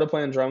 I just started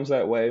playing drums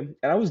that way.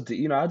 And I was,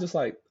 I just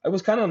like, I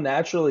was kind of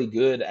naturally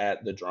good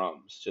at the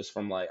drums just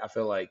from like, I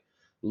feel like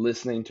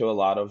listening to a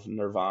lot of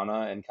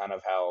Nirvana and kind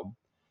of how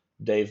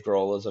Dave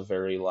Grohl is a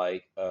very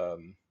like,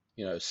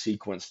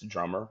 sequenced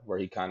drummer where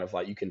he kind of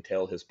like, you can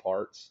tell his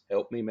parts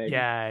help me maybe.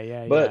 Yeah.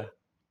 Yeah. Yeah. But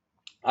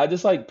I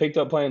just like picked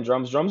up playing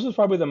drums. Drums was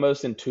probably the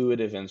most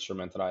intuitive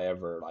instrument that I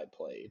ever like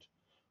played.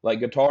 Like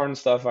guitar and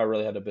stuff, I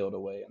really had to build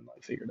away and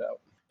like figure it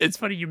out. It's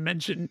funny you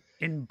mentioned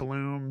In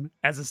Bloom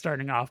as a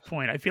starting off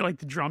point. I feel like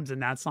the drums in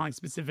that song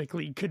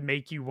specifically could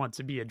make you want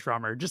to be a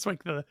drummer. Just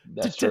like the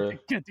That's true.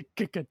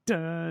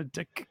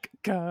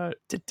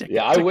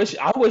 Yeah, I I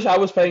wish I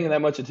was paying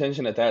that much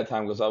attention at that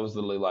time because I was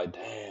literally like,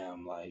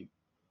 damn, like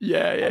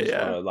I just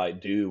want to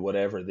like do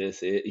whatever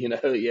this is,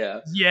 yeah.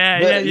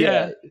 But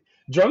yeah,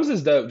 drums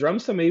is dope.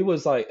 Drums to me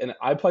was like, and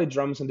I played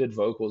drums and did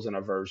vocals in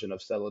a version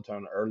of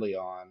Stellatone early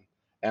on.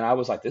 And I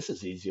was like, this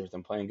is easier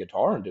than playing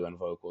guitar and doing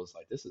vocals.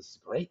 Like, this is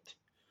great.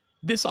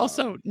 This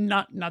also,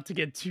 not to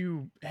get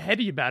too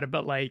heady about it,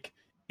 but like,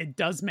 it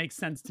does make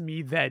sense to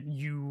me that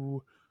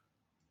you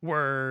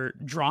were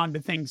drawn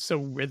to things so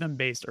rhythm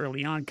based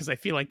early on, because I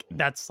feel like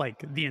that's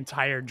like the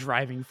entire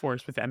driving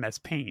force with MS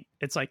Paint.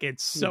 It's like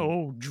it's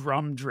so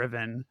drum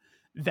driven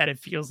that it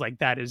feels like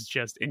that is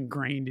just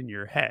ingrained in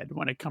your head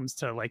when it comes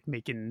to like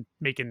making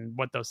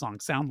what those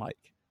songs sound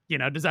like.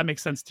 Does that make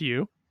sense to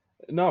you?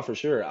 No, for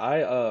sure.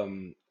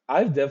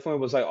 I definitely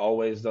was like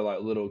always the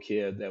like little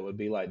kid that would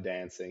be like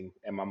dancing,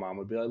 and my mom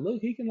would be like, "Look,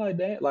 he can like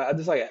dance." Like I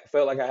just like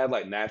felt like I had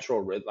like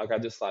natural rhythm. Like I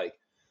just like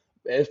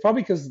it's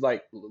probably because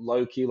like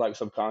low key like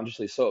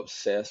subconsciously so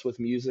obsessed with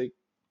music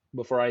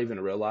before I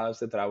even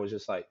realized it that I was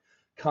just like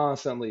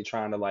constantly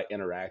trying to like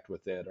interact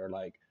with it or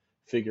like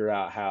figure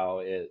out how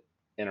it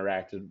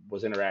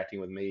was interacting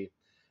with me.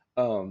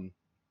 Um,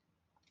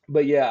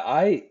 but yeah,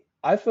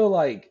 I feel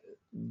like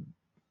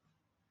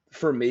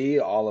for me,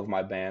 all of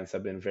my bands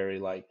have been very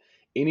like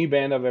any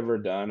band I've ever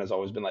done has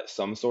always been like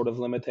some sort of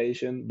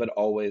limitation, but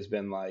always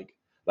been like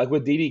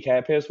with DeeDee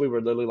Cat Piss, we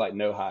were literally like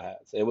no hi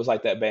hats. It was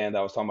like that band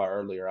I was talking about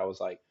earlier. I was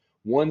like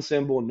one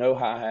cymbal, no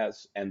hi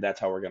hats, and that's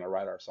how we're gonna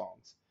write our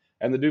songs.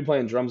 And the dude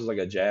playing drums is like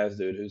a jazz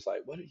dude who's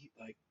like, what are you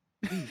like?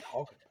 What are you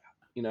talking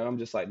about? I'm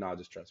just like, nah,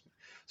 just trust me.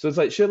 So it's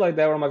like shit like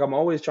that where I'm like, I'm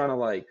always trying to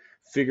like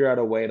figure out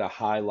a way to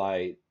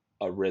highlight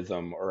a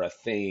rhythm or a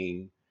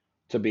thing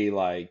to be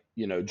like,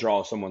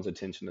 draw someone's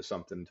attention to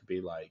something to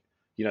be like,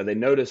 they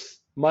notice.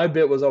 My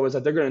bit was always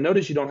that they're going to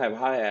notice you don't have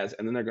hi hats,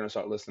 and then they're going to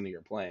start listening to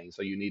your playing.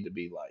 So you need to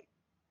be like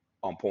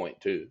on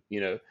point too.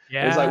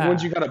 It's like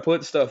once you kind of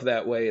put stuff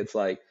that way, it's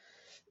like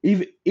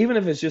even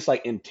if it's just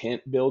like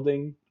intent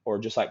building or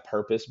just like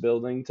purpose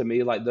building to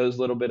me, like those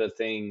little bit of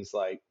things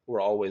like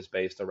were always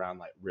based around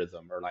like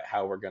rhythm or like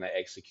how we're going to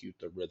execute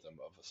the rhythm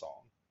of a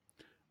song.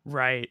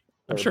 Right.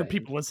 I'm sure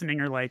people listening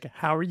are like,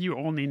 how are you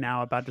only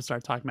now about to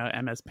start talking about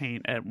MS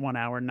Paint at 1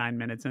 hour, 9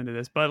 minutes into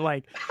this? But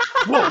like,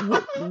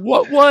 the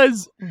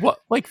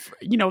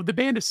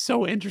band is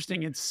so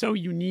interesting. It's so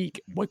unique.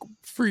 Like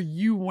for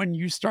you, when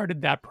you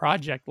started that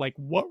project, like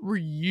what were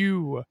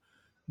you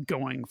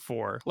going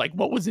for? Like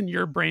what was in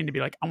your brain to be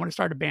like, I want to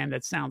start a band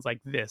that sounds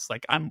like this?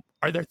 Like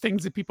are there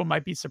things that people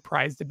might be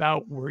surprised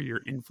about were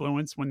your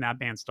influence when that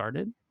band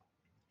started?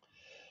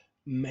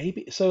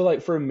 Maybe so.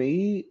 Like for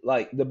me,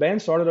 like the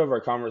band started over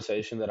a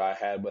conversation that I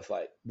had with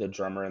like the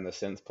drummer and the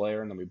synth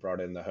player, and then we brought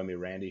in the homie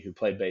Randy who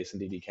played bass in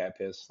DeeDee Cat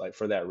Piss. Like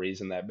for that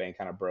reason, that band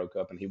kind of broke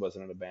up, and he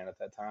wasn't in a band at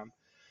that time.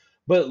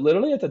 But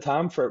literally at the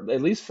time, for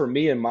at least for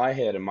me in my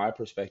head and my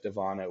perspective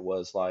on it,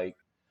 was like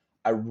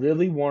I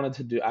really wanted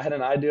to do. I had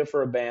an idea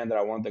for a band that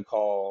I wanted to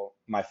call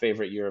my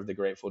favorite year of the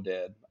Grateful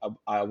Dead.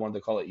 I wanted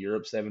to call it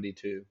Europe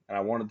 '72, and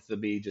I wanted it to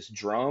be just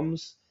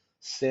drums,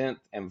 synth,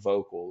 and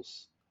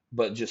vocals,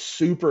 but just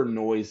super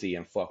noisy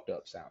and fucked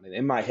up sounding.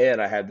 In my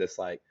head, I had this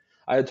like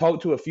I had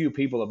talked to a few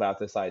people about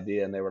this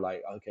idea, and they were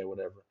like, "Okay,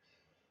 whatever."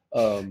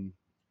 Um,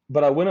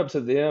 but I went up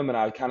to them, and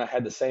I kind of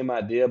had the same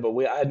idea, but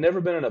I had never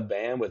been in a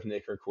band with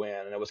Nick or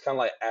Quinn, and it was kind of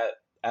like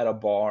at a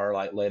bar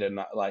like late at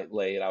night, like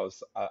late. I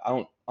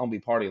don't be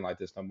partying like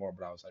this no more,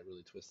 but I was like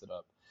really twisted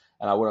up,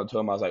 and I went up to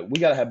him. I was like, "We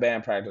gotta have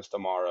band practice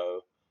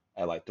tomorrow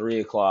at like 3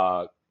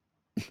 o'clock.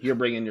 you're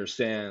bringing your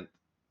synth,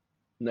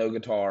 no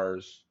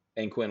guitars.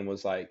 And Quinn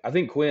was like, I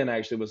think Quinn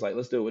actually was like,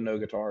 let's do it with no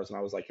guitars. And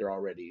I was like, you're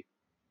already,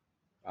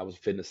 I was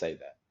fitting to say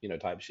that,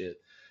 type shit.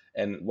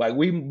 And like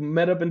we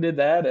met up and did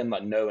that, and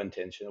like no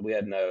intention. We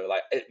had no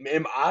like.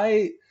 Am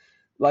I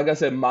like I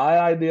said, my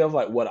idea of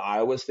like what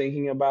I was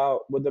thinking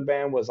about with the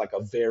band was like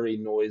a very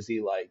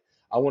noisy, like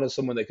I wanted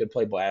someone that could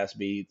play blast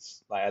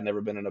beats. Like I'd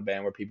never been in a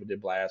band where people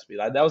did blast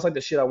beats. That was like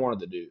the shit I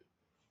wanted to do.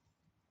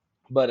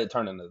 But it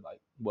turned into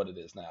like what it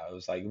is now. It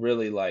was like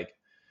really like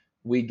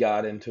we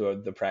got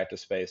into the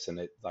practice space, and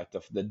it like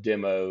the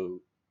demo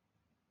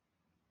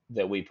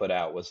that we put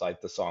out was like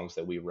the songs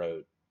that we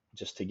wrote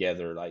just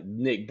together. Like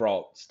Nick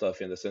brought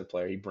stuff in the synth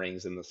player, he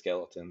brings in the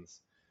skeletons,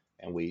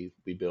 and we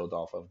build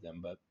off of them.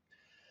 But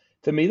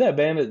to me, that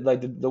band,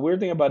 like the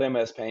weird thing about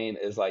MS Paint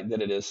is like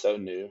that it is so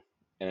new,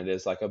 and it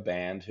is like a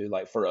band who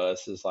like for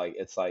us is like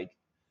it's like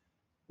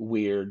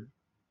weird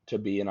to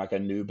be in like a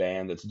new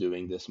band that's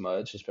doing this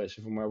much,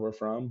 especially from where we're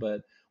from.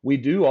 But we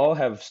do all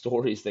have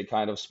stories that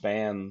kind of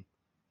span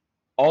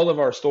all of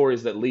our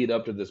stories that lead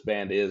up to this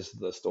band is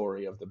the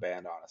story of the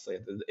band, honestly,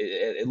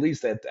 at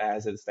least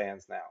as it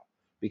stands now,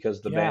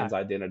 because the band's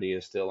identity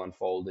is still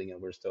unfolding,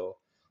 and we're still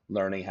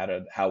learning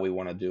how we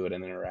want to do it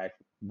and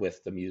interact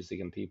with the music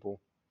and people.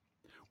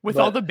 With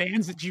all the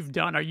bands that you've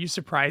done, are you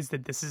surprised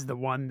that this is the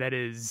one that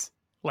is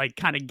like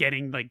kind of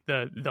getting like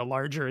the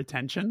larger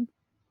attention?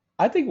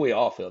 I think we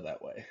all feel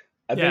that way.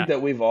 I think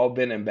that we've all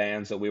been in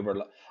bands that we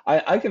were.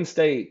 I can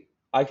state,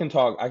 I can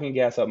talk, I can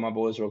gas up my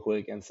boys real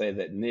quick and say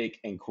that Nick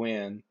and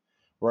Quinn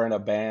were in a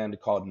band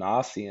called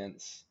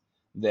Nascience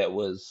that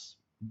was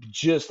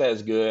just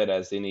as good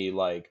as any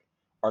like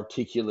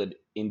articulate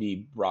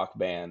indie rock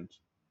band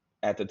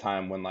at the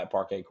time when like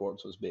Parquet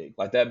Courts was big.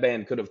 Like that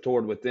band could have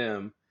toured with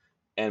them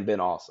and been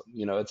awesome.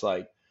 It's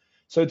like,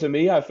 so to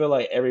me, I feel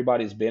like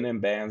everybody's been in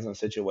bands and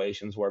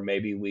situations where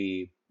maybe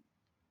we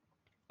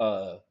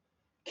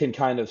can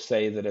kind of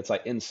say that it's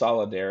like in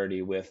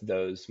solidarity with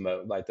those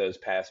like those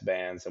past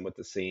bands and with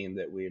the scene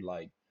that we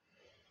like.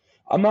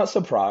 I'm not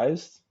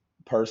surprised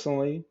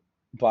personally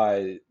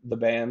by the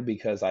band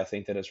because I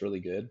think that it's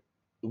really good.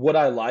 Would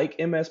I like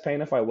MS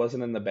Paint if I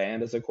wasn't in the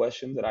band is a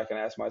question that I can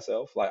ask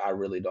myself. Like I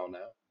really don't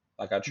know.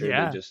 Like I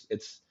truly just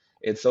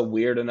it's a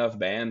weird enough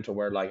band to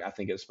where like I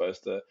think it's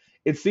supposed to.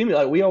 It seems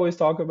like we always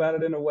talk about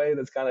it in a way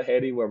that's kind of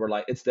heady where we're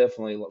like it's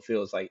definitely what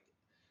feels like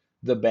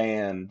the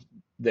band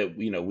that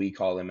we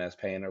call MS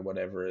Paint or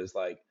whatever is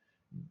like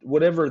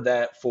whatever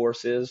that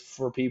force is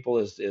for people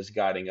is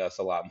guiding us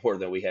a lot more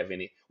than we have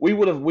any. We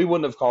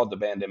wouldn't have called the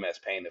band MS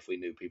Paint if we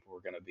knew people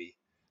were going to be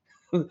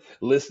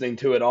listening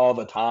to it all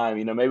the time.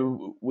 Maybe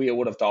we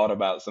would have thought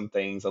about some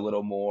things a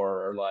little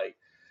more, or like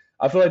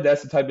I feel like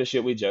that's the type of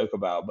shit we joke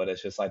about, but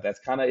it's just like that's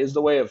kind of is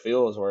the way it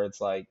feels, where it's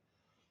like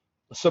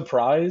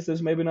surprised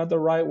is maybe not the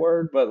right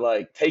word, but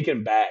like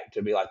taken back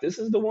to be like this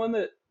is the one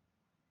that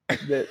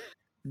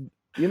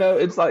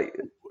it's like.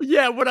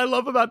 Yeah, what I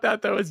love about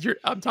that though is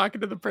I'm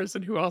talking to the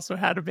person who also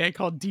had a band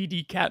called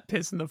DeeDee Cat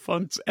Piss and the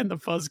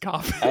Fuzz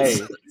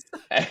Coffins.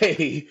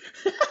 Hey.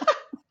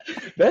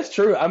 That's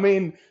true. I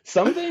mean,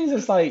 some things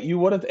it's like you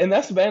would have, and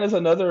that's band is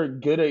another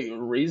good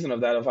reason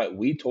of that. Of like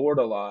we toured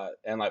a lot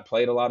and like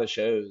played a lot of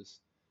shows,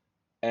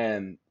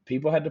 and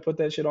people had to put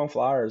that shit on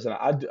flyers, and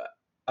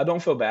I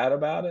don't feel bad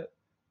about it,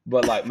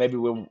 but like maybe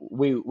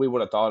we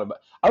would have thought about.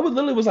 I would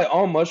literally was like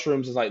on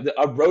mushrooms. It's like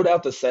I wrote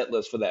out the set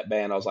list for that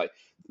band. I was like,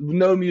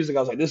 no music. I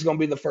was like, this is gonna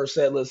be the first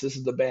set list. This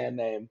is the band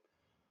name.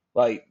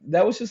 Like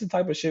that was just the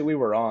type of shit we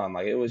were on.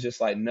 Like it was just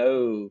like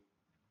no.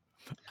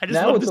 I just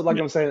now it's like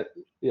I'm saying,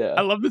 yeah.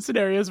 I love the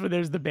scenarios where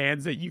there's the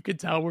bands that you could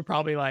tell were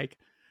probably like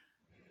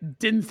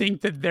didn't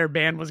think that their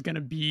band was going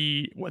to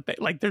be what they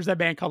like. There's that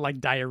band called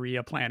like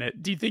Diarrhea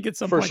Planet. Do you think at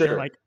some point they're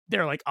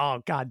like,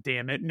 oh god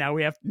damn it, now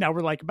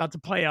we're like about to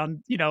play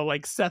on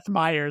like Seth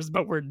Meyers,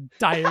 but we're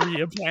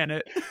Diarrhea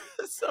Planet.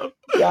 So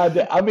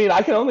God, I mean,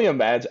 I can only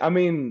imagine. I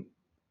mean,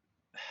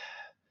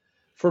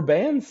 for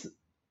bands.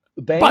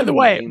 By the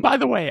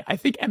way, I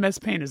think MS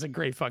Paint is a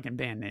great fucking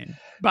band name.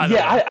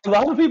 A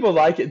lot of people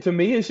like it. To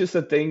me, it's just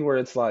a thing where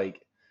it's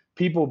like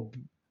people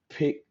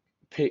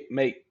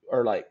make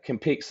or like can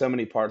pick so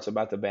many parts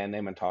about the band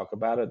name and talk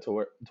about it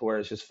to where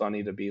it's just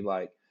funny to be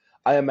like.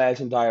 I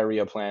imagine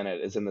Diarrhea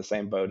Planet is in the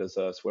same boat as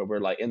us, where we're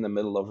like in the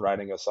middle of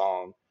writing a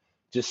song,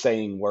 just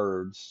saying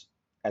words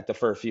at the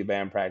first few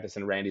band practice,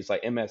 and Randy's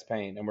like MS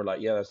Paint, and we're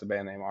like, yeah, that's the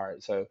band name. All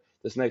right, so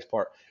this next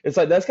part, it's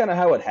like that's kind of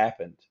how it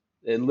happened.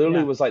 It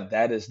literally was like,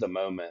 that is the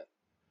moment.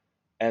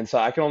 And so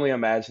I can only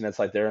imagine it's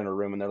like they're in a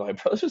room and they're like,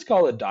 let's just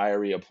call it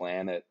Diarrhea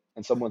Planet.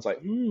 And someone's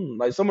like,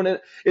 like someone,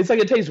 it's like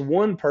it takes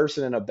one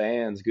person in a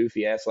band's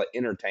goofy ass, like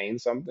entertain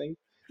something.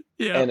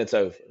 Yeah. And it's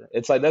over.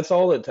 It's like, that's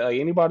all it like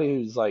anybody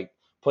who's like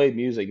played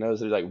music knows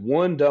there's like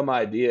one dumb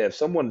idea. If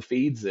someone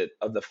feeds it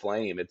of the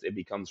flame, it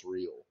becomes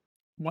real.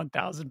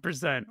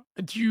 1000%.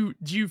 Do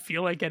you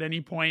feel like at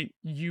any point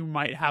you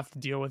might have to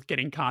deal with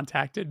getting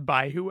contacted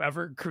by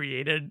whoever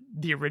created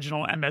the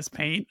original MS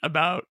Paint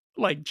about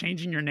like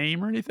changing your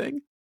name or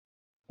anything?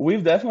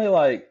 We've definitely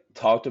like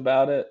talked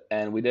about it,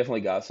 and we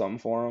definitely got something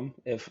for them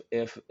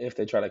if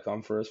they try to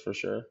come for us for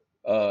sure.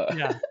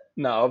 Yeah.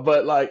 No,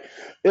 but like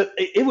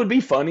it would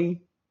be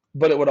funny,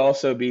 but it would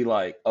also be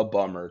like a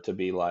bummer to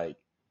be like.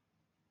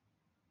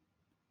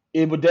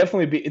 It would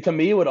definitely be to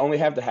me. It would only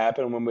have to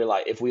happen when we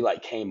like if we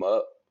like came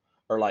up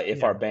or like if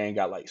Yeah. our band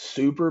got like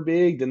super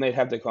big, then they'd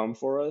have to come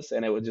for us,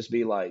 and it would just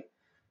be like,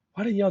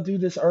 why did y'all do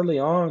this early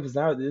on? Because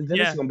now then it's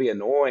Yeah. gonna be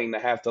annoying to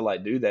have to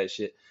like do that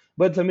shit.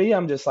 But to me,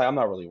 I'm just like I'm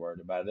not really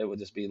worried about it. It would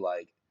just be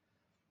like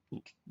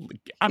I'm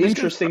just gonna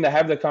interesting to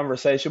have the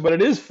conversation, but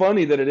it is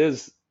funny that it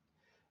is.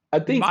 I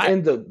think my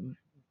in the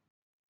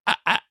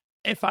I,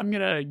 if I'm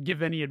gonna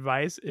give any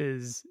advice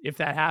is if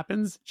that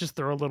happens, just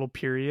throw a little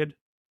period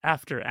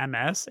after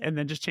MS and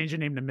then just change your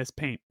name to Miss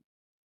Paint.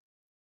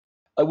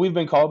 we've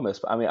been called Miss.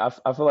 I mean, I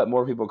feel like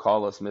more people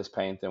call us Miss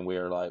Paint than we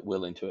are like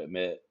willing to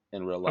admit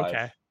in real life.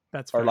 Okay,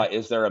 that's Or fair. like,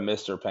 is there a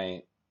Mister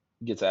Paint?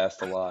 Gets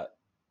asked a lot.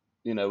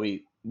 You know,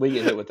 we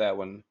get hit with that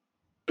one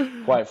quite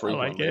I like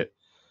frequently. it.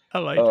 I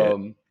like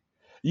it.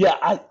 Yeah,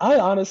 I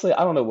honestly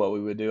I don't know what we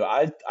would do.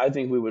 I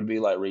think we would be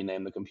like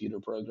rename the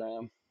computer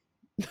program.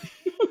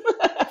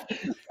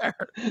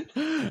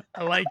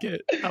 I like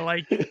it. I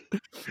like it.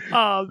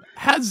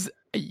 Has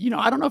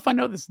I don't know if I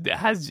know this.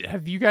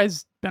 Have you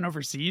guys been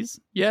overseas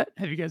yet?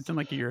 Have you guys done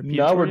like a European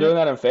No, tour we're yet? doing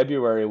that in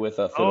February with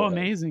a Oh, Fiddlehead.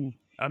 amazing.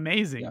 Yeah.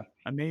 Amazing.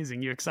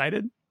 Amazing. You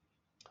excited?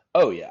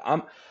 Oh yeah.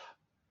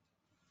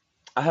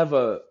 I have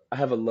a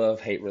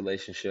love-hate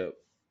relationship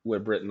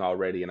with Britain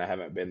already, and I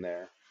haven't been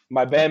there.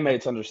 My Okay.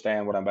 bandmates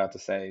understand what I'm about to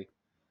say.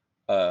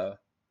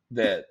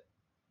 That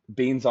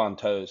beans on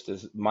toast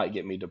might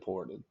get me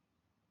deported.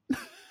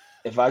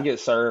 If I get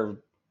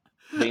served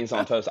beans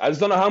on toast, I just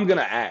don't know how I'm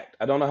gonna act.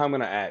 I don't know how I'm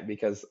gonna act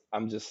because I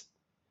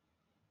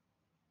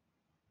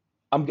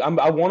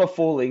want a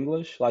full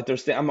English. Like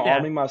I'm Yeah.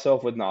 arming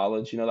myself with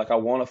knowledge. You know, like I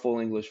want a full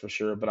English for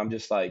sure. But I'm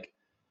just like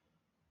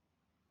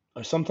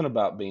there's something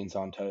about beans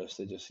on toast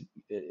that just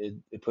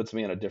it puts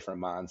me in a different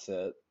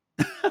mindset.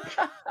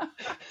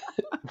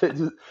 it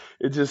just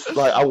it just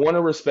like I want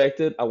to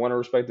respect it. I want to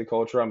respect the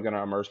culture. I'm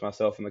gonna immerse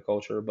myself in the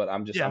culture. But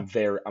Yeah.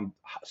 I'm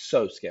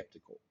so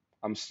skeptical.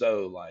 I'm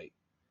so like It's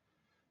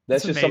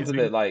that's just something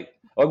amazing. that like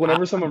I,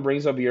 whenever I'm someone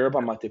brings up Europe,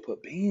 I'm like they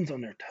put beans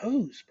on their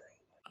toast, bro.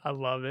 I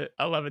love it.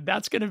 I love it.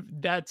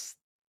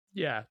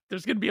 Yeah,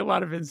 there's gonna be a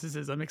lot of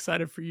instances. I'm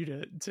excited for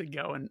you to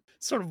go and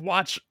sort of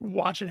watch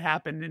it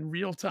happen in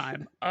real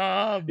time.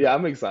 Yeah,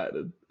 I'm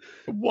excited.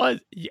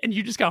 What and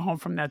you just got home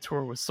from that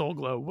tour with Soul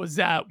Glow. Was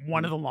that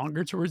one of the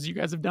longer tours you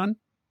guys have done?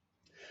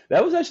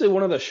 That was actually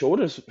one of the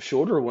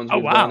shorter ones Oh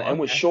we've done, wow, and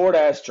with okay. short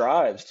ass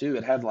drives too.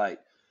 It had like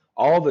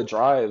all the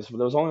drives, but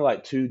there was only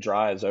like two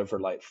drives over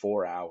like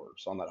 4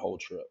 hours on that whole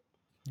trip.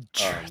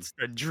 It's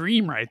a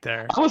dream right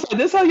there. I was like,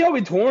 "This how y'all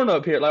be touring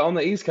up here, like on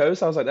the East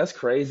Coast." I was like, "That's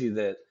crazy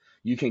that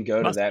you can go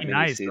to Must that be many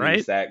nice, cities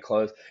right? that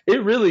close."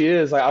 It really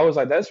is. Like I was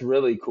like, "That's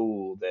really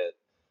cool that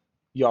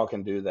y'all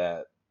can do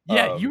that."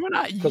 Yeah, you and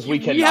I, Because we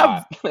we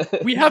cannot.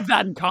 have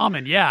that in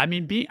common. Yeah,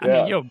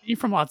 Yeah. being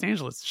from Los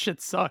Angeles,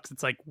 shit sucks.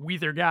 It's like we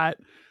either got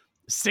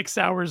 6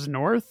 hours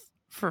north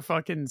for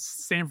fucking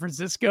San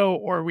Francisco,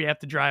 or we have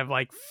to drive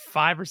like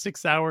 5 or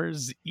 6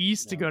 hours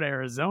east to Yeah. go to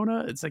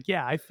Arizona. It's like,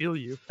 yeah, I feel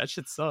you. That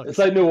shit It's sucks.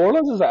 like New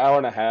Orleans is an hour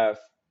and a half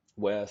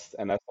west,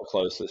 and that's the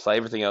closest. Like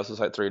everything else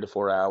is like 3 to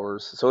 4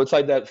 hours. So it's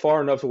like that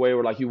far enough away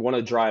where like you want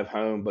to drive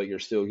home, but you're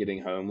still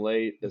getting home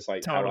late. It's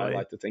like how I Totally.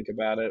 like to think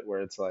about it, where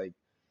it's like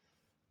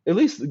at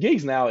least the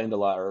gigs now end a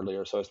lot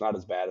earlier, so it's not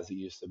as bad as it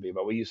used to be.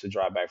 But we used to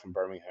drive back from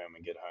Birmingham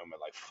and get home at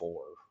like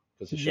 4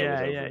 because the show was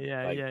Yeah, over yeah, at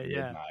yeah, like yeah,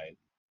 yeah.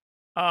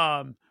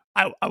 midnight.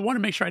 I want to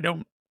make sure I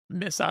don't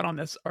miss out on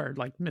this or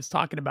like miss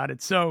talking about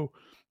it. So,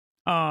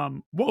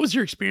 what was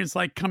your experience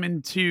like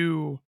coming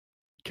to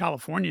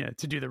California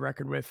to do the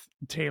record with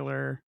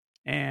Taylor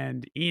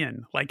and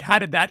Ian? Like, how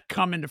did that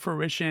come into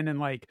fruition? And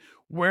like,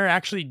 where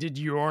actually did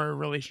your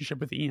relationship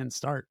with Ian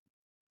start?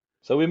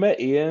 So we met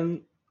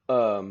Ian.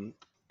 Um,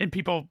 And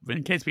people,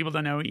 in case people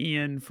don't know,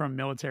 Ian from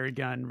Military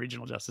Gun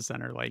Regional Justice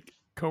Center, like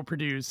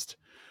co-produced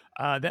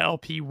the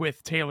LP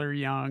with Taylor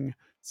Young.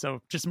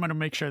 So just want to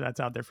make sure that's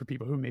out there for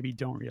people who maybe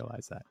don't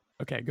realize that.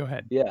 Okay, go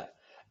ahead. yeah,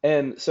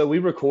 and so we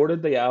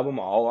recorded the album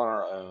all on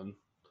our own.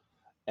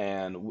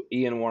 And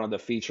Ian wanted to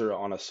feature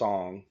on a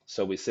song,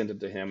 so we sent it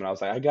to him, and I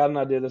was like, I got an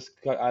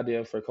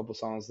idea for a couple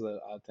songs that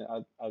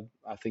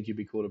I think you'd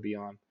be cool to be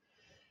on.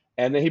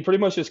 And then he pretty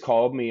much just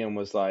called me and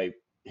was like,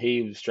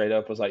 he straight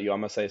up was like, yo, I'm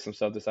gonna say some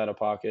stuff that's out of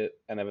pocket,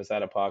 and if it's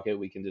out of pocket,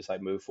 we can just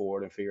like move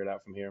forward and figure it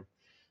out from here.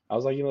 I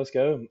was like, let's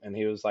go. And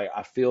he was like,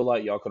 I feel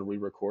like y'all could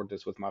re-record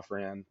this with my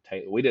friend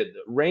Taylor. We did.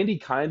 Randy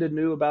kind of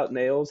knew about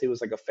Nails. He was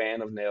like a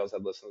fan of Nails.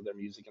 Had listened to their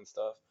music and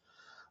stuff.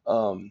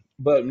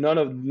 But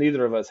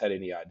neither of us had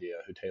any idea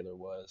who Taylor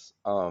was.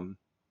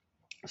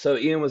 So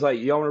Ian was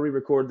like, y'all want to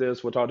re-record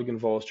this? We'll talk to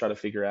Convulse, try to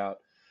figure out.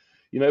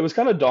 It was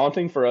kind of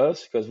daunting for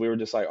us because we were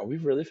just like, are we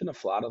really finna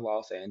fly to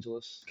Los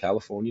Angeles,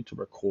 California to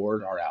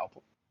record our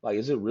album? Like,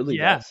 is it really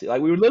Yeah.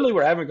 like we literally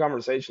were having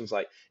conversations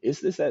like,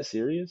 is this that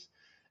serious?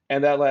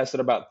 And that lasted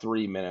about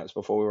 3 minutes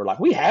before we were like,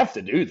 we have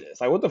to do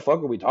this. Like, what the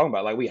fuck are we talking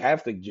about? Like, we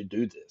have to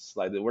do this.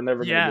 Like, we're never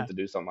going to Yeah. get to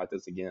do something like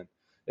this again.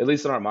 At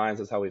least in our minds,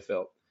 that's how we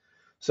felt.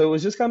 So it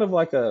was just kind of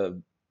like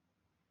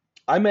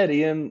I met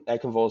Ian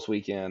at Convulse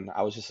Weekend.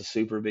 I was just a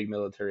super big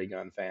Military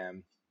Gun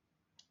fan.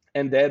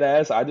 And dead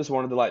ass, I just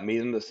wanted to like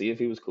meet him to see if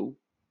he was cool.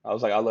 I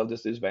was like, I love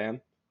this dude's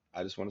band.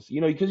 I just want to see,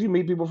 because you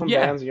meet people from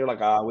Yeah. bands and you're like,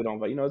 we don't,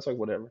 but it's like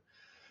whatever.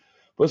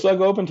 But so I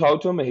go up and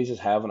talk to him, and he's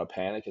just having a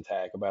panic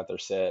attack about their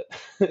set.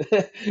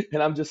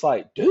 And I'm just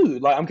like,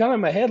 dude, like, I'm kind of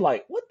in my head,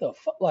 like, what the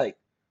fuck? Like,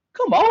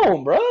 come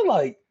on, bro.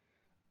 Like,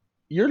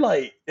 you're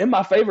like in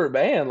my favorite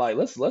band. Like,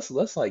 let's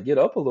like get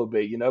up a little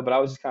bit, But I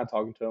was just kind of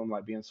talking to him,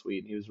 like being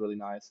sweet, and he was really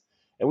nice.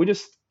 And we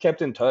just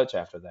kept in touch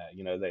after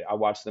that. I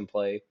watched them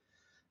play,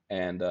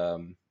 and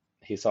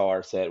he saw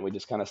our set. And we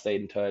just kind of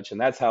stayed in touch, and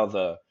that's how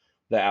the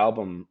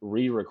album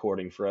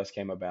re-recording for us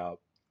came about.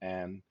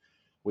 And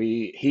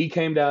he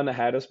came down to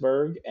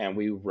Hattiesburg, and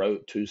we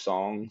wrote 2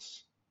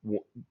 songs.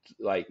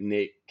 Like,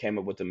 Nick came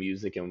up with the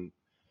music and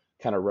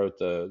kind of wrote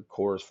the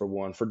chorus for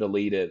one. For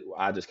Deleted,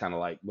 I just kind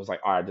of like was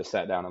like, all right, just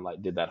sat down and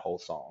like did that whole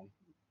song,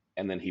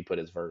 and then he put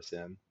his verse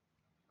in. And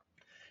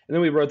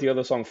then we wrote the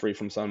other song, Free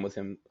from the Sun with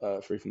him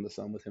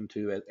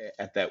too,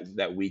 at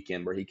that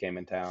weekend where he came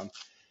in town.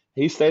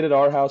 He stayed at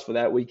our house for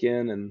that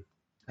weekend, and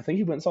I think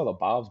he went and saw the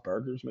Bob's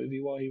Burgers movie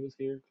while he was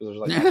here, because there's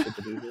like not shit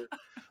to do here.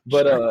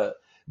 But Sure.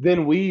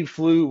 then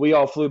we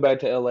all flew back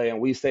to LA,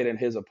 and we stayed in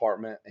his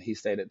apartment, and he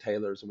stayed at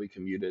Taylor's, and we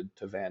commuted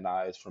to Van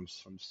Nuys from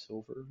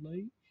Silver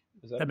Lake.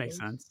 Is that That a makes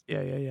place? sense.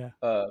 Yeah.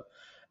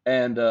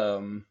 And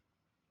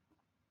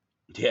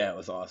yeah, it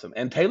was awesome.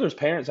 And Taylor's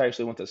parents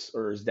actually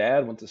or his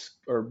dad went to,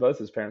 or both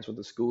his parents went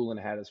to school in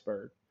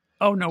Hattiesburg.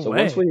 Oh, no So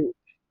way.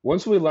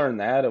 once we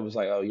learned that, it was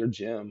like, oh, you're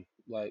Jim.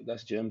 Like,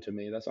 that's Jim to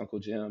me. That's Uncle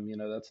Jim.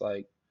 That's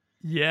like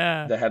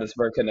Yeah. the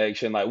Hattiesburg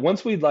connection. Like,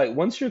 once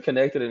you're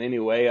connected in any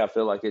way, I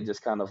feel like it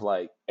just kind of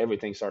like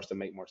everything starts to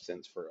make more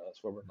sense for us.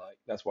 Where we're like,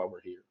 that's why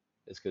we're here.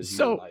 It's because you're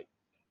So like,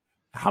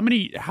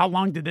 how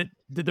long did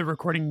the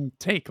recording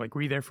take? Like,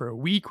 were you there for a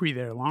week? Were you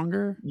there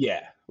longer?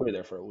 yeah, we're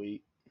there for a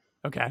week.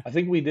 Okay. I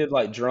think we did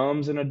like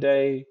drums in a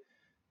day,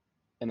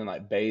 and then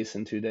like bass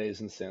in 2 days,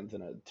 and synth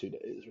in 2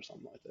 days or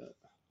something like that. And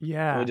we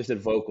Yeah. just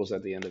did vocals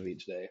at the end of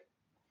each day.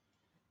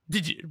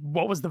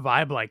 What was the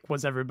vibe like?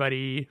 Was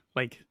everybody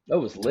like That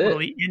was lit.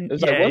 totally in? It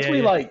was like, Yeah, yeah,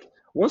 yeah.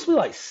 once we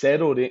like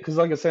settled in, because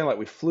like I was saying, like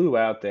we flew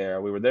out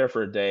there, we were there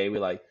for a day. We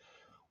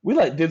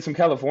did some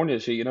California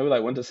shit. We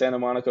like went to Santa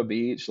Monica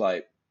Beach.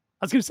 Like,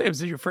 I was gonna say, was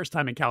this your first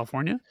time in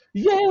California?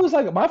 yeah, it was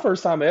like my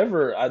first time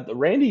ever.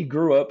 Randy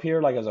grew up here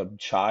like as a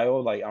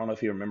child. Like, I don't know if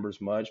he remembers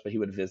much, but he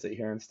would visit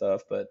here and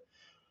stuff. But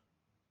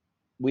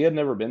we had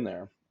never been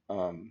there.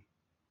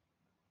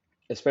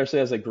 Especially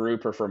as a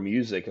group, or for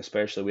music,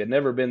 especially. We had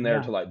never been there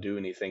Yeah. to like do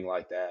anything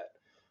like that.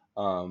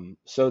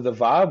 So the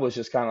vibe was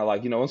just kind of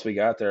like, once we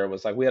got there, it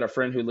was like we had a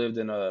friend who lived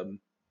in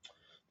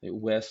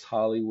West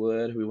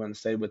Hollywood. We went and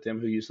stayed with them,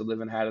 who used to live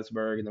in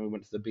Hattiesburg, and then we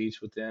went to the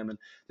beach with them, and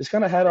just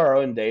kind of had our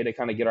own day to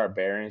kind of get our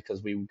bearings,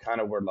 because we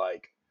kind of were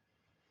like,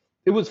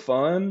 it was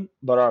fun,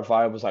 but our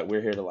vibe was like,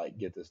 we're here to like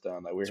get this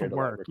done. Like, we're To here to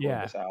like work. record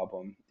Yeah. this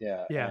album.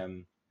 Yeah. Yeah.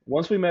 And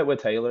once we met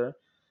with Taylor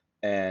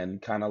and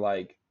kind of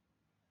like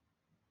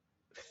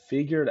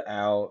figured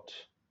out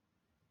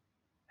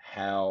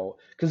how,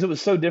 because it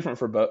was so different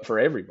for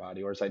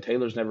everybody, where it's like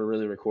Taylor's never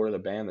really recorded a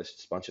band that's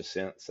just a bunch of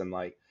synths, and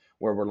like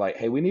where we're like,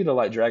 hey, we need a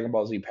like Dragon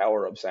Ball Z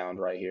power up sound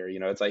right here.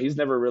 It's like he's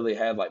never really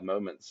had like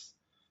moments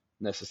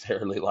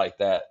necessarily like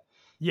that.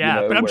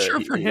 Yeah, but I'm Where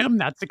sure for him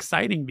that's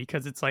exciting,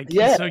 because it's like he's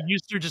yeah, so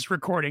used to just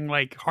recording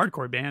like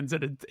hardcore bands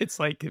that it's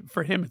like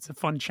for him it's a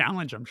fun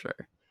challenge, I'm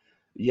sure.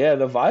 yeah,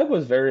 the vibe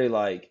was very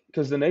like,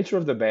 because the nature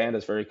of the band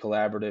is very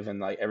collaborative, and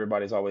like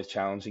everybody's always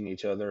challenging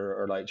each other,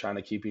 or like trying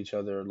to keep each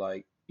other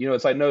like,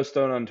 it's like no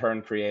stone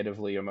unturned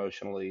creatively,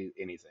 emotionally,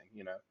 anything.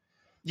 So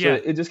Yeah.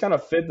 it just kind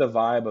of fit the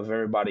vibe of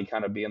everybody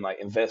kind of being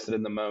like invested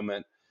in the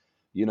moment.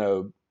 You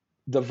know,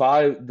 the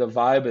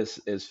vibe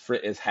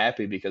is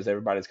happy, because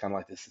everybody's kind of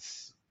like, this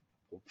is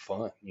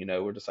fun.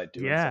 We're just like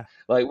doing stuff. Yeah.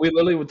 Like, we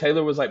literally,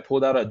 Taylor was like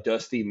pulled out a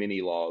dusty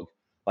mini log,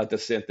 like the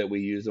synth that we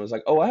used, and was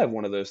like, oh, I have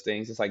one of those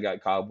things. It's like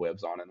got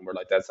cobwebs on it, and we're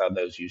like, that's how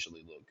those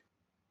usually look.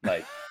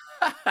 Like,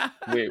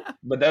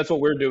 but that's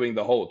what we're doing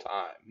the whole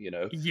time.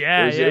 Yeah,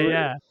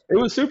 yeah. It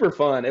was super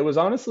fun. It was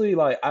honestly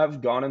like,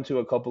 I've gone into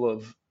a couple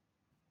of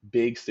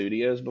big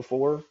studios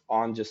before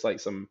on just like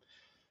some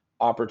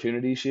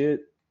opportunity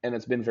shit, and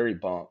it's been very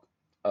bunk.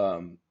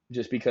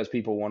 Just because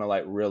people want to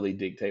like really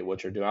dictate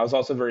what you're doing. I was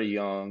also very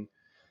young,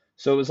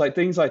 so it was like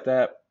things like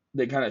that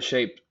that kind of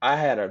shaped. I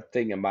had a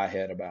thing in my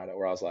head about it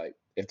where I was like,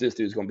 if this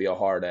dude's gonna be a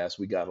hard ass,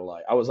 we gotta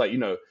like. I was like,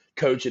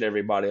 coaching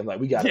everybody. I'm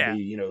like, we gotta Yeah.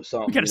 be, We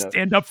something, got to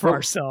stand up for But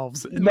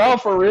ourselves. And no,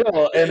 like, for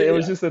real. And it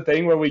was yeah, just the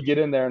thing where we get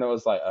in there, and it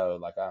was like, oh,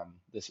 like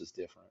this is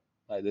different.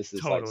 Like, this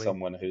is like totally.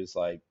 someone who's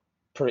like,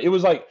 it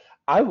was like,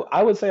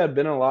 I would say I'd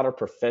been in a lot of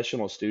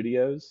professional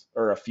studios,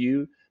 or a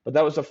few, but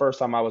that was the first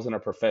time I was in a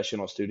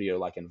professional studio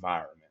like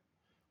environment,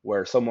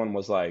 where someone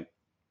was like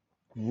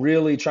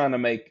really trying to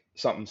make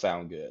something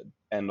sound good,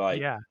 and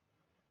like Yeah.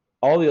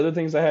 all the other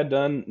things I had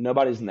done,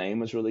 nobody's name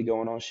was really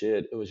going on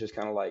shit. It was just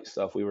kind of like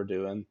stuff we were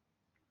doing.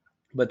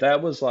 But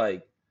that was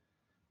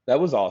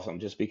awesome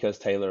just because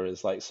Taylor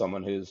is like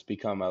someone who's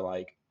become a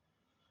like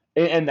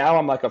and now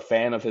I'm like a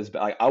fan of his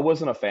like I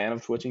wasn't a fan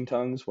of Twitching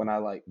Tongues when I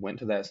like went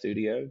to that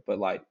studio, but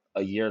like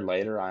a year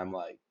later I'm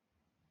like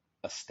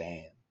a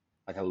stan.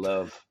 Like I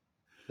love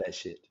that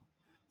shit.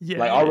 Yeah,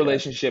 Like yeah, our yeah.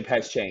 relationship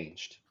has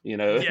changed, you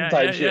know, Yeah, yeah,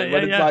 type yeah, shit.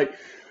 yeah, yeah.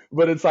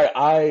 But it's like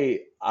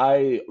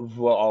I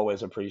will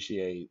always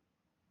appreciate.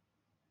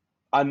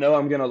 I know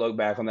I'm gonna look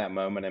back on that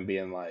moment and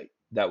being like,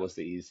 that was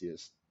the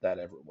easiest that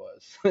ever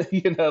was.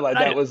 You know, like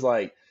I that was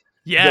like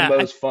the yeah, I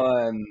most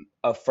fun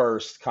a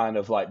first kind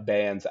of like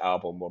band's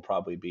album will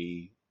probably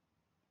be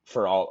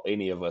for all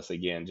any of us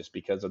again, just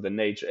because of the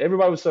nature.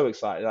 Everybody was so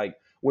excited. Like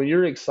when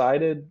you're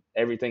excited,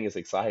 everything is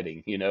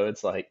exciting. You know,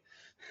 it's like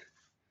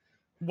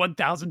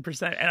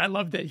 1000%. And I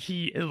love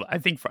that I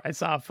think I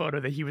saw a photo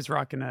that he was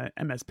rocking a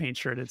MS Paint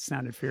shirt at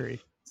Sound and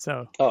Fury.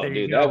 So oh, there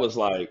you dude, go. that was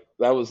like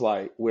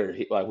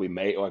like we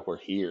made like we're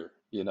here.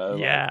 You know,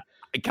 Yeah.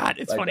 God,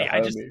 it's like a funny.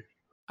 homie.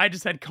 I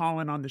just had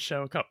Colin on the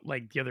show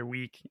like the other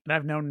week, and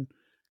I've known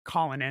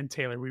Colin and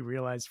Taylor, we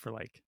realized, for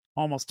like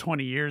almost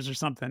 20 years or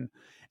something.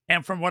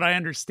 And from what I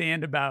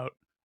understand about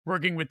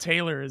working with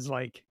Taylor is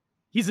like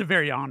he's a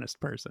very honest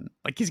person.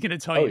 Like he's going to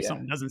tell Oh you if yeah.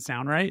 something doesn't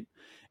sound right.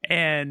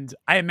 And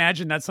I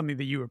imagine that's something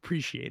that you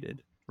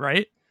appreciated,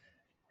 right?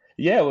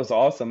 Yeah, it was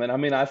awesome. And I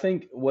mean, I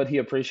think what he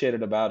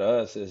appreciated about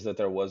us is that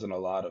there wasn't a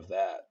lot of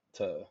that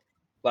to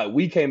like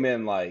we came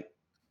in like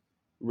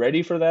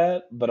ready for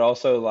that, but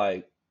also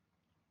like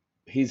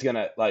he's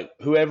gonna like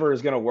whoever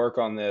is gonna work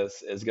on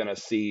this is gonna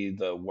see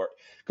the work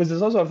because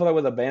there's also I feel like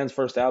with a band's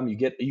first album you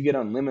get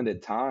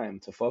unlimited time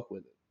to fuck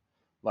with it.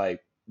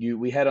 Like you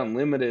we had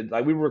unlimited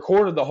like we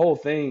recorded the whole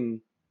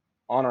thing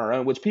on our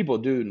own, which people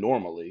do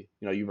normally.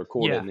 You know, you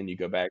record it Yeah. and then you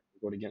go back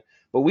and record again.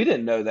 But we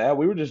didn't know that.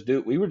 We were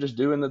just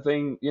doing the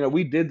thing. You know,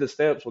 we did the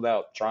steps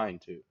without trying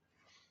to.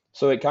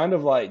 So it kind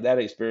of like that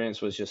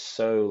experience was just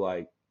so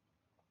like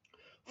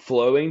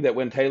flowing that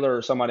when Taylor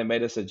or somebody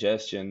made a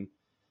suggestion,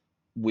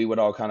 we would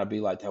all kind of be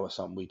like, that was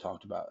something we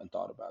talked about and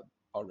thought about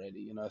already,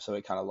 you know. So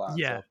it kind of lines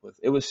Yeah. up with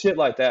it was shit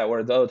like that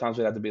where the other times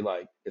we'd have to be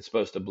like, it's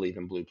supposed to bleep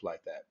and bloop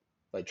like that,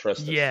 like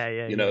trust us, Yeah,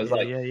 yeah, you know. yeah, It's yeah,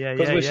 like yeah, yeah,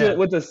 because yeah, yeah.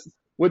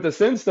 with the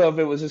synth stuff,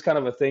 it was just kind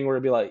of a thing where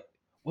it'd be like,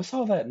 what's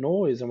all that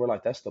noise, and we're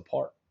like, that's the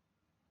part.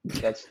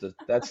 That's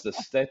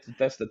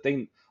the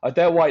thing. Like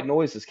that white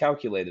noise is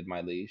calculated,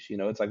 my leash. You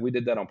know, it's like we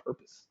did that on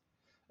purpose.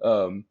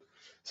 Um,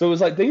 so it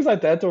was like things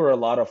like that that were a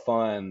lot of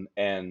fun,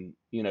 and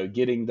you know,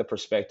 getting the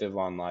perspective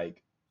on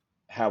like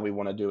how we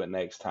want to do it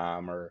next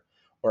time,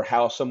 or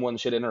how someone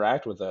should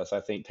interact with us.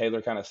 I think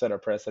Taylor kind of set a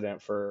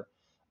precedent for,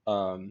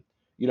 um,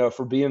 you know,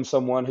 for being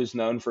someone who's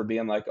known for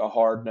being like a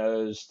hard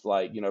nosed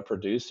like you know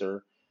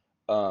producer.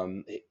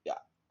 Um,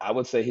 I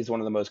would say he's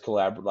one of the most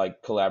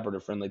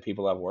collaborative friendly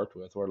people I've worked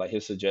with. Where like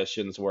his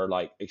suggestions were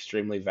like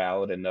extremely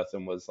valid, and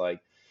nothing was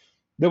like.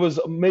 There was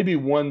maybe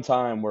one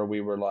time where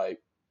we were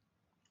like,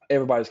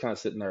 everybody's kind of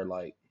sitting there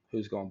like,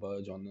 who's gonna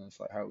budge on this?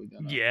 Like, how are we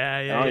gonna? Yeah,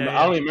 And yeah, yeah, I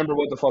yeah. don't even remember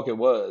what the fuck it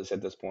was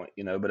at this point,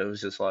 you know. But it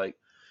was just like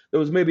there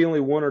was maybe only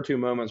one or two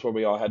moments where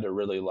we all had to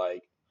really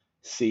like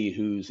see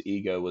whose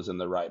ego was in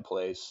the right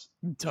place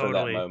for that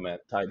Totally.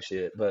 moment, type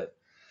shit. But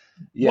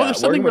Well, yeah,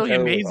 working with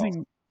Taylor was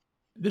awesome.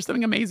 there's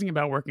something amazing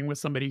about working with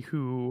somebody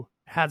who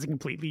has a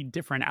completely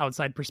different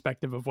outside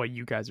perspective of what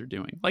you guys are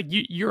doing. Like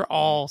you're Mhm.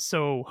 all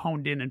so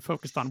honed in and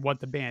focused on what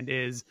the band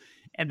is,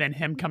 and then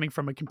him coming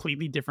from a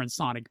completely different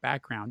sonic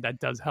background, that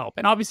does help.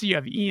 And obviously you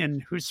have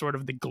Ian, who's sort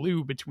of the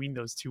glue between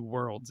those two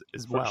worlds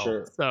as For well.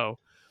 sure. So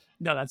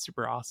no, that's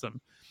super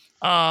awesome.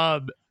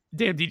 Um,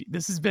 damn,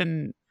 this has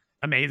been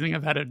amazing.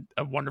 I've had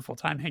a wonderful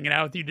time hanging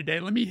out with you today.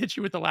 Let me hit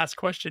you with the last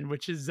question,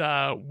 which is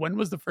when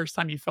was the first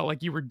time you felt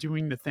like you were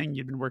doing the thing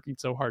you'd been working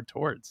so hard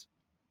towards?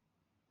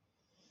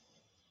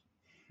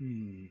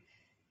 Hmm.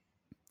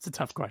 It's a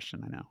tough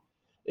question, I know.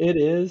 It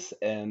is,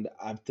 and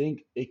I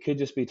think it could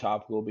just be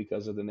topical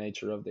because of the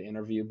nature of the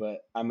interview. But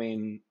I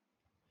mean,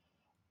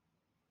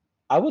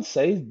 I would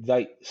say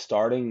like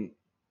starting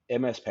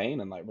MS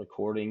Paint and like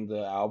recording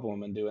the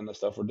album and doing the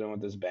stuff we're doing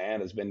with this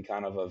band has been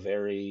kind of a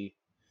very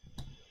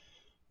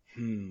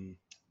hmm,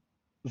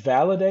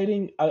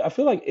 validating. I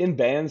feel like in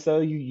bands though,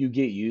 you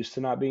get used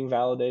to not being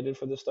validated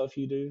for the stuff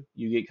you do.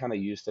 You get kind of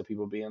used to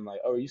people being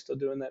like, "Oh, are you still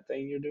doing that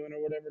thing you're doing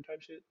or whatever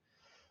type shit."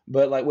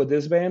 But like with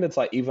this band, it's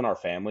like even our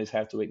families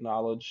have to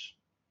acknowledge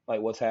like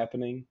what's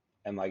happening.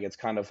 And like it's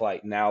kind of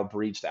like now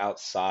breached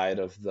outside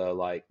of the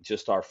like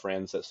just our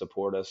friends that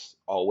support us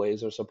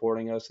always are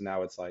supporting us. And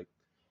now it's like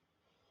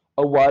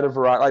a wider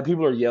variety. Like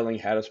people are yelling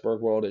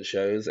Hattiesburg World at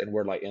shows, and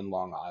we're like in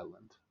Long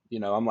Island. You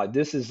know, I'm like,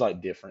 this is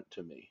like different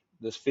to me.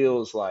 This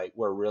feels like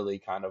we're really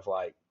kind of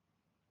like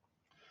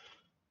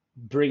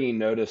bringing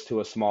notice to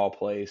a small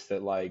place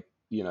that like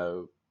you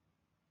know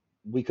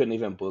we couldn't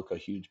even book a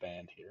huge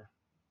band here.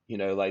 You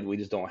know, like we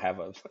just don't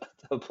have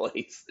a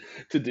place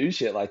to do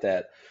shit like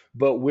that.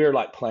 But we're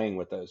like playing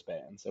with those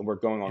bands and we're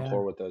going on Yeah.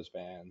 tour with those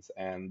bands.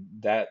 And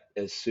that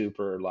is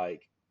super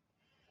like,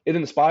 it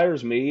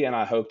inspires me. And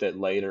I hope that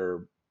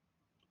later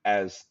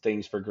as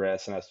things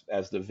progress and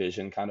as the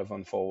vision kind of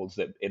unfolds,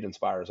 that it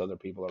inspires other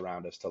people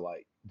around us to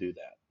like do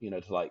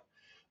that, to like,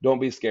 don't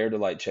be scared to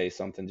like chase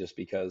something just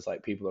because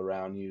like people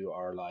around you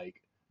are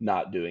like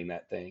not doing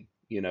that thing.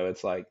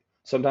 It's like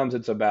sometimes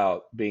it's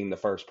about being the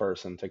first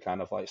person to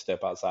kind of like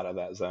step outside of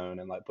that zone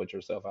and like put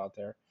yourself out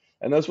there.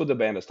 And that's what the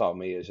band has taught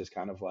me, is just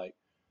kind of like,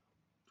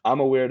 I'm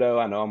a weirdo.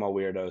 I know I'm a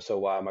weirdo. So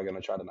why am I going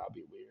to try to not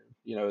be weird?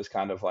 It's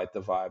kind of like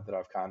the vibe that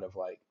I've kind of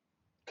like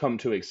come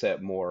to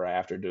accept more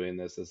after doing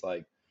this, is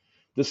like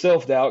the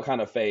self-doubt kind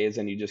of fades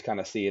and you just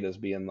kind of see it as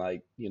being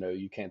like,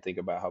 you can't think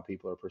about how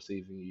people are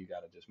perceiving you. You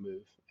got to just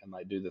move and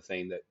like do the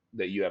thing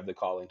that you have the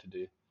calling to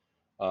do.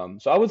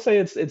 So I would say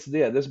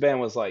yeah, this band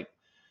was like,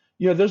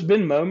 there's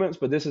been moments,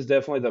 but this is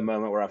definitely the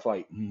moment where I feel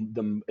like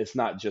it's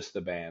not just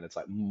the band. It's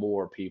like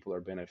more people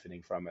are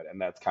benefiting from it.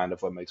 And that's kind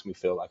of what makes me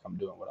feel like I'm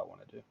doing what I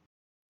want to do.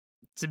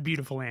 It's a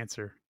beautiful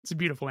answer. It's a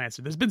beautiful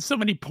answer. There's been so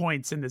many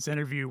points in this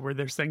interview where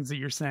there's things that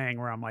you're saying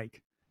where I'm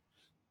like,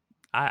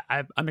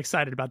 I'm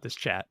excited about this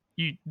chat.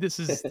 This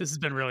has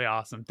been really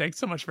awesome. Thanks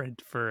so much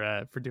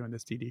for doing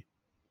this, DeeDee.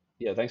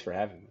 Yeah, thanks for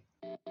having me.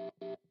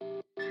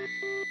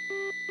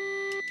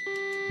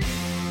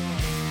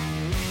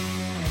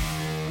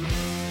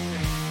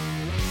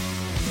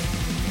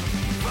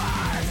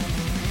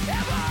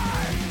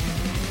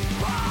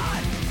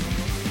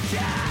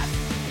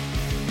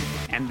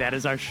 And that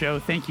is our show.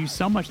 Thank you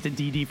so much to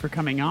DeeDee for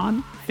coming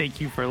on. Thank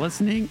you for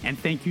listening. And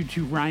thank you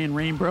to Ryan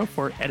Rainbow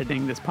for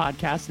editing this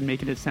podcast and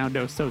making it sound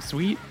so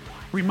sweet.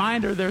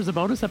 Reminder, there's a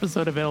bonus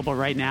episode available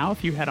right now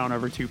if you head on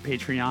over to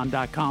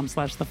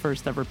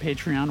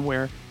patreon.com/thefirsteverpatreon,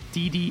 where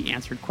DeeDee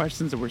answered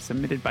questions that were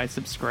submitted by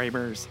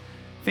subscribers.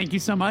 Thank you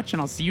so much,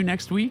 and I'll see you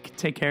next week.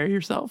 Take care of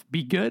yourself.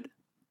 Be good.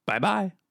 Bye-bye.